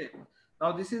 Okay.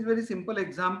 Now, this is very simple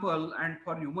example, and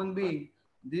for human being,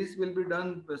 this will be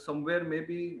done somewhere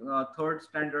maybe third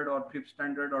standard or fifth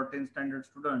standard or 10th standard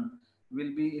student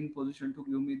will be in position to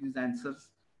give me these answers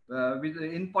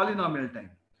in polynomial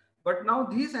time. But now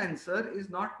this answer is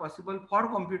not possible for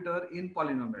computer in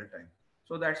polynomial time.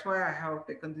 So that's why I have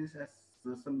taken this as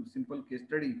some simple case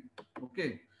study.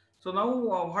 Okay. So now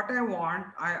what I want,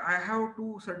 I have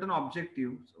two certain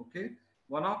objectives. Okay.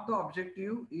 One of the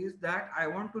objective is that I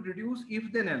want to reduce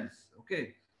if then else.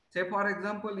 Okay. Say for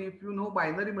example, if you know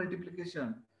binary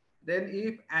multiplication, then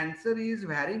if answer is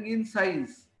varying in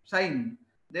size, sign,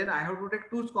 then I have to take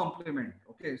 2's complement.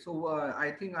 Okay. So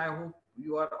I think I hope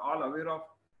you are all aware of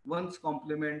 1's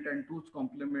complement and 2's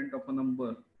complement of a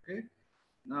number. Okay.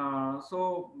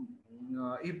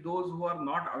 If those who are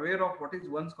not aware of what is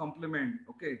 1's complement,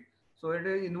 okay, so it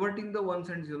is inverting the ones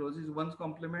and zeros is 1's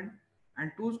complement,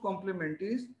 and 2's complement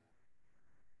is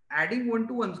adding 1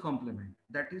 to 1's complement,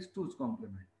 that is 2's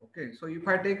complement. Okay, so if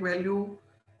I take value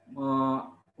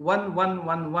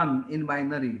 1 in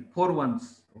binary, 4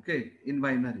 ones, okay, in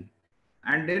binary,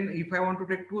 and then if I want to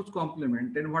take 2's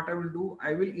complement, then what I will do,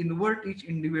 I will invert each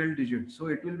individual digit, so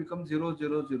it will become 0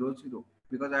 0 0 0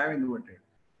 because I have inverted.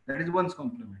 That is 1's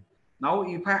complement. Now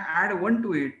if I add 1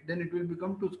 to it, then it will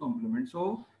become 2's complement.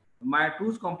 So my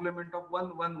 2's complement of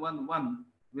 1 1 1 1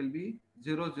 will be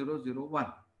 0 0 0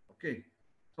 1. Okay.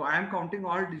 So I am counting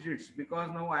all digits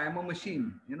because now I am a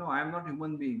machine, I am not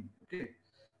human being. Okay.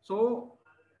 So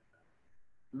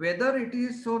whether it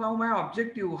is, so now my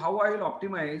objective, how I will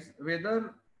optimize,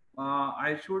 whether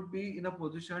I should be in a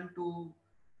position to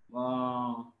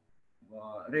uh,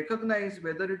 recognize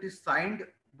whether it is signed,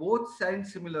 both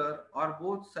signs similar or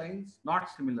both signs not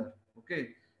similar.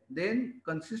 Okay. Then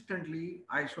consistently,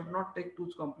 I should not take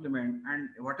 2's complement, and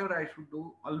whatever I should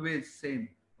do, always same.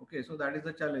 Okay. So that is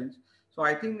the challenge. So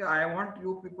I think I want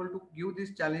you people to give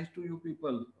this challenge to you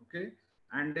people. Okay.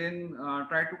 And then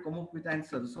try to come up with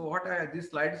answers. So these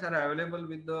slides are available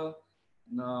with the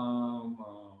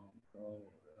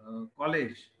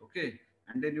college. Okay.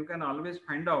 And then you can always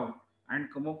find out and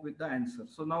come up with the answer.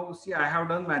 So now see, I have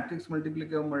done matrix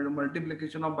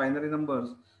multiplication of binary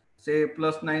numbers, say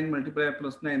 +9 multiply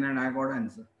 +9, and I got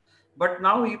answer. But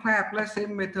now if I apply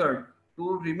same method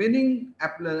to remaining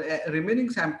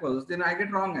samples, then I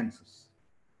get wrong answers.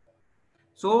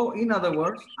 So in other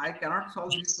words, I cannot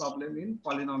solve this problem in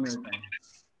polynomial time.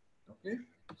 Okay.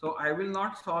 So I will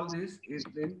not solve this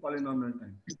in polynomial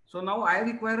time. So now I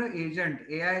require an agent,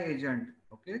 AI agent,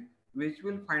 okay, which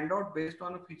will find out based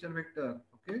on a feature vector,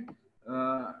 okay,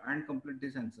 and complete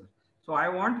this answer. So I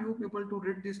want you people to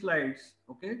read these slides,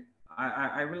 okay.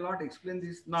 I will not explain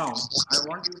this now. I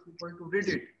want you people to read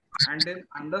it and then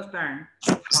understand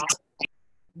how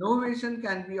innovation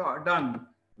can be done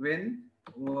when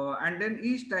and then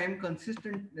each time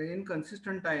in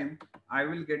consistent time I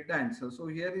will get the answer. So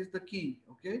here is the key.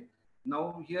 Okay,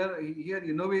 now here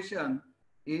innovation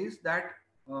is that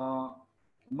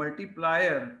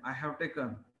multiplier I have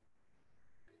taken,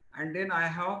 and then I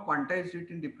have quantized it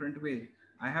in different way.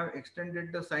 I have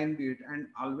extended the sign bit and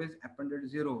always appended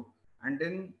 0, and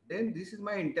then this is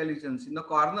my intelligence. In the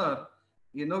corner,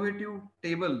 innovative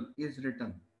table is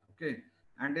written. Okay,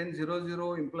 and then 0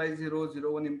 0 implies 0,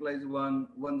 0 1 implies 1,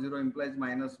 1 0 implies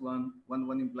 -1, 1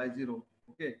 1 implies 0.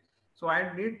 Okay, so I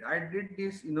did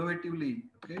this innovatively.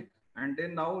 Okay, and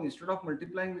then now instead of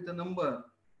multiplying with a number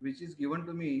which is given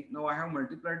to me, now I have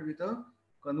multiplied with a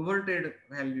converted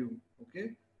value.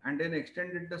 Okay, and then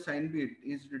extended the sign bit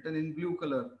is written in blue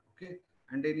color. Okay,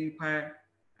 and then if I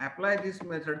apply this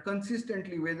method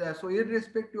consistently, whether so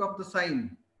irrespective of the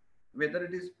sign, whether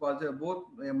it is positive, both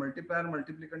multiplier,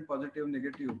 multiplicand, positive,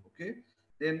 negative, okay,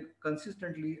 then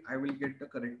consistently I will get the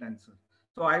correct answer.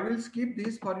 So I will skip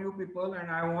this for you people, and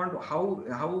I want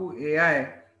how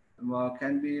AI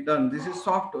can be done. This is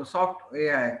soft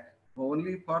AI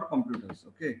only for computers.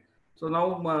 Okay. So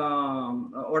now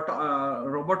what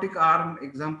robotic arm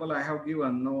example I have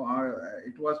given. Now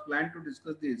it was planned to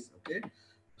discuss this. Okay.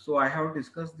 So I have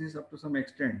discussed this up to some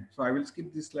extent. So I will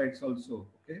skip these slides also.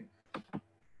 Okay.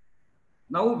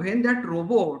 Now when that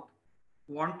robot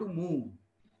want to move,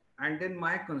 and then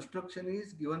my construction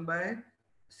is given by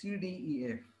C, D,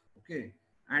 E, F. Okay,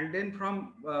 and then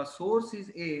from source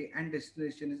is A and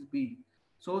destination is B.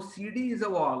 So CD is a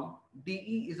wall,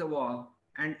 DE is a wall,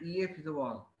 and EF is a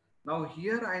wall. Now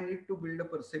here I need to build a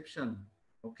perception,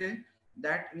 okay,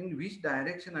 that in which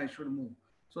direction I should move.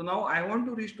 So now I want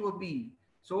to reach to a B.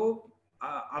 So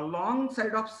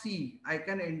alongside of C, I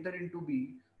can enter into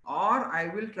B, or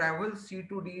I will travel C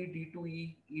to D, D to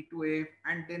E, E to F,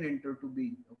 and then enter to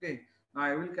B. Okay. Now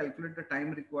I will calculate the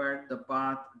time required, the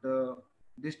path, the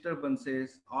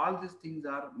disturbances. All these things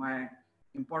are my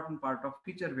important part of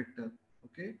feature vector.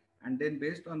 Okay. And then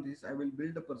based on this, I will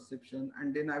build a perception,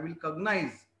 and then I will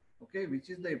cognize, okay, which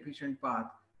is the efficient path,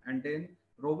 and then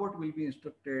robot will be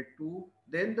instructed to,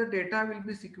 then the data will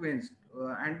be sequenced,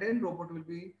 and then robot will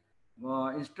be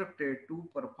instructed to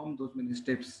perform those many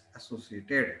steps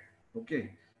associated.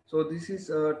 Okay, so this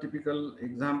is a typical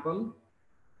example.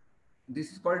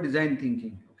 This is called design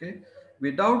thinking. Okay,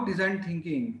 without design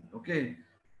thinking, okay,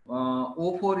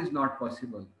 O4 is not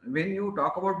possible. When you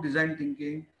talk about design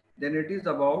thinking, then it is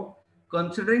about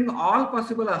considering all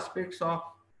possible aspects of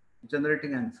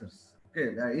generating answers.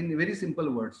 Okay, in very simple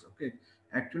words. Okay,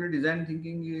 actually design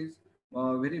thinking is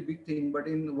a very big thing, but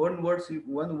in one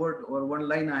word or one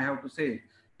line I have to say,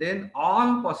 then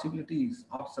all possibilities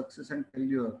of success and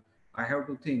failure I have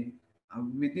to think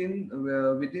within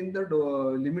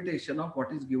the limitation of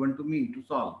what is given to me to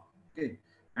solve. Okay,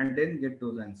 and then get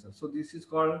those answers. So this is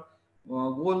called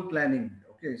goal planning.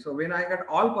 Okay, so when I get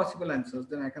all possible answers,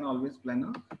 then I can always plan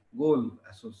a goal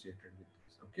associated with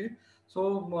this. Okay,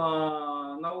 so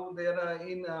now there are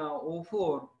in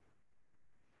O4,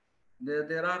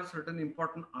 there are certain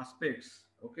important aspects,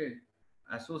 okay,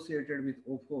 associated with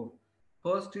O4.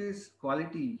 First is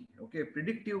quality, okay,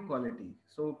 predictive quality.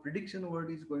 So prediction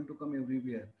word is going to come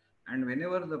everywhere, and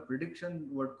whenever the prediction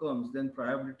word comes, then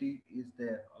probability is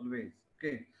there always.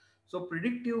 Okay, so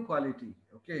predictive quality,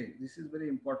 okay, this is very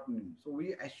important. So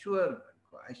we assure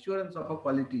assurance of a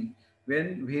quality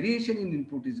when variation in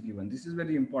input is given. This is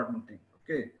very important thing.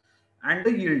 Okay, and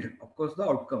the yield, of course, the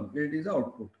outcome. Yield is the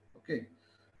output. Okay,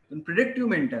 then predictive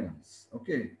maintenance.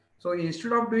 Okay, so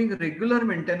instead of doing regular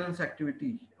maintenance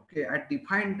activity, okay, at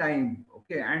defined time,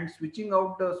 okay, and switching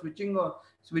down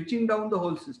the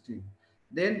whole system,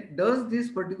 then does this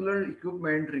particular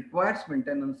equipment requires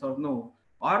maintenance or no,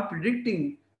 or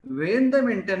predicting when the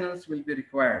maintenance will be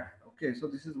required. Okay, so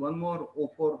this is one more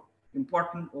O4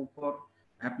 important O4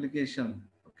 application,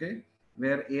 okay,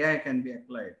 where AI can be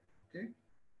applied. Okay,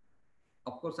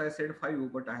 of course I said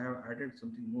 5, but I have added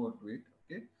something more to it.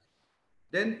 Okay,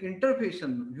 then interface,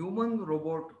 human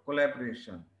robot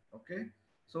collaboration. Okay,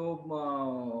 so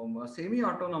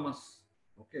semi-autonomous.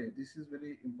 Okay, this is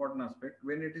very important aspect.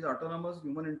 When it is autonomous,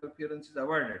 human interference is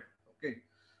avoided. Okay,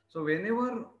 so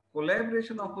whenever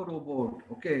collaboration of a robot,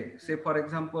 okay, say for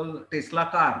example Tesla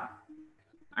car,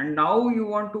 and now you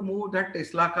want to move that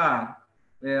Tesla car.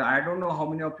 I don't know how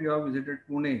many of you have visited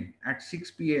Pune at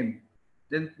 6 p.m.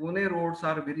 Then Pune roads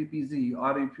are very busy.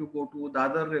 Or if you go to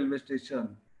Dadar railway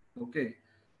station, okay,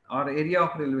 or area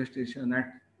of railway station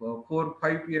at 4,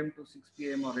 5 p.m. to 6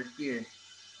 p.m. or 8 p.m.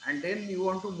 And then you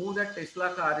want to move that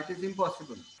Tesla car, it is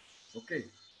impossible. Okay.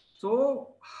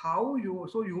 So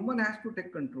so human has to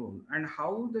take control, and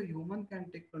how the human can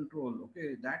take control,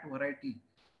 okay, that variety,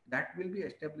 that will be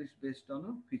established based on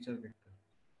a feature vector.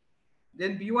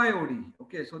 Then BYOD,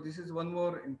 okay, so this is one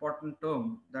more important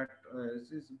term that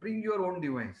is bring your own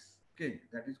device, okay,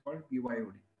 that is called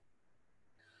BYOD.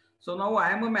 So now I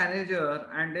am a manager,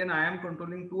 and then I am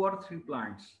controlling 2 or 3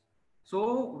 plants.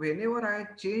 So whenever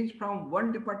I change from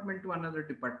one department to another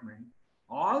department,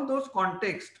 all those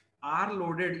contexts are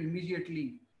loaded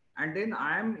immediately, and then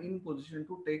I am in position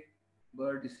to take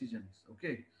decisions.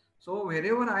 Okay. So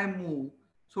wherever I move,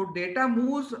 so data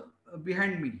moves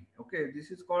behind me. Okay. This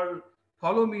is called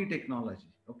follow me technology.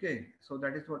 Okay. So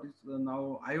that is what is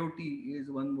now IoT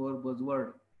is one more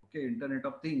buzzword. Okay. Internet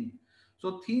of Things.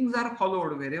 So things are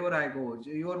followed wherever I go.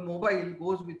 Your mobile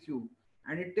goes with you,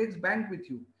 and it takes bank with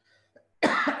you.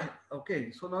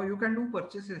 Okay, so now you can do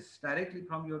purchases directly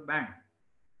from your bank,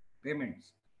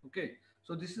 payments. Okay,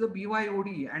 so this is a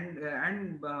BYOD, and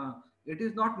it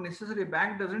is not necessary.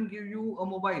 Bank doesn't give you a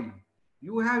mobile.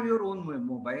 You have your own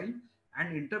mobile,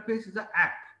 and interface is an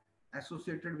app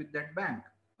associated with that bank,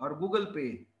 or Google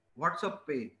Pay, WhatsApp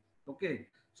Pay. Okay,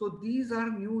 so these are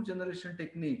new generation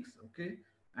techniques. Okay,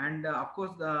 and of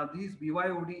course these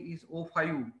BYOD is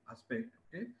O5 aspect.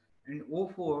 Okay, and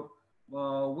O4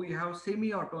 we have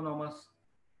semi-autonomous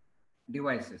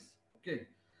devices. Okay,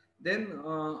 then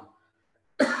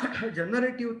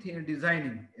generative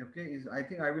designing, okay, is, I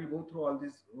think I will go through all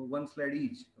this one slide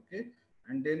each, okay,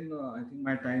 and then I think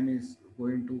my time is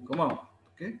going to come up,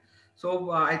 okay.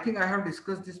 So I think I have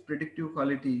discussed this predictive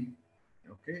quality,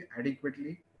 okay,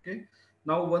 adequately, okay.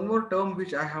 Now one more term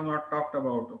which I have not talked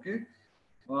about, okay,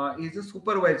 is a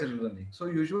supervisory learning. So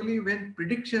usually when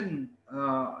prediction,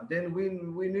 then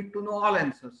we need to know all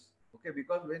answers, okay,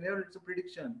 because whenever it's a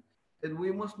prediction, then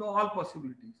we must know all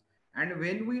possibilities. And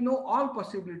when we know all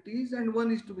possibilities and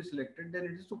one is to be selected, then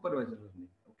it is supervisory learning,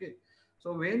 okay.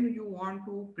 So when you want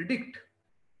to predict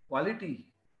quality,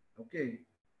 okay,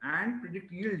 and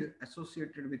predict yield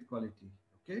associated with quality,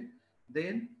 okay,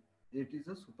 then it is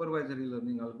a supervisory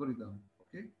learning algorithm,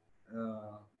 okay,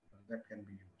 uh, that can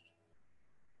be used.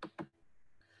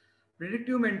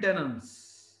 Predictive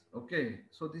maintenance. Okay,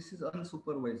 so this is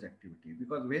unsupervised activity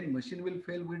because when machine will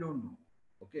fail, we don't know.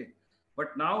 Okay,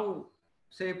 but now,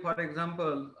 say for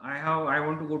example, I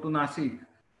want to go to Nasik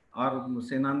or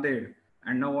say Nanded,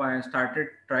 and now I started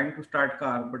trying to start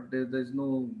car, but there's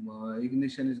no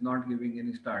ignition is not giving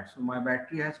any start. So my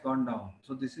battery has gone down.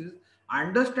 So this is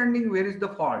understanding where is the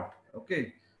fault.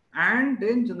 Okay, and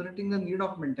then generating the need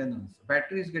of maintenance.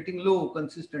 Battery is getting low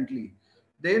consistently,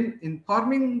 then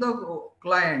informing the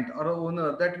client or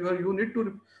owner that you need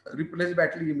to replace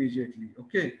battery immediately,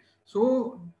 okay.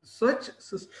 So such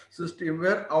system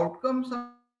where outcomes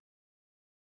are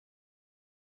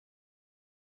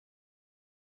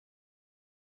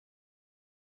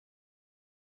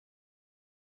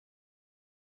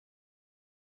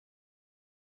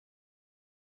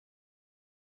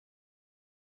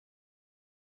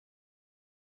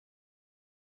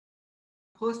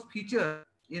first feature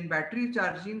in battery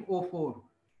charging O4,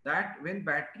 that when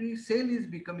battery cell is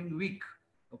becoming weak,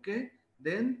 okay,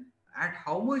 then at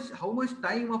how much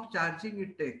time of charging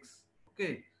it takes,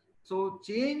 okay. So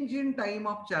change in time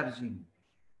of charging,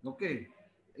 okay,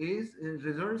 is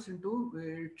results into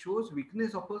it shows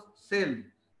weakness of a cell,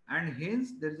 and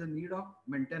hence there is a need of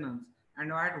maintenance,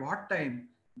 and at what time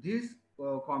this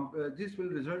this will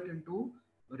result into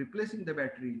replacing the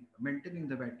battery, maintaining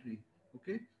the battery,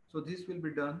 okay. So this will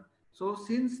be done. So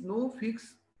since no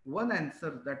fixed one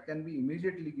answer that can be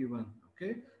immediately given,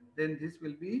 okay, then this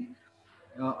will be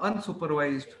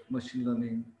unsupervised machine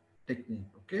learning technique,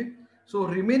 okay. So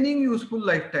remaining useful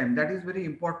lifetime, that is very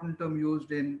important term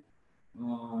used in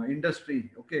industry,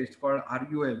 okay, it's called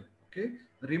RUL, okay,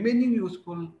 remaining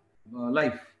useful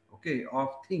life, okay, of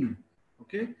thing,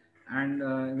 okay. And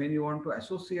when you want to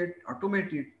associate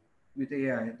automate it with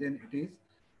AI, then it is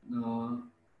uh,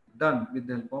 done with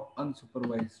the help of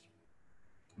unsupervised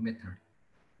method.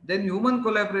 Then human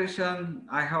collaboration,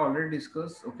 I have already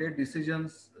discussed, okay,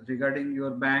 decisions regarding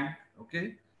your bank,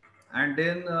 okay. And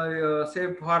then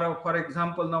say for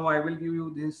example, now I will give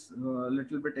you this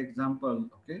little bit example,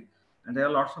 okay. And there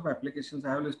are lots of applications I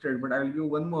have listed, but I will give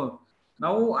one more.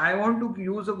 Now I want to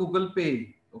use a Google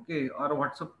Pay, okay, or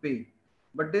WhatsApp Pay,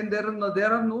 but then there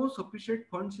are no sufficient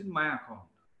funds in my account,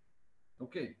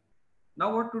 okay.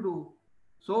 Now what to do?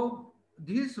 So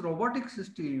this robotic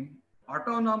system,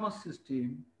 autonomous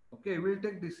system, okay, will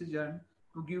take decision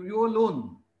to give you a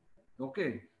loan,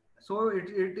 okay. So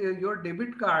your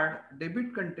debit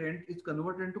content is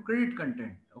converted into credit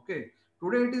content, okay.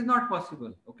 Today it is not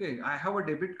possible, okay. I have a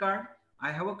debit card,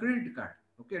 I have a credit card,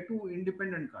 okay, two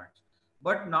independent cards.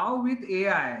 But now with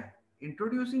AI,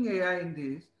 introducing AI in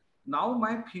this, now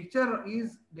my feature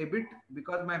is debit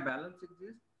because my balance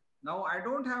exists. Now I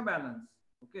don't have balance,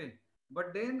 okay.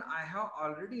 But then I have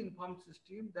already informed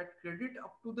system that credit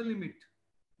up to the limit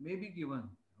may be given,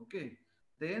 okay.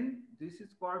 Then this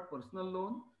is called personal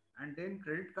loan, and then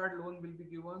credit card loan will be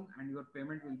given and your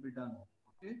payment will be done,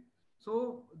 okay.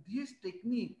 So this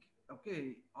technique,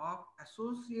 okay, of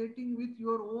associating with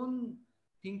your own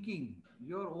thinking,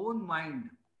 your own mind,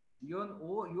 your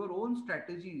own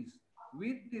strategies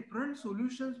with different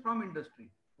solutions from industry,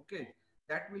 okay,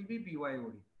 that will be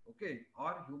BYOD, okay,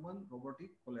 or human robotic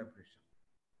collaboration.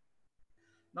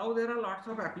 Now there are lots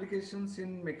of applications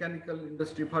in mechanical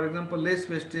industry. For example, less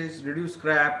wastage, reduce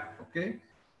scrap, okay,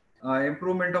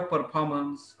 improvement of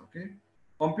performance, okay,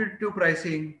 competitive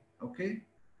pricing, okay,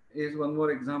 is one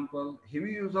more example.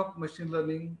 Heavy use of machine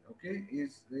learning, okay,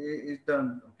 is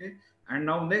done, okay, and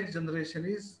now next generation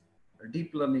is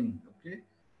deep learning, okay.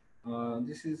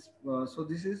 This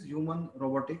is human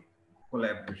robotic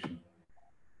collaboration.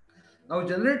 Now,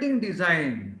 generating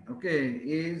design, okay,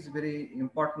 is very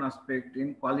important aspect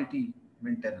in quality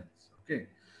maintenance. Okay,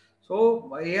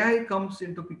 so AI comes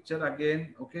into picture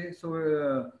again. Okay,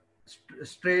 so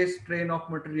stress, strain of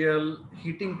material,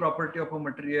 heating property of a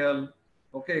material,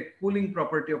 okay, cooling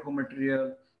property of a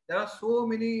material. there are so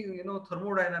many,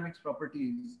 thermodynamics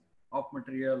properties of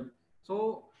material.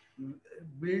 So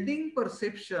building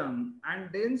perception and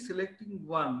then selecting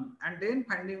one and then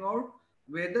finding out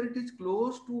whether it is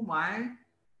close to my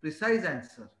precise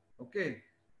answer. Okay.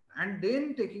 And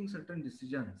then taking certain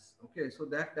decisions. Okay. So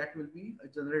that will be a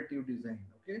generative design.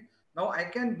 Okay. Now I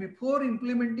can, before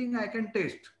implementing, I can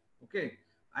test. Okay.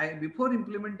 Before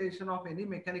implementation of any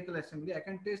mechanical assembly, I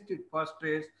can test it for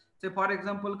stress. Say, for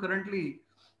example, currently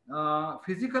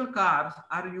physical cars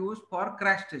are used for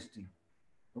crash testing.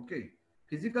 Okay,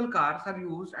 physical cars are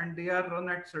used and they are run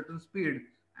at certain speed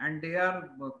and they are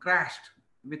crashed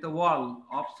with a wall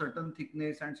of certain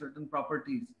thickness and certain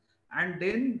properties, and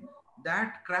then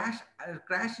that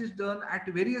crash is done at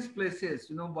various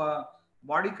places.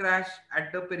 Body crash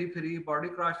at the periphery, body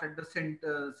crash at the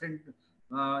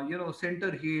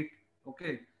center heat.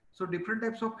 Okay, so different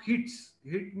types of hits.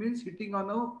 Hit means hitting on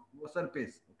a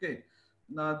surface. Okay,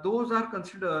 now, those are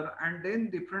considered, and then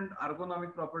different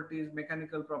ergonomic properties,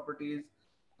 mechanical properties,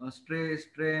 stress,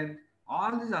 strength,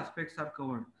 all these aspects are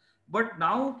covered. But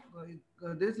now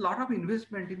there's a lot of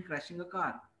investment in crashing a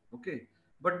car. Okay,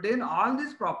 but then all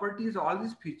these properties, all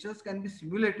these features can be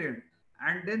simulated,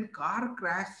 and then car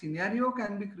crash scenario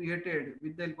can be created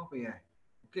with the help of AI.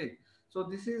 Okay, so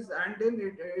this is, and then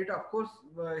it of course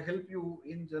help you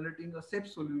in generating a safe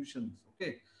solutions.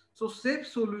 Okay, so safe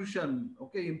solution,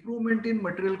 okay, improvement in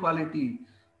material quality.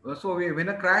 So when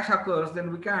a crash occurs,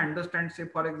 then we can understand, say,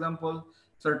 for example,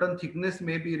 certain thickness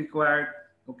may be required,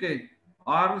 okay,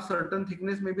 or certain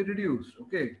thickness may be reduced,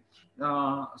 okay.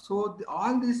 So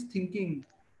all this thinking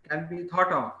can be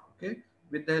thought of, okay,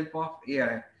 with the help of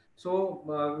AI. So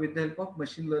with the help of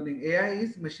machine learning, AI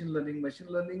is machine learning. Machine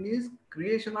learning is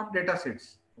creation of data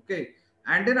sets, okay,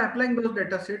 and then applying those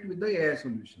data set with the AI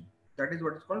solution. That is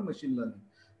what is called machine learning.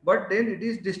 But then it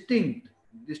is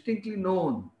distinctly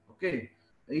known. Okay,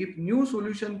 if new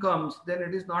solution comes, then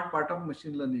it is not part of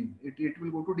machine learning. It will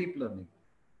go to deep learning.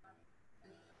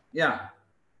 Yeah.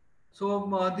 So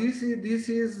this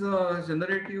is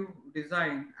generative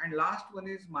design, and last one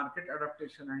is market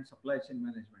adaptation and supply chain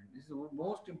management. This is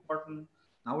most important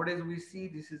nowadays. We see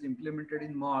this is implemented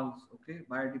in malls, okay,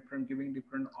 by different, giving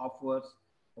different offers,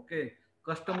 okay,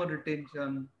 customer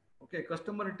retention, okay,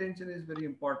 customer retention is very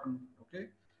important, okay.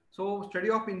 So study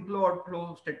of inflow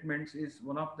outflow statements is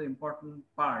one of the important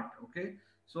part, okay.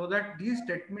 So that this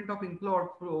statement of inflow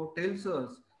outflow tells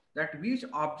us that which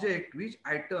object, which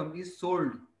item is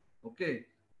sold, okay,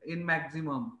 in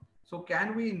maximum. So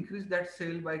can we increase that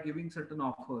sale by giving certain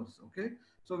offers? Okay,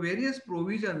 so various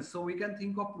provisions. So we can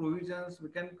think of provisions, we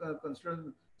can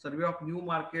consider survey of new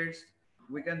markets,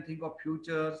 we can think of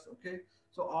futures. Okay,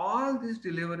 so all these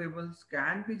deliverables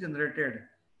can be generated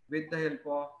with the help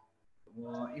of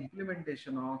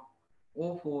implementation of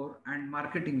O4 and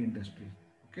marketing industry.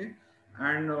 Okay,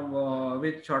 and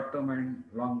with short term and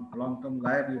long term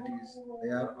liabilities,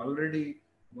 they are already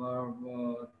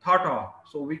thought of.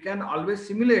 So we can always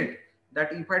simulate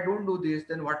that if I don't do this,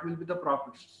 then what will be the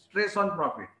profit? Stress on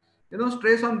profit,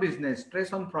 stress on business,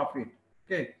 stress on profit.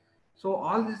 Okay, so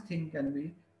all these things can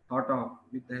be thought of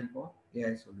with the help of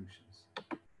AI solutions.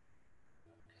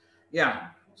 Yeah.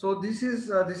 So this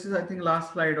is I think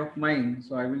last slide of mine.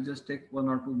 So I will just take 1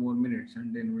 or 2 more minutes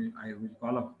and then I will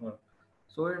call up for.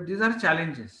 So these are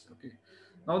challenges. Okay.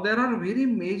 Now there are very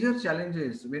major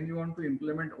challenges when you want to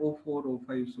implement O4,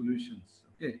 O5 solutions.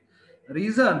 Okay.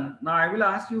 Reason. Now I will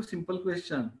ask you simple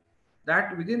question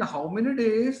that within how many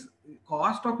days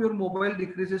cost of your mobile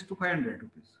decreases to 500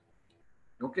 rupees.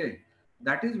 Okay,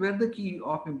 that is where the key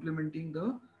of implementing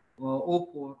the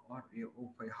O4 or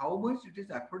O5. How much it is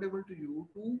affordable to you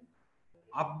to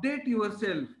update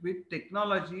yourself with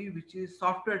technology, which is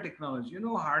software technology.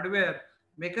 Hardware,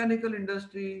 mechanical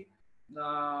industry,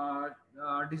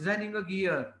 designing a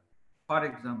gear, for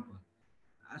example.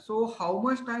 So how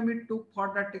much time it took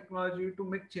for that technology to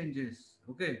make changes,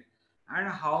 okay, and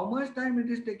how much time it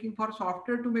is taking for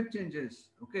software to make changes,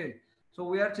 okay. So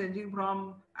we are changing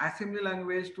from assembly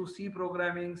language to C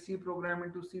programming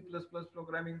to C++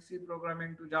 programming, C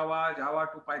programming to Java, Java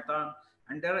to Python,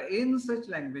 and there are n such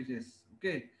languages,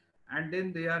 okay. And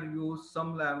then they are used,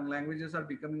 some languages are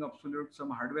becoming obsolete, some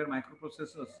hardware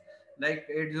microprocessors like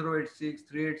 8086,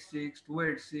 386,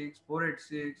 286,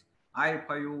 486,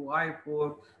 I5,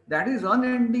 I4, that is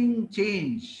unending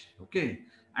change. Okay.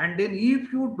 And then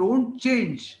if you don't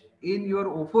change in your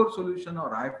O4 solution or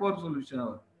I4 solution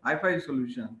or I5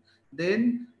 solution,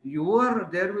 then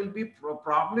there will be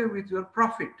problem with your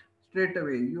profit straight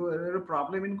away. You have a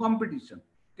problem in competition.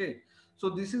 Okay. So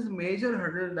this is major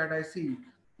hurdle that I see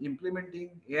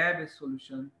implementing AI based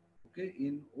solution, okay,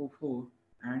 in O4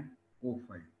 and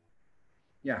O5.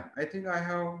 Yeah, I think I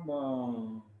have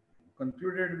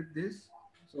concluded with this.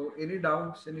 So any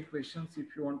doubts, any questions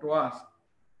if you want to ask?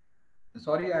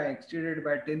 Sorry, I exceeded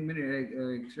by 10 minutes,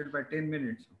 exceeded by 10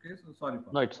 minutes. Okay, so sorry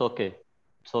for No, that. it's okay.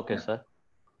 It's okay, Yeah. sir.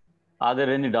 Are there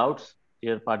any doubts,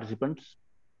 dear participants?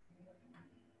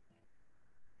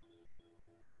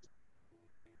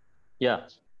 Yeah.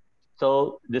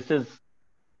 So this is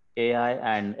AI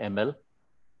and ML.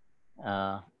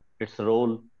 Its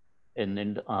role in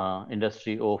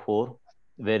Industry O4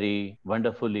 very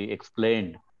wonderfully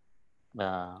explained.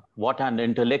 What an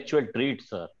intellectual treat,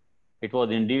 sir. It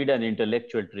was indeed an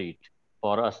intellectual treat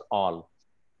for us all.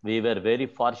 We were very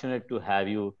fortunate to have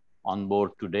you on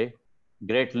board today.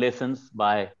 Great lessons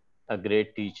by a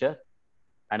great teacher.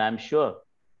 And I'm sure,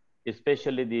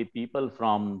 especially the people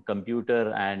from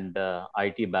computer and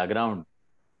IT background,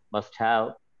 must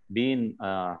have been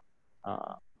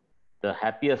the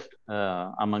happiest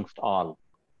amongst all.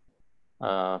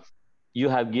 Uh, you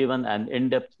have given an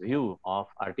in-depth view of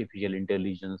artificial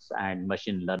intelligence and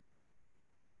machine learning.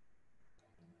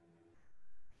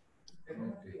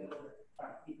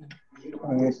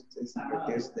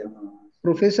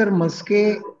 Professor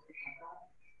Muske,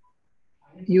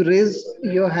 you raise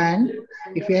your hand.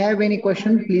 If you have any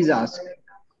question, please ask.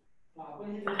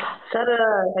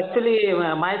 Sir, actually,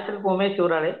 myself, Umesh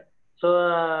Urale.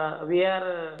 So, we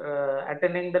are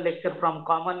attending the lecture from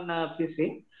Common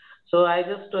PC. So, I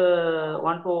just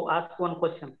want to ask one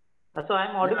question. So,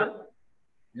 I'm audible?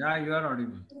 Yeah, you are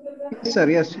audible. Yes, sir.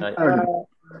 Yes. Right.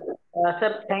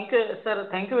 Sir, thank you, sir.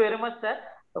 Thank you very much, sir,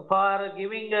 for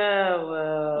giving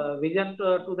vision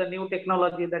to the new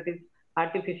technology, that is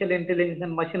artificial intelligence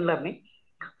and machine learning.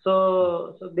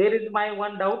 So there is my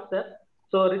one doubt, sir.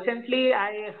 So recently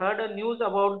I heard a news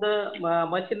about the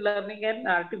machine learning and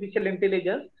artificial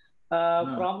intelligence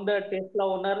from the Tesla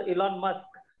owner Elon Musk.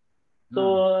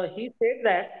 So he said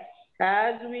that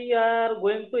as we are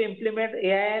going to implement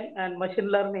AI and machine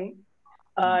learning,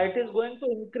 it is going to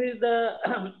increase the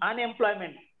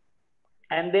unemployment,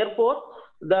 and therefore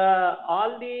the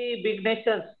all the big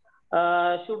nations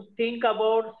should think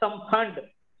about some fund,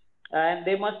 and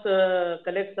they must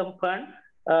collect some fund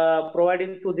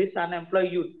providing to this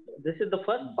unemployed youth. This is the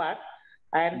first part.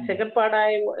 And second part,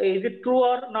 is it true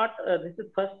or not? This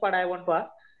is first part I want to ask.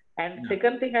 And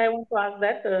second thing I want to ask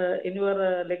that in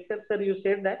your lecture, sir, you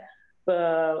said that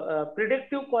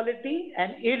predictive quality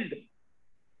and yield.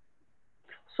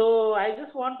 So I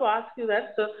just want to ask you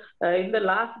that, so in the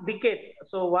last decade,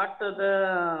 so what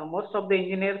the most of the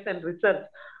engineers and research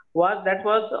was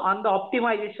on the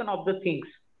optimization of the things,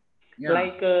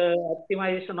 like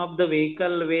optimization of the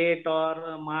vehicle weight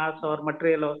or mass or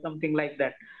material or something like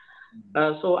that.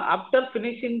 So after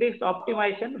finishing this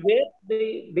optimization, where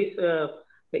the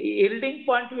yielding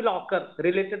point will occur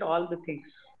related to all the things.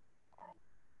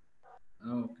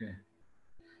 Okay.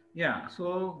 Yeah.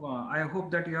 So I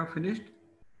hope that you have finished.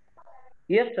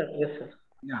 Yes, sir. Yes, sir.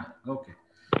 Yeah. Okay.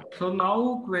 So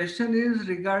now question is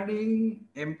regarding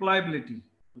employability.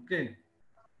 Okay.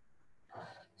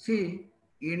 See,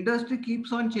 industry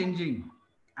keeps on changing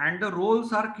and the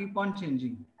roles are keep on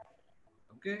changing.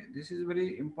 Okay. This is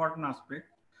very important aspect.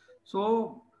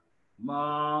 So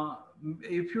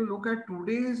if you look at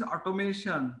today's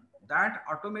automation, that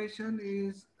automation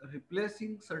is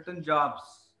replacing certain jobs.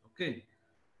 Okay.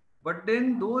 But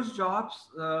then those jobs,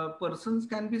 persons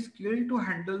can be skilled to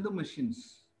handle the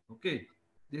machines. Okay.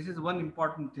 This is one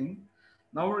important thing.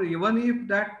 Now, even if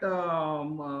that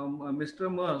Mr.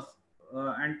 Musk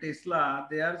and Tesla,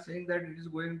 they are saying that it is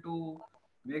going to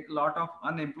make a lot of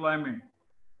unemployment.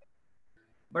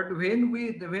 But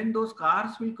when those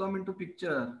cars will come into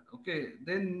picture, okay,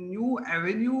 then new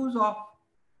avenues of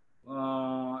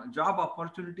job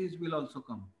opportunities will also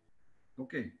come.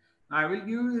 Okay. I will give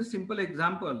you a simple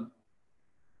example.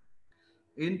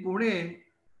 In Pune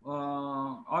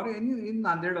or in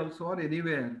Nanded also or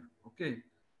anywhere, okay,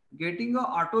 getting a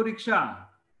auto rickshaw,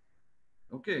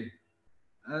 okay,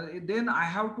 then I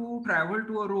have to travel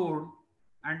to a road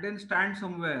and then stand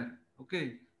somewhere,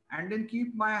 okay, and then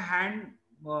keep my hand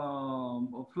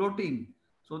floating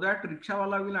so that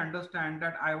rickshawala will understand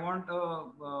that I want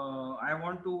to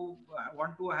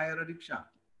hire a rickshaw,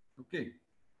 okay,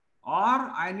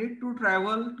 or I need to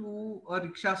travel to a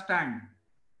rickshaw stand,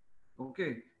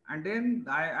 okay, and then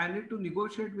I need to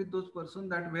negotiate with those person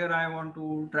that where I want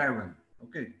to travel,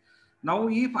 okay. Now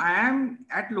if I am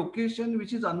at location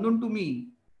which is unknown to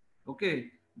me,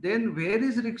 okay, then where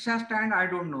is rickshaw stand I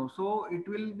don't know, so it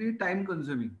will be time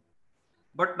consuming.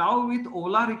 But now with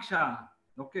Ola rickshaw,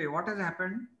 okay, what has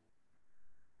happened,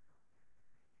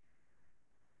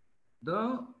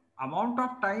 the amount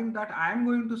of time that I am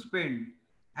going to spend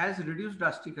has reduced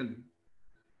drastically.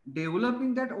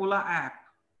 Developing that Ola app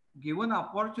given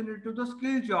opportunity to the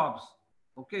skill jobs,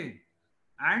 okay,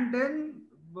 and then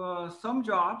some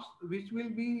jobs which will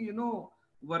be,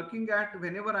 working at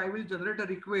whenever I will generate a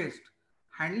request,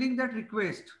 handling that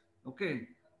request, okay,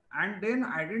 and then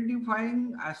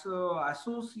identifying as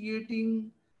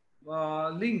associating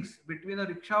links between a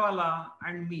rickshawala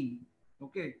and me,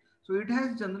 okay. So it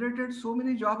has generated so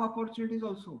many job opportunities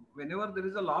also. Whenever there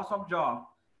is a loss of job,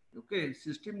 okay,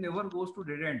 system never goes to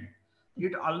dead end.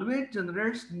 It always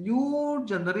generates new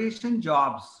generation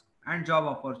jobs and job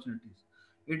opportunities.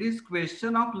 It is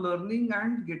question of learning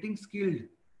and getting skilled,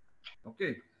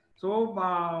 okay.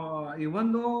 So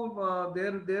even though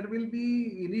there will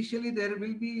be initially there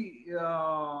will be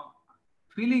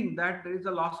feeling that there is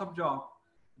a loss of job,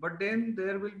 but then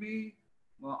there will be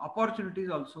opportunities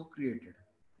also created.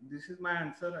 This is my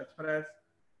answer as far as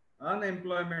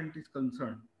unemployment is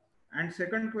concerned. And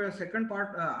second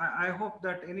part, I hope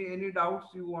that any doubts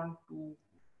you want to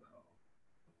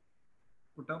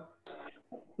put up.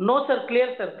 No, sir.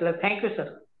 Clear, sir. Clear. Thank you,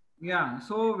 sir. Yeah.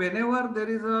 So whenever there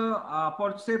is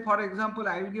say for example,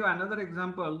 I will give another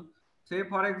example. Say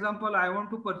for example, I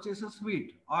want to purchase a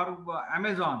sweet or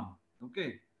Amazon.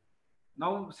 Okay.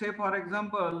 Now say for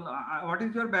example, what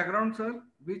is your background, sir?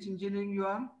 Which engineering you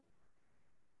are?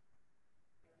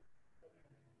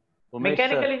 Umesh,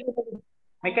 Mechanical sir. engineering.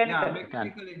 Yeah, Mechanical.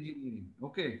 mechanical engineering.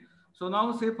 Okay. So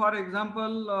now say for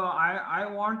example, I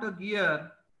want a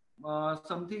gear,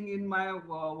 something in my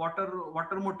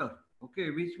water motor,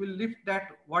 okay, which will lift that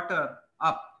water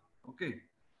up. Okay.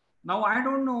 Now I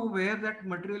don't know where that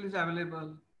material is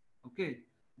available. Okay.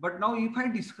 But now if I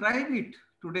describe it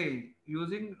today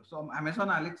using some Amazon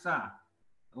Alexa,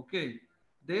 okay,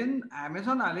 then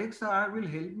Amazon Alexa will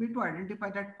help me to identify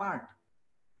that part.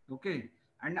 Okay.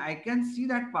 And I can see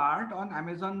that part on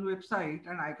Amazon website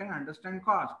and I can understand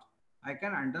cost. I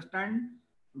can understand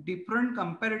different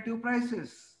comparative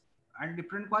prices and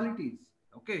different qualities.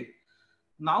 Okay.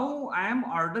 Now I am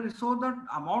ordered, so the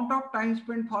amount of time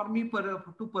spent for me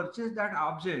to purchase that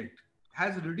object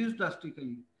has reduced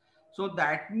drastically. So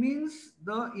that means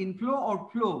the inflow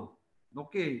outflow,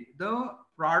 okay, the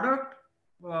product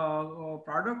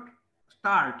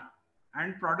start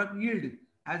and product yield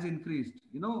has increased.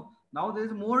 Now there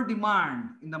is more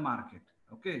demand in the market.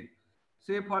 Okay,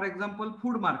 say for example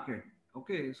food market.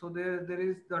 Okay, so there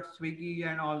is that Swiggy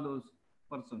and all those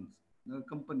persons,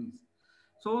 companies.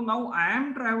 So now I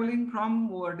am traveling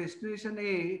from destination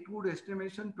A to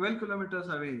destination 12 kilometers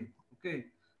away. Okay.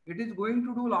 It is going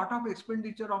to do a lot of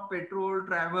expenditure of petrol,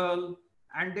 travel,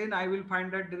 and then I will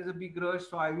find that there is a big rush,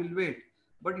 so I will wait.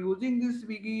 But using this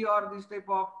Swiggy or this type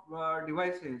of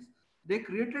devices, they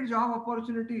created job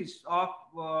opportunities of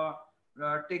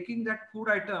taking that food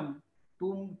item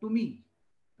to me.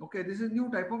 Okay, this is new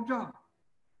type of job.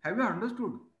 Have you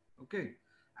understood? Okay.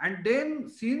 And then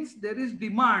since there is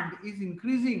demand is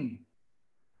increasing,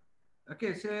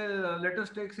 okay, say let us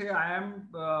take, say I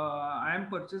am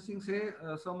purchasing, say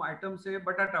some item, say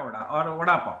batata vada or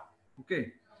vada pav.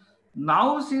 Okay.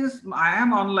 Now since I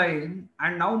am online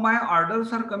and now my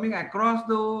orders are coming across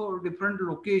the different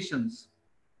locations,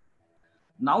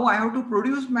 now I have to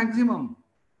produce maximum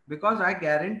because I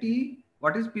guarantee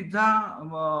what is pizza.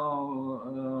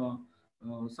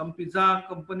 Some pizza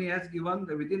company has given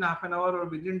within half an hour or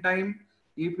within time.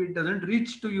 If it doesn't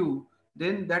reach to you,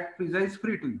 then that pizza is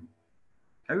free to you.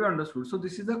 Have you understood? So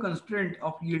this is the constraint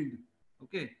of yield.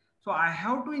 Okay. So I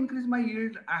have to increase my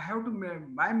yield. I have to,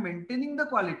 by maintaining the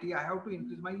quality, I have to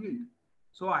increase my yield.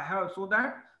 So so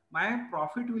that my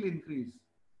profit will increase.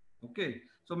 Okay.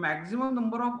 So maximum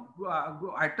number of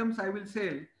items I will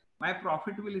sell, my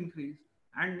profit will increase.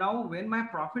 And now when my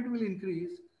profit will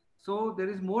increase, so there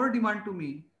is more demand to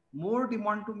me. More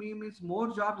demand to me means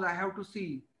more jobs I have to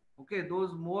see. Okay.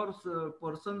 Those more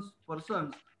persons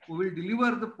who will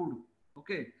deliver the food.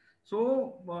 Okay.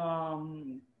 So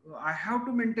I have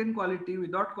to maintain quality.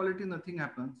 Without quality, nothing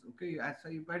happens. Okay.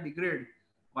 If I degrade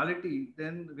quality,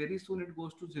 then very soon it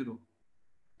goes to zero.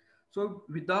 So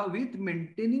with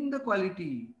maintaining the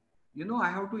quality, I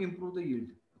have to improve the yield.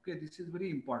 Okay, this is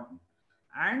very important,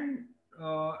 and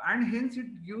hence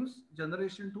it gives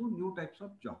generation to new types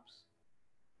of jobs.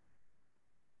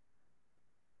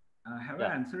 Have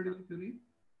I answered your query?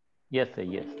 Yes, sir.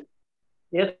 Yes.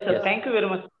 Yes, sir. Yes. Thank you very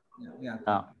much.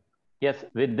 Yeah. Yes.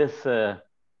 With this,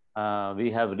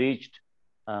 we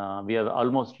have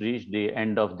almost reached the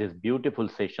end of this beautiful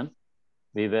session.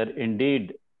 We were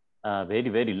indeed very,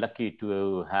 very lucky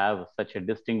to have such a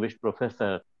distinguished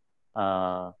professor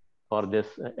for this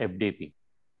FDP.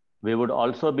 We would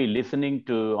also be listening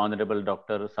to Honorable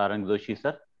Dr. Sarang Joshi,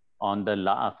 sir, on the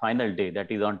final day,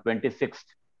 that is on 26th,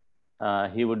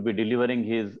 he would be delivering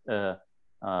his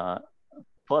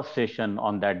first session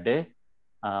on that day.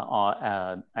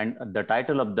 And the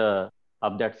title of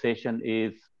that session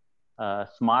is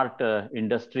Smart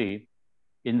Industry,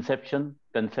 Inception,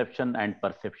 Conception, and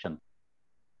Perception.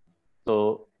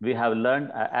 So we have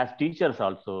learned as teachers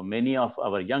also, many of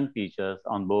our young teachers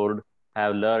on board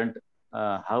have learned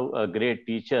how a great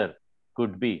teacher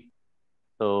could be.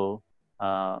 So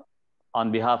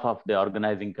on behalf of the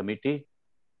organizing committee,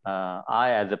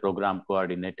 I as a program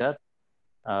coordinator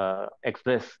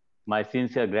express my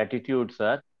sincere gratitude,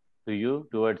 sir, to you,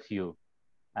 towards you,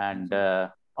 and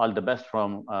all the best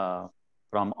from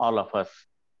all of us.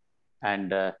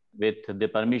 And with the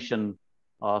permission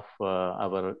of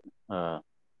our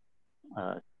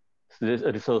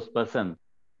resource person,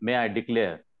 may I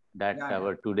declare that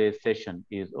our today's session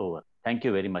is over. Thank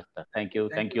you very much, sir. Thank you.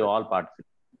 Thank you all participants.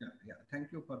 Yeah.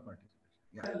 Thank you for participation.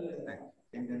 Yeah.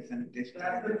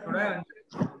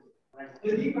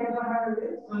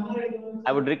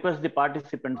 I would request the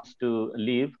participants to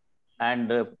leave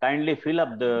and kindly fill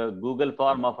up the Google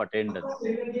form of attendance.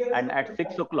 And at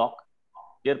 6 o'clock,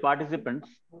 dear participants,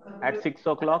 at 6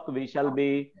 o'clock, we shall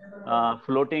be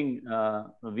floating,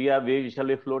 we shall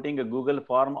be floating a Google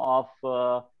form of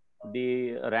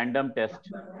the random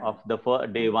test of the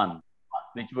day 1,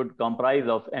 which would comprise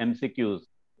of MCQs.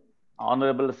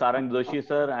 Honorable Sarang Joshi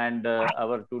sir and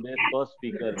our today's first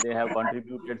speaker, they have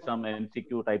contributed some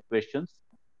MCQ type questions.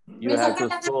 You have to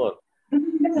score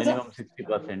minimum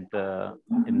 60%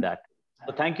 in that.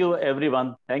 So thank you,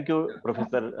 everyone. Thank you,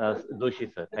 Professor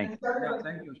Joshi sir. Thank you. Yeah,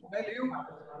 thank you. Shall I leave?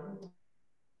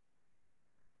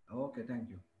 Okay, thank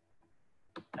you.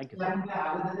 Thank you.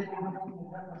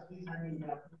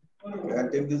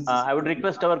 I would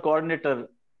request our co-coordinator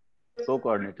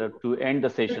to end the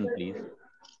session, please.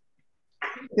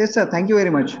 Yes, sir. Thank you very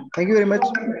much. Thank you very much.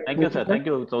 Thank you, sir. Thank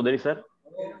you, Chaudhary sir.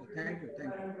 Thank you.